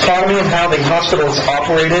overall, the autonomy and how the hospital is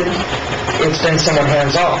operated, it's been somewhat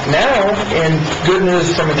hands-off. Now, and good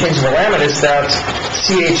news from McKinsey-Willamette is that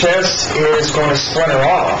CHS is going to splinter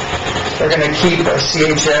off. They're going to keep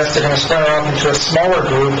CHS, they're going to splinter off into a smaller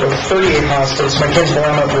group of 38 hospitals.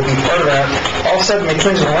 McKinsey-Willamette will be part of that. All of a sudden,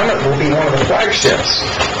 McKinsey-Willamette will be one of the flagships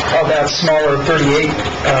of that smaller 38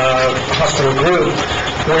 hospital group,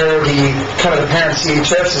 where the parent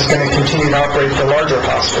CHS is going to continue to operate the larger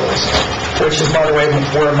hospitals, which is, by the way,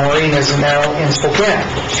 where Maureen is now in Spokane.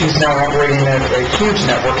 She's now operating a huge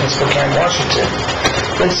network in Spokane, Washington.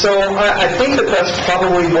 And so I think that that's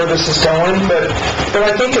probably where this is going, but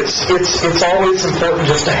I think it's always important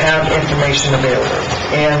just to have information available.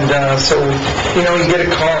 And so, you get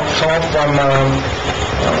a call from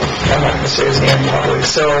I'm not going to say his name in public.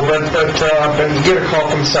 So, but you get a call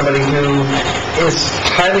from somebody who is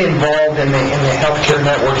highly involved in the healthcare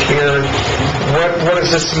network here. What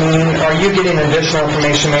does this mean? Are you getting additional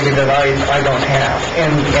information maybe that I don't have?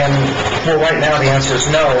 And well, right now the answer is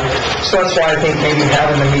no. So that's why I think maybe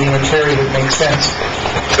having the meeting with Terry would make sense.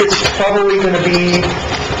 It's probably going to be.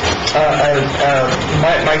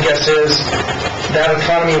 My guess is that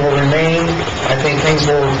autonomy will remain. I think things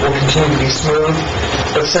will continue to be smooth.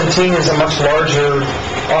 But Centene is a much larger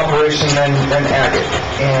operation than Agate.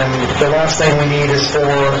 And the last thing we need is for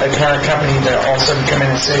a parent company to all of a sudden come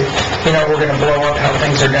in and say, we're going to blow up how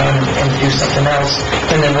things are done and do something else,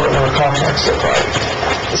 and then we're contracts look right.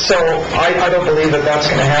 So I don't believe that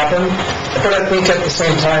that's going to happen. But I think at the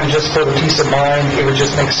same time, just for the peace of mind, it would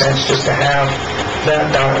just make sense just to have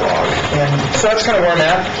that dialogue. And so that's kind of where I'm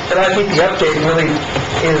at. But I think the update really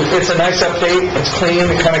it's a nice update. It's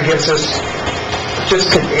clean. It kind of gives us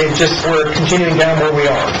we're continuing down where we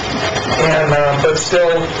are. And but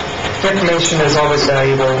still, information is always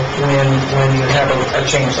valuable when you have a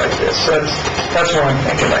change like this. So that's what I'm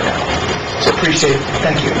thinking right now. So appreciate it.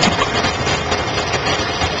 Thank you.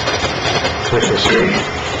 Commissioner Stewart.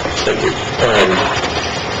 Thank you.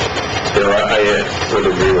 I would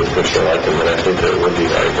agree with Commissioner Larkin that I think that it would be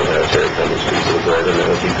valuable to have Terry come and speak to the board, and it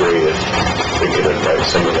would be great if we could invite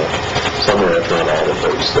some, if not all, the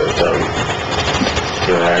folks that,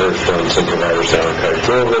 I heard from some providers down in Cottage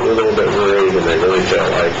Grove that were a little bit worried, and they really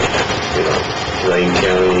felt like, Lane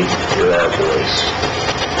County, you're our voice.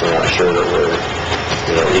 We're not sure that we're,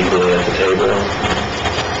 equally at the table.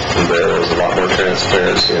 There was a lot more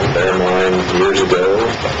transparency in their mind years ago.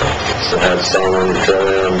 Still had some on the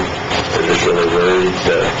trail. They're just really worried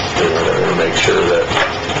that, they want to make sure that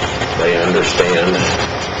they understand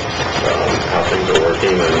how things are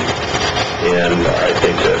working, and I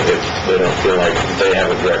think that if they don't feel like they have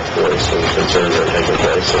a direct voice when concerns are taking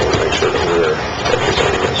place, they will make sure that we're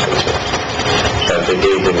representing those concerns. So I think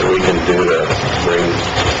anything that we can do to bring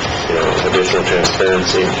additional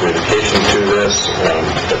transparency and communication to this,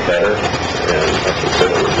 the better, and I think that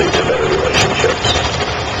it would lead to better relationships.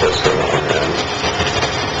 What's going on, and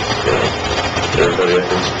everybody I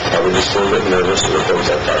think is probably just a little bit nervous. The folks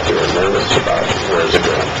I've talked to are nervous about where is it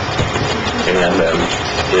going, and then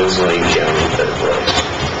is Lane County their place?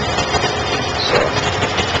 So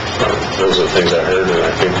those are the things I heard, and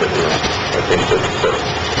I think that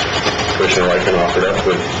Commissioner Larkin offered up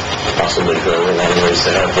would possibly go a long ways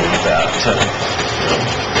to help them with that,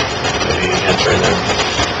 maybe answering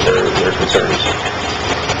their concerns.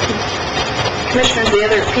 Commissioner, the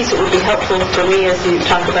other piece that would be helpful for me as you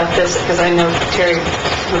talk about this, because I know Terry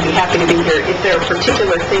would be happy to be here, if there are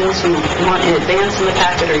particular things you want in advance in the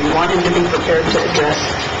packet or you want him to be prepared to address,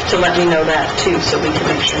 to let me know that too, so we can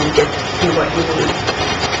make sure we get you what you need.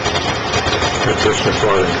 Commissioner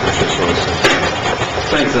Flores, Commissioner Swanson.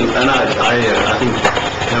 Thanks, and I think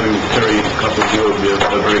having Terry come with you would be a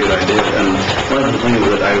very good idea. And one of the things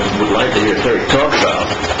that I would like to hear Terry talk about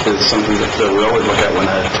is something that we always look at when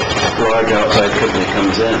a large outside company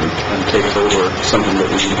comes in and takes over something that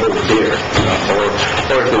we hold dear, or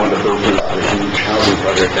if they want to build a huge housing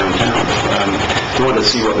project downtown. We want to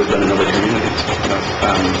see what we've done in other communities.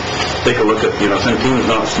 Take a look at, Centene is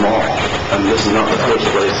not small, and this is not the first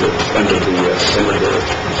place that entered the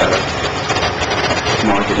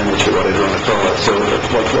market image or whatever you want to call it. So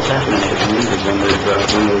what's happening in the communities when they've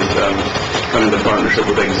come into partnership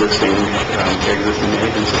with existing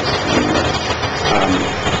agencies. And,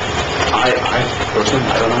 I personally,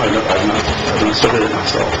 I don't know, I've not studied it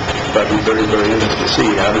myself, but I'm very, very interested to see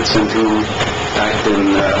how did Centene act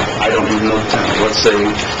in, I don't even know the town, let's say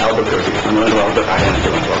Albuquerque. I don't know Albuquerque.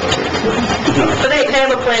 But they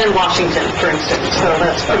have a plan in Washington, for instance, so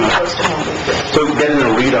that's pretty close to home. So getting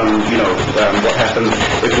a read on, what happened,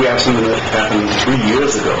 if we have something that happened 3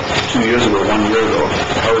 years ago, 2 years ago, 1 year ago,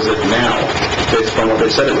 how is it now, based on what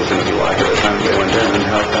they said it was going to be like at the time they went in, and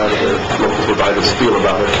how do the local providers feel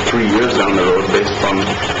about it 3 years down the road based on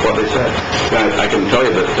what they said? I can tell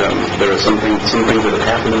you that there are some things that have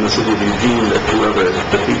happened in the city of Eugene that whoever,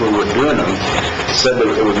 the people who were doing them, said that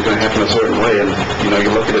it was going to happen a certain way, and, you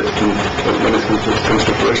look at it, and when it comes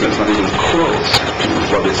to fruition, it's not even close to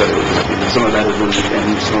what they said it was going to be. Some of that has been,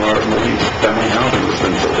 and some of our maybe family housing has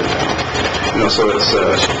been built in town. So it's,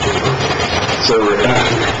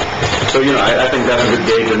 I think that's a good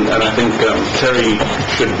gauge, and I think Terry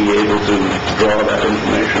should be able to draw that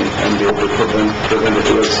information and be able to present it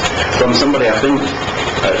to us from somebody. I think,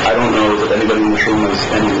 I don't know that anybody in this room has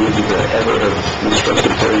any reason to ever have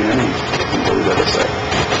mistrusted Terry in anything that he's ever said.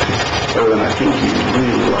 Oh, and I think he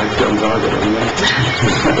really liked Gonzaga, didn't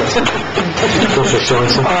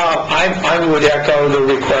I would echo the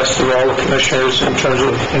request of all the commissioners in terms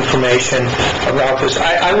of information about this.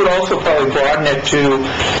 I would also probably broaden it to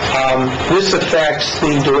this affects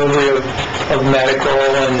the delivery of medical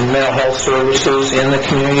and mental health services in the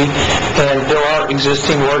community, and there are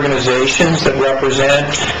existing organizations that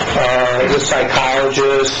represent the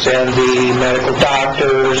psychologists and the medical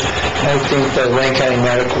doctors. I think the Lane County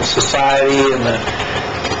Medical Society and the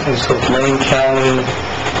Lane County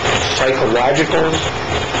Psychological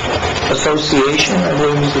Association, I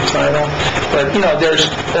believe is the title. But, there's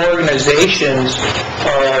organizations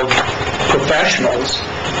of professionals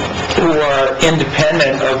who are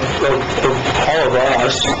independent of all of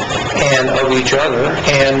us and of each other,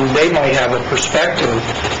 and they might have a perspective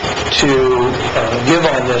to give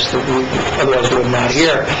on this that we otherwise would not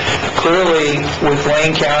hear. Clearly, with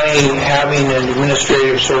Lane County having an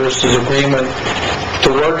administrative services agreement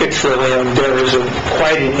to work at Trillium, there is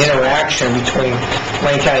quite an interaction between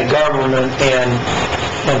Lane County government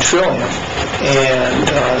and Trillium. And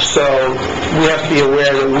so we have to be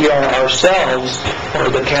aware that we are ourselves, or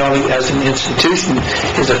the county as an institution,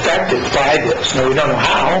 is affected by this. Now, we don't know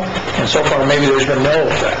how, and so far maybe there's been no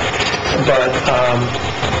effect. But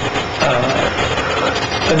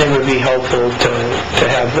I think it would be helpful to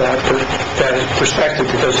have that perspective,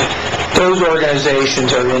 because those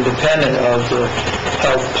organizations are independent of the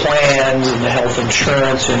health plans and the health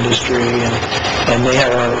insurance industry, and they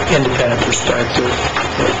have an independent perspective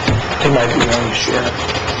that they might be willing to share.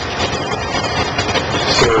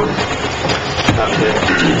 So, I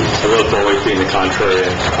will always be the contrary,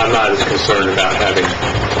 and I'm not as concerned about having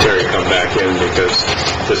Terry come back in, because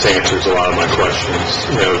this answers a lot of my questions.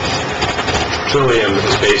 Trillium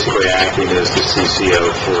is basically acting as the CCO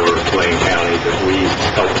for Lane County that we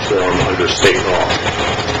help form under state law,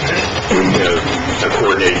 a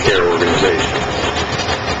coordinated care organization.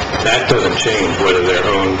 That doesn't change whether they're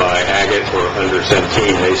owned by Agate or under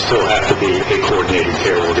Centene. They still have to be a coordinated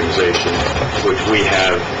care organization, which we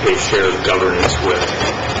have a shared governance with.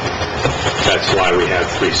 That's why we have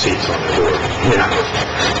 3 seats on the board.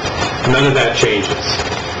 None of that changes.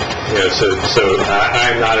 So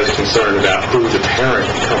I'm not as concerned about who the parent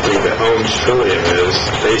company that owns Trillium is.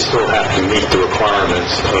 They still have to meet the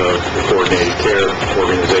requirements of the coordinated care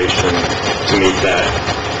organization to meet that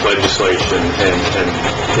legislation and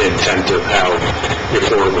the intent of how the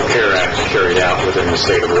Affordable Care Act is carried out within the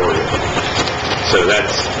state of Oregon. So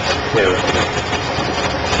that's,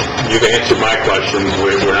 you've answered my questions.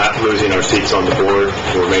 We're not losing our seats on the board.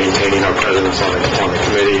 We're maintaining our presence on the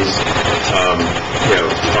committees.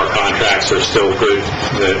 Our contracts are still good.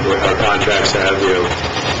 Our contracts have,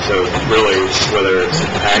 so really, whether it's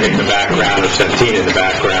Agate in the background or Centene in the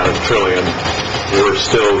background of Trillium, we're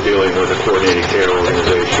still dealing with a coordinated care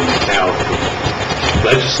organization. Now,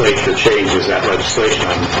 legislature changes that legislation,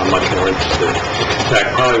 I'm much more interested. In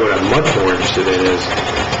fact, probably what I'm much more interested in is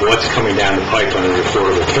what's coming down the pipe under the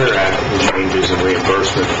Affordable Care Act and changes in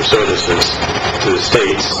reimbursement for services to the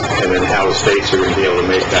states, and then how the states are going to be able to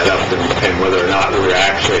make that up, and whether or not we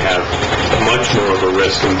actually have much more of a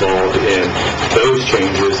risk involved in those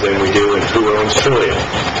changes than we do in who owns Trillium.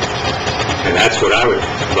 And that's what I would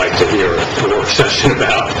like to hear a work session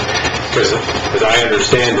about. Because as I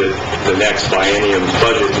understand it, the next biennium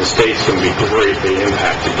budget in the state's going to be greatly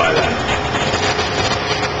impacted by that.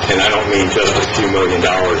 and I don't mean just a few $1 million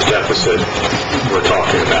deficit we're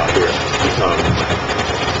talking about here.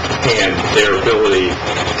 And their ability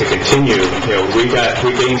to continue, we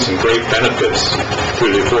gained some great benefits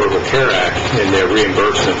through the Affordable Care Act in their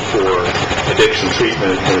reimbursement for addiction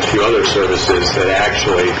treatment and a few other services that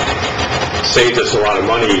actually saved us a lot of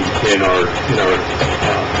money in our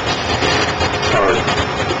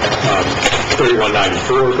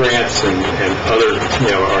 3194 grants and other,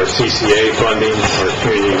 our CCA funding, our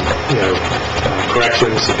Community,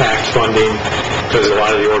 Corrections Act funding, because a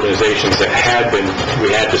lot of the organizations that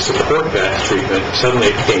we had to support that treatment,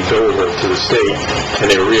 suddenly it became billable to the state,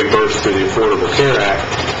 and they were reimbursed through the Affordable Care Act,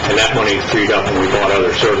 and that money freed up and we bought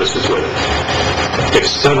other services with it. If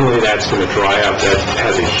suddenly that's going to dry up, that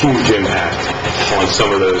has a huge impact on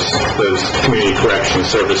some of those community correction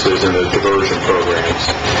services and those diversion programs.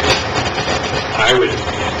 I would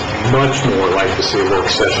much more like to see a work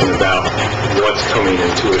session about what's coming in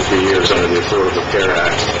 2 or 3 years under the Affordable Care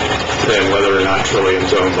Act than whether or not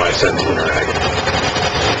Trillium's owned by Centennial Ag.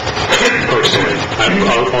 Personally,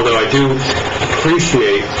 although I do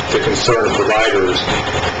appreciate the concern of providers,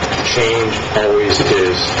 change always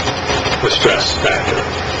is a stress factor.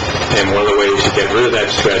 And one of the ways to get rid of that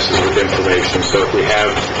stress is with information. So if we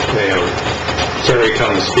have, Terry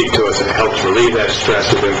come and speak to us and it helps relieve that stress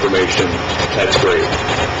with information, that's great.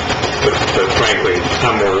 But frankly,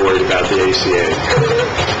 I'm more worried about the ACA.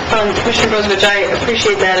 Commissioner Bozovich, I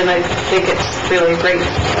appreciate that, and I think it's really a great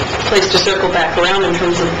place to circle back around in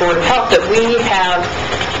terms of the Board of Health, that we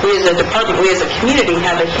as a department, we as a community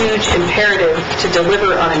have a huge imperative to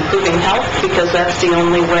deliver on improving health, because that's the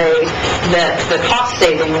only way that the cost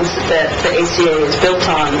savings that the ACA is built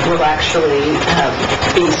on will actually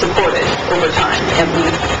be supported over time. And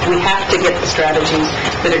we have to get the strategies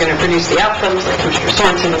that are going to produce the outcomes that Commissioner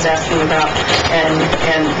Sorensen was asking about,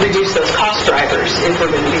 and reduce those cost drivers if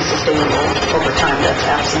we're going to be sustainable over time. That's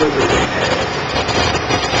absolutely imperative.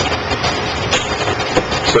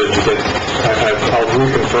 So did you get, I'll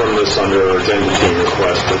reconfirm this under our agenda team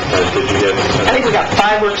request, but did you get... I think we got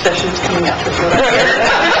 5 work sessions coming up.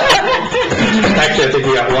 Actually, I think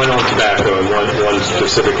we got one on tobacco and one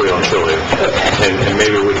specifically on Trillium. Okay. And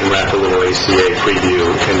maybe we can wrap a little ACA preview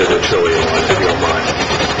into the Trillium one, if you don't mind.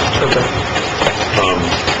 Okay.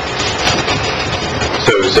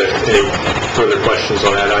 So is there any further questions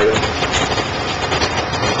on that item?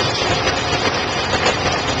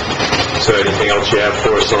 So anything else you have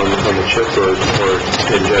for us on the CHIP or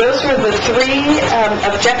in general? Those were the 3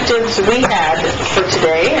 objectives we had for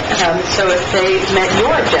today. So if they met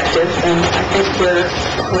your objectives, then I think we're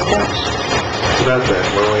done. About that.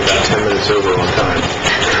 We're only about 10 minutes over on time.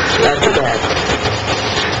 Not too bad.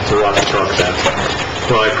 There's a lot to talk about.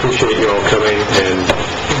 Well, I appreciate you all coming, and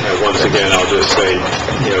once again, I'll just say,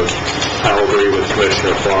 I'll agree with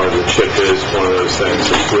Commissioner Farr that CHIP is one of those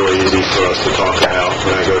things that's really easy for us to talk about.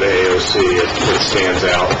 When I go to AOC, it stands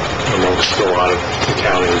out amongst a lot of the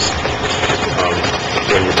counties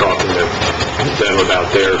when you're talking to them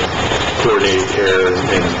about their coordinated care and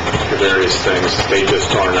the various things. They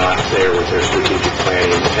just are not there with their strategic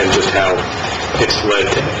planning, and just how it's led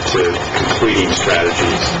to completing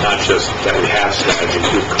strategies, not just that we have strategies,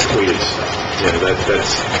 we've completed stuff.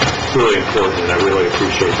 That's really important, and I really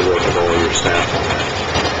appreciate the work of all of your staff on that.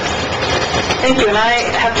 Thank you. And I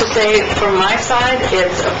have to say, from my side,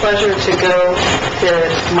 it's a pleasure to go to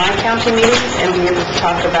my county meetings and be able to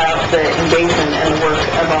talk about the engagement and the work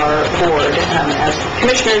of our board as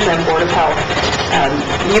commissioners and Board of Health.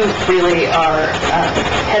 You really are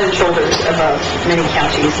head and shoulders above many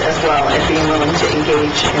counties as well at being willing to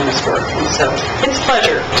engage in this work. And so it's a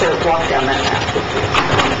pleasure to walk down that path with you.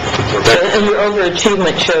 And your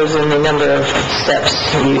overachievement shows in the number of steps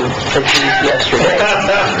you achieved yesterday.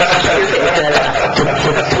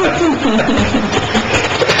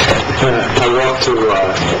 I walked to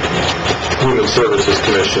Human Services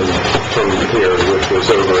Commission from here, which was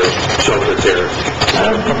over at Shelter Care.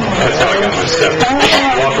 That's how I got my step.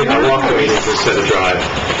 I walked the meetings instead of drive.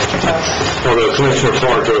 Although Commissioner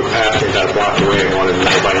Farr drove past me about a block away and wanted to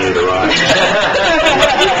know if I needed a ride.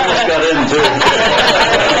 Got in too.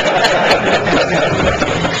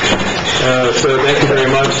 So thank you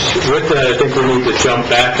very much. With that, I think we need to jump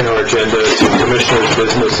back in our agenda to Commissioners'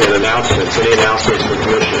 business and announcements. Any announcements from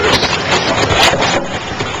Commissioners?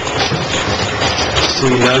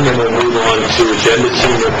 See none, then we'll move on to agenda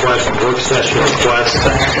team requests, work session requests.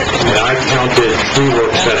 And I counted 3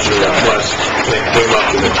 work session requests that came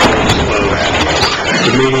up in the terms of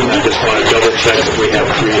the meeting. I just want to double check that we have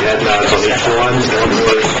 3 head nods on each one. One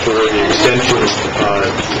was for the extension,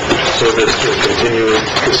 so Service to continue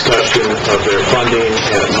discussion of their funding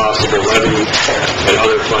and a possible levy and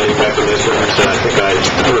other funding mechanisms. And I think I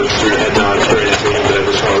heard 3 head nods during that meeting, but I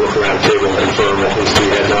just want to look around the table and confirm at least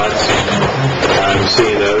 3 head nods. I'm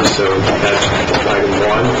seeing those, so that's item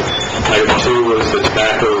 1. Item 2 was the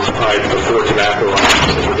tobacco, the 4 tobacco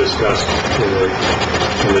items that were discussed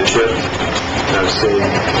in the CHIP. I'm seeing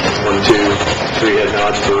 1, 2, 3 head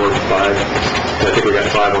nods, 4, 5. I think we got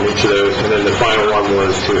 5 on each of those. And then the final one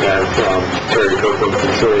was to have Terry Copeland from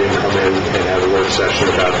Trillium come in and have a work session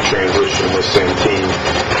about the transition of the same team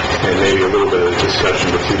and maybe a little bit of discussion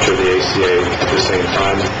of the future of the ACA at the same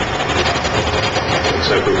time. Looks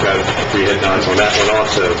like we've got 3 head nods on that one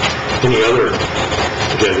also. Any other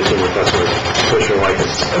agenda team requests? Commissioner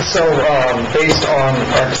Likens. So, based on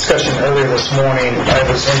our discussion earlier this morning, I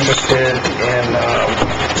was interested in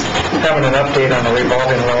having an update on the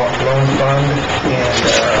revolving loan fund and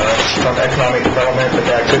from economic development, but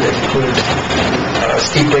that could include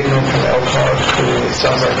Steve Dignan from Elkhart, who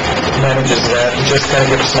sounds like manages that, and just kind of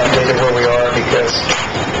give us an update of where we are, because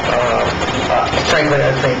frankly,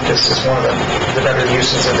 I think this is one of the better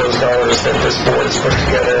uses of those dollars that this board has put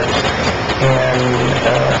together, and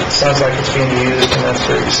it sounds like it's being used, and that's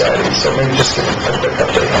very exciting. So maybe just give a quick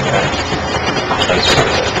update on that.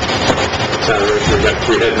 Sounds like we've got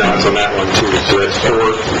 3 head nods on that one too. So that's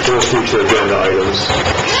 4 future agenda items.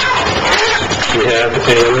 We have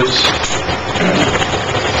any others?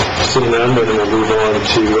 Seeing none, then we'll move on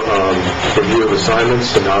to review of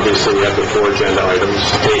assignments, and obviously we have the 4 agenda items.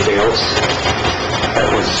 Anything else? That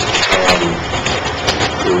was,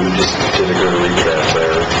 we just did a good recap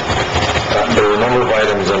there. There were a number of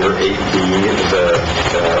items under 8B, the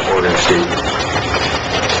Oregon State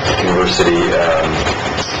University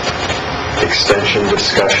extension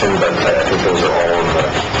discussion, but I think those are all in the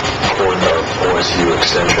court of OSU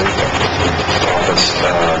Extension Office.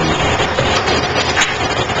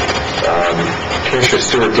 Commissioner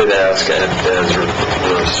Stewart did ask, as a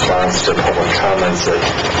response to public comments, that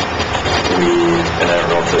and I don't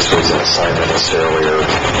know if this was an assignment necessarily, or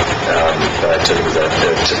but I took it as that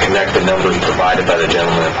to connect the numbers provided by the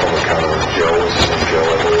gentleman in public comment with Joe,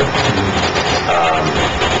 I believe,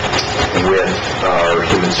 with our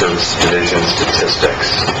Human Services Division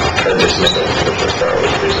statistics.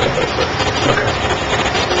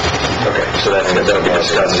 Okay, so that will be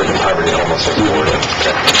discussed in the poverty and homelessness board.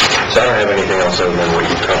 Okay. So I don't have anything else other than what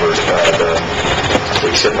you covered, the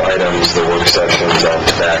CHIP items, the work sessions on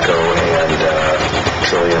tobacco and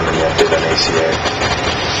Trillium, and the update on ACA.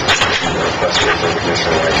 And the request for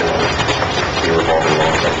Commissioner Rankin on the revolving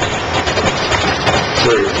loan fund.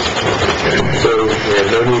 Great. So we have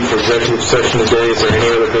no need for executive session today. Is there any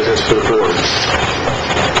other business for the board?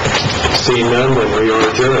 Seeing none, then we are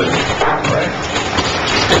adjourned. Right.